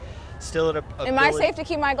totality. Still at a Am I safe to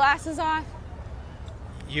keep my glasses off?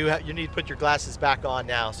 You need to put your glasses back on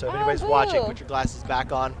now. So if anybody's boo. watching, put your glasses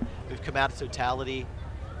back on. We've come out of totality,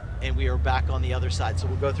 and we are back on the other side. So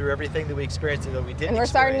we'll go through everything that we experienced and that we didn't And we're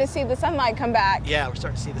starting to see the sunlight come back. Yeah, we're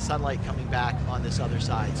starting to see the sunlight coming back on this other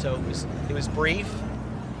side. So it was brief,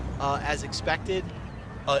 as expected.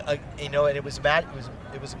 You know, and it was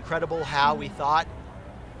incredible how we thought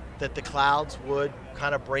that the clouds would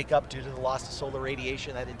kind of break up due to the loss of solar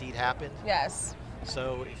radiation. That indeed happened. Yes.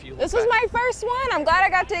 So if you look This was my first one. I'm glad I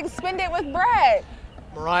got to spend it with Brett.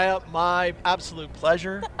 Mariah, my absolute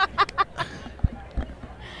pleasure.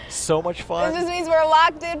 So much fun. This just means we're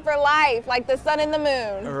locked in for life, like the sun and the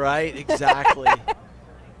moon. Right, exactly.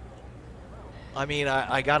 I mean,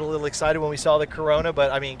 I got a little excited when we saw the corona,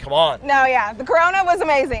 but I mean, come on. No, yeah, the corona was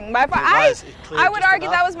amazing. I would argue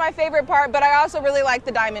that was my favorite part, but I also really liked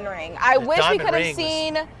the diamond ring. I wish we could have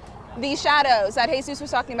seen the shadows that Jesus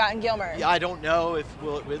was talking about in Gilmer. Yeah, I don't know if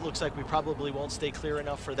it looks like we probably won't stay clear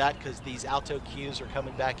enough for that because these alto cues are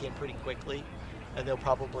coming back in pretty quickly, and they'll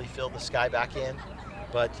probably fill the sky back in.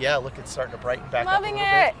 But yeah, look, it's starting to brighten back Loving up a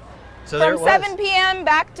little it. bit. So there From it was. 7 p.m.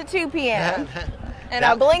 back to 2 p.m. in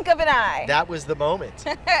a blink of an eye. That was the moment.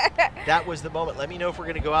 That was the moment. Let me know if we're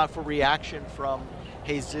going to go out for reaction from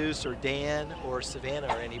Jesus or Dan or Savannah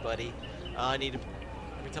or anybody. I need to,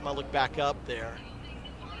 every time I look back up there.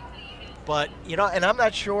 But, you know, and I'm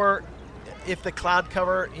not sure if the cloud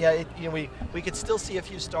cover, we could still see a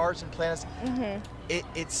few stars and planets. Mm-hmm.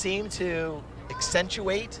 It seemed to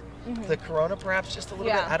accentuate the corona perhaps just a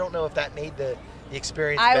little bit. I don't know if that made the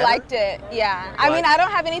experience better. I liked it, yeah. I mean, I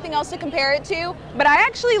don't have anything else to compare it to, but I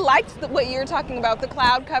actually liked what you're talking about, the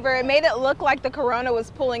cloud cover. It made it look like the corona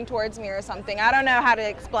was pulling towards me or something. I don't know how to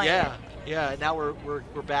explain it. Yeah, now we're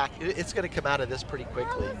back. It's going to come out of this pretty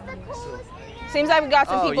quickly. So. Seems like we got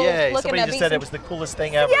some people looking somebody to just said it was the coolest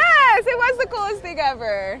thing ever. Yes, it was the coolest thing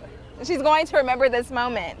ever. She's going to remember this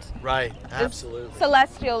moment. Right, absolutely. This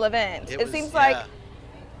celestial event. It seems like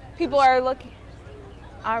people are looking.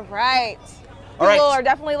 All right. People are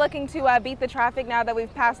definitely looking to beat the traffic now that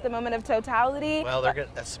we've passed the moment of totality. Well,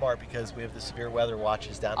 that's smart because we have the severe weather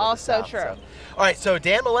watches down to also the south. True. So. All right, so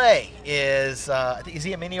Dan Millay is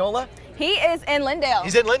he in Mineola? He is in Lindale.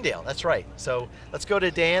 He's in Lindale, that's right. So let's go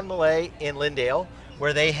to Dan Millay in Lindale,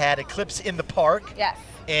 where they had Eclipse in the Park. Yes.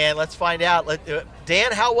 And let's find out.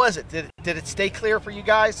 Dan, how was it? Did it stay clear for you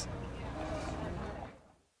guys?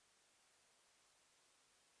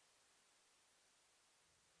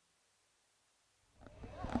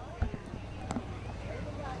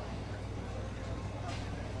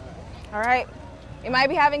 All right. You might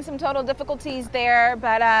be having some total diffificties there,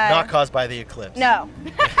 but not caused by the eclipse. No.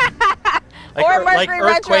 like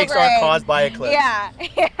earthquakes aren't caused by eclipse.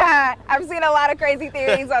 Yeah. I've seen a lot of crazy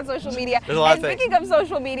theories on social media. There's a lot of speaking of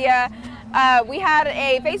social media, we had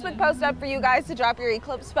a Facebook post up for you guys to drop your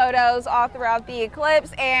eclipse photos all throughout the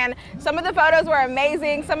eclipse, and some of the photos were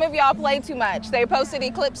amazing. Some of y'all played too much. They posted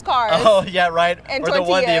eclipse cars. Oh yeah, right. And or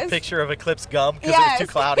tortillas. the picture of eclipse gum because it was too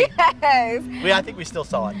cloudy. Yes. I think we still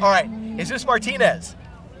saw it. All right, Jesus Martinez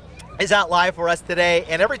is out live for us today,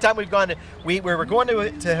 and every time we've gone to, we were going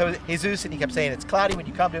to Jesus, and he kept saying it's cloudy when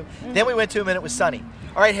you come to him. Then we went to him, and it was sunny.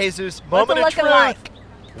 All right, Jesus, moment of truth. Like?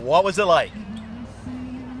 What was it like?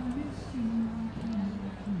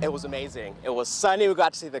 It was amazing. It was sunny. We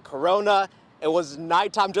got to see the corona. It was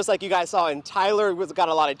nighttime, just like you guys saw in Tyler. We got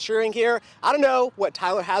a lot of cheering here. I don't know what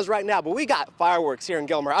Tyler has right now, but we got fireworks here in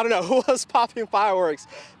Gilmer. I don't know who was popping fireworks.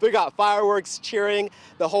 We got fireworks, cheering,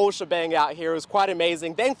 the whole shebang out here. It was quite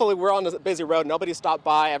amazing. Thankfully, we're on a busy road. Nobody stopped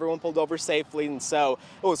by. Everyone pulled over safely, and so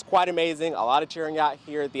it was quite amazing. A lot of cheering out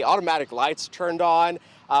here. The automatic lights turned on.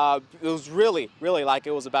 It was really, really like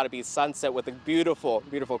it was about to be sunset with a beautiful,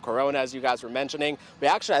 beautiful corona, as you guys were mentioning.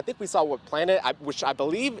 I think we saw what planet, which I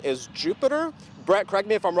believe is Jupiter. Brett, correct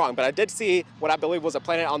me if I'm wrong, but I did see what I believe was a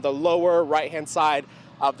planet on the lower right-hand side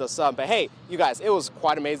of the sun. But hey, you guys, it was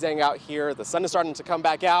quite amazing out here. The sun is starting to come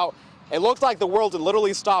back out. It looked like the world had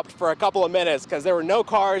literally stopped for a couple of minutes because there were no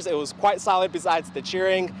cars. It was quite silent besides the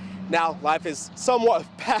cheering. Now life is somewhat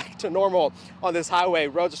back to normal on this highway.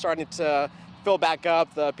 Roads are starting to fill back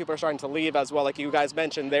up. The people are starting to leave as well. Like you guys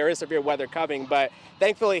mentioned, there is severe weather coming, but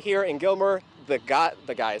thankfully here in Gilmer, the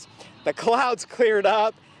clouds cleared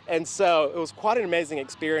up. And so it was quite an amazing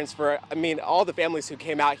experience for, I mean, all the families who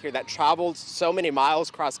came out here that traveled so many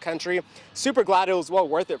miles cross country. Super glad it was well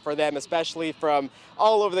worth it for them, especially from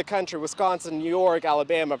all over the country, Wisconsin, New York,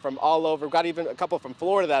 Alabama, from all over. We've got even a couple from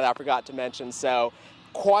Florida that I forgot to mention. So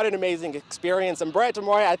quite an amazing experience. And Brett,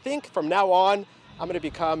 tomorrow, I think from now on, I'm going to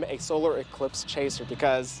become a solar eclipse chaser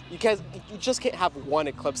because you just can't have one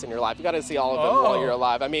eclipse in your life. You got to see all of them while you're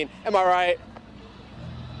alive. I mean, am I right?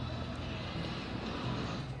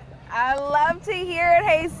 I love to hear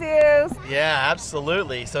it, Jesus. Yeah,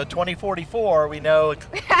 absolutely. So 2044, we know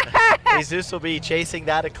Jesus will be chasing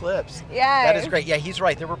that eclipse. Yeah. That is great. Yeah, he's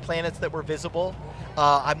right. There were planets that were visible.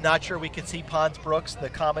 I'm not sure we could see Pons Brooks, the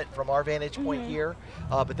comet, from our vantage point here,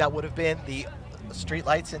 but that would have been the street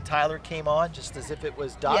lights in Tyler came on just as if it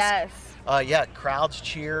was dusk. Yes. Yeah, crowds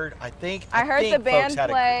cheered. I heard the band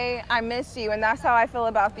play I Miss You, and that's how I feel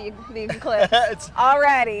about the eclipse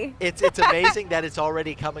already. It's amazing that it's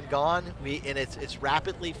already come and gone. And it's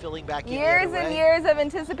rapidly filling back in. Years and years of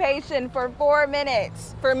anticipation for 4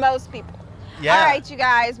 minutes for most people. Yeah. All right, you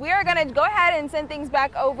guys, we are going to go ahead and send things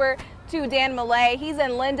back over to Dan Millay. He's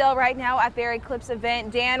in Lindale right now at their eclipse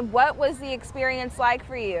event. Dan, what was the experience like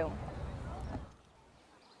for you?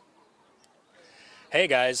 Hey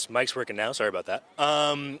guys, Mike's working now, sorry about that.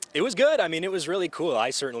 It was good. I mean, it was really cool.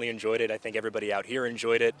 I certainly enjoyed it. I think everybody out here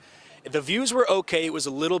enjoyed it. The views were okay. It was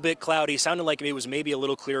a little bit cloudy. Sounded like it was maybe a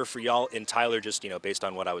little clearer for y'all in Tyler, just, based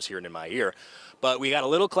on what I was hearing in my ear. But we got a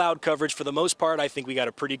little cloud coverage. For the most part, I think we got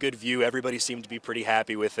a pretty good view. Everybody seemed to be pretty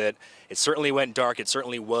happy with it. It certainly went dark. It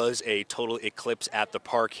certainly was a total eclipse at the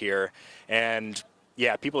park here. And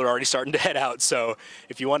yeah, people are already starting to head out. So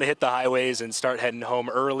if you want to hit the highways and start heading home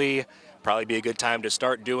early, probably be a good time to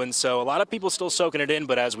start doing so. A lot of people still soaking it in,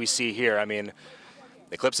 but as we see here, I mean,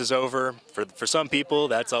 the eclipse is over. For some people,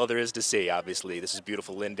 that's all there is to see, obviously. This is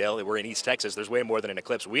beautiful Lindale. We're in East Texas. There's way more than an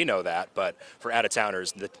eclipse. We know that, but for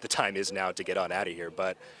out-of-towners, the time is now to get on out of here.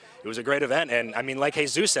 But it was a great event, and I mean, like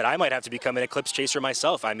Jesus said, I might have to become an eclipse chaser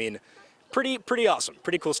myself. I mean, pretty awesome.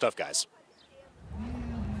 Pretty cool stuff, guys.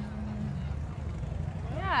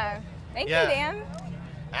 Yeah. Thank you, Dan.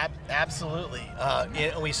 Absolutely.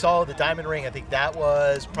 We saw the diamond ring. I think that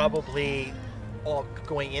was probably all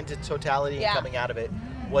going into totality and coming out of it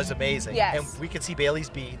was amazing. Yes. And we could see Bailey's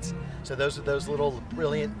beads. So those are those little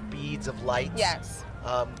brilliant beads of lights. Yes.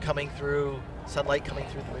 Coming through, sunlight coming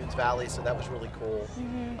through the moon's valley. So that was really cool.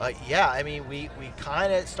 Yeah, I mean, we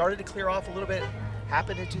kind of started to clear off a little bit.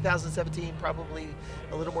 Happened in 2017, probably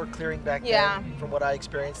a little more clearing back then from what I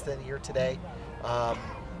experienced than here today.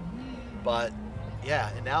 But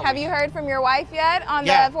yeah, and now have you heard from your wife yet on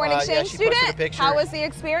the foreign exchange she student? Posted a picture. How was the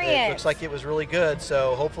experience? It looks like it was really good.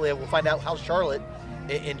 So hopefully we'll find out how Charlotte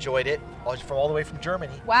enjoyed it from all the way from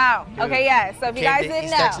Germany. Wow. Okay, yeah. So if you guys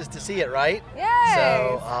didn't know, East Texas to see it, right? Yes.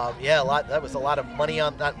 So yeah, that was a lot of money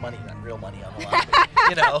on not real money on the line,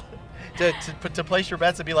 but, to place your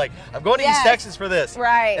bets and be like, I'm going to East Texas for this.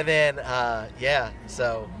 Right. And then, yeah,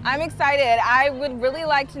 so. I'm excited. I would really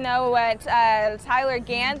like to know what Tyler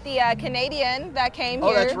Gant, the Canadian that came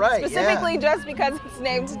here, that's right, specifically just because it's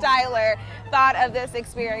named Tyler, thought of this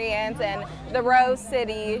experience and the Rose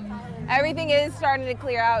City. Everything is starting to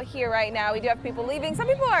clear out here right now. We do have people leaving. Some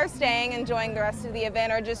people are staying, enjoying the rest of the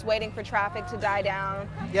event, or just waiting for traffic to die down.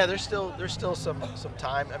 Yeah, there's still some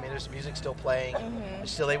time. I mean, there's music still playing.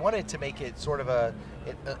 Still, they wanted to make it sort of an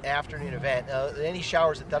afternoon event. Any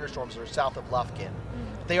showers and thunderstorms are south of Lufkin.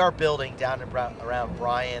 But they are building down around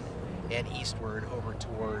Bryan and eastward over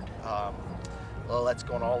toward. Well, that's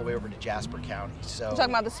going all the way over to Jasper County. So you're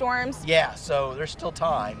talking about the storms? Yeah. So there's still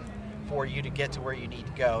time for you to get to where you need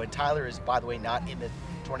to go. And Tyler is, by the way, not in the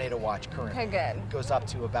tornado watch currently. Okay, good. It goes up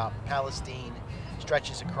to about Palestine,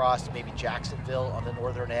 stretches across to maybe Jacksonville on the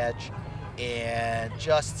northern edge, and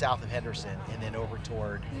just south of Henderson, and then over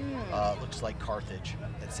toward, looks like Carthage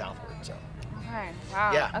and southward. So. Okay,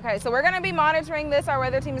 wow. Yeah. Okay, so we're going to be monitoring this. Our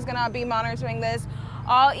weather team is going to be monitoring this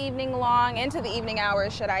all evening long, into the evening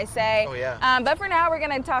hours, should I say. Oh, yeah. But for now, we're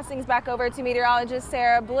going to toss things back over to meteorologist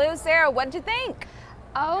Sarah Blue. Sarah, what did you think?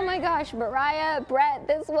 Oh my gosh, Mariah, Brett,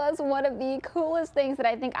 this was one of the coolest things that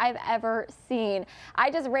I think I've ever seen.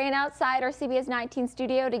 I just ran outside our CBS19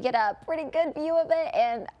 studio to get a pretty good view of it,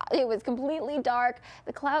 and it was completely dark.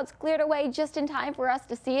 The clouds cleared away just in time for us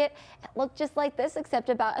to see it. It looked just like this, except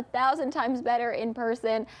about 1,000 times better in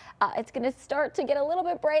person. It's going to start to get a little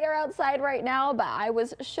bit brighter outside right now, but I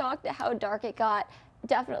was shocked at how dark it got.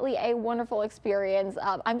 Definitely a wonderful experience.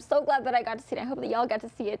 I'm so glad that I got to see it. I hope that y'all got to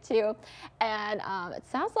see it too. And it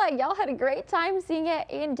sounds like y'all had a great time seeing it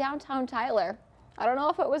in downtown Tyler. I don't know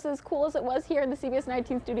if it was as cool as it was here in the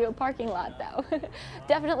CBS19 studio parking lot though.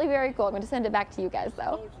 Definitely very cool. I'm going to send it back to you guys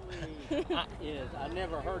though. I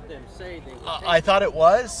never heard them say they I thought it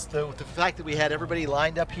was the fact that we had everybody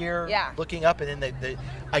lined up here, looking up, and then the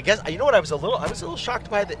I guess you know what I was a little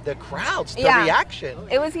shocked by the crowds, the reaction.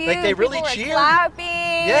 It was huge. Like they really People were cheered. clapping.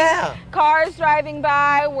 Yeah. Cars driving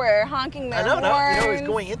by were honking their horns. I was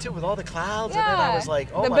going into it with all the clouds, and then I was like,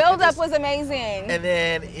 oh the my build goodness. up was amazing. And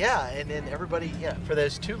then everybody for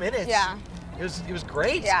those 2 minutes. Yeah. It was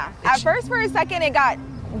great. Yeah. At first, for a second, it got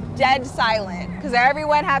dead silent because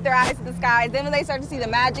everyone had their eyes to the skies. Then when they started to see the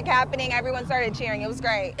magic happening, everyone started cheering. It was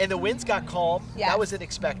great. And the winds got calm. Yes. That was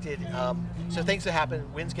unexpected. So things that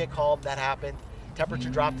happened, winds get calm, that happened. Temperature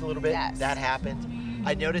dropped a little bit, that happened.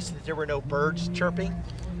 I noticed that there were no birds chirping.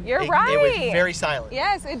 You're right. It was very silent.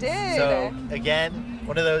 Yes, it did. So again,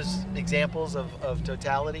 one of those examples of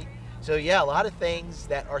totality. So yeah, a lot of things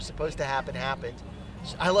that are supposed to happen happened.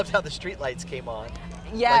 I loved how the street lights came on.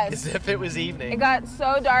 Yes. Like as if it was evening. It got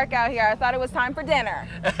so dark out here. I thought it was time for dinner.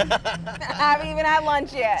 I haven't even had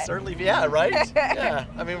lunch yet. Certainly, yeah, right? Yeah.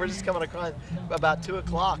 I mean, we're just coming across about 2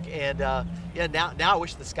 o'clock, and now I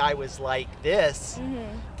wish the sky was like this,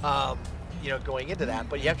 going into that.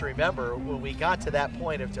 But you have to remember, when we got to that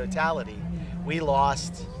point of totality, we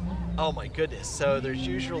lost, oh my goodness. So there's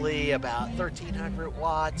usually about 1,300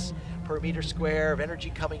 watts per meter square of energy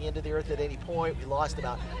coming into the Earth at any point. We lost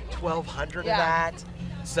about 1,200 of that.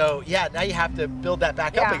 So yeah, now you have to build that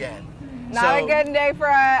back up again. Not a good day for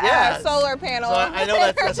a solar panel. So I know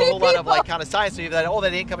that's a whole lot of kind of science. So you have all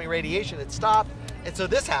that incoming radiation had stopped, and so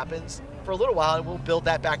this happens for a little while, and we'll build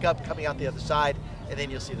that back up coming out the other side, and then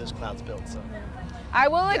you'll see those clouds build. So. I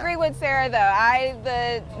will agree with Sarah though.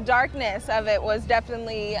 The darkness of it was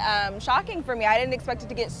definitely shocking for me. I didn't expect it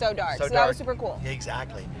to get so dark. So that was super cool.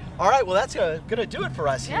 Exactly. All right, well that's going to do it for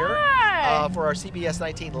us here for our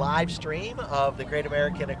CBS19 live stream of the Great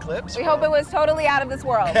American Eclipse. We hope it was totally out of this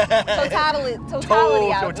world. Totality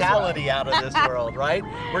out of this world, right?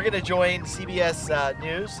 We're going to join CBS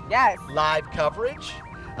News live coverage.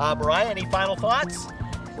 Mariah, any final thoughts?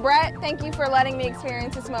 Brett, thank you for letting me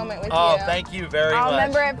experience this moment with you. Oh, thank you very much. I'll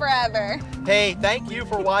remember it forever. Hey, thank you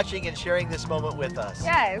for watching and sharing this moment with us.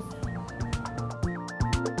 Yes.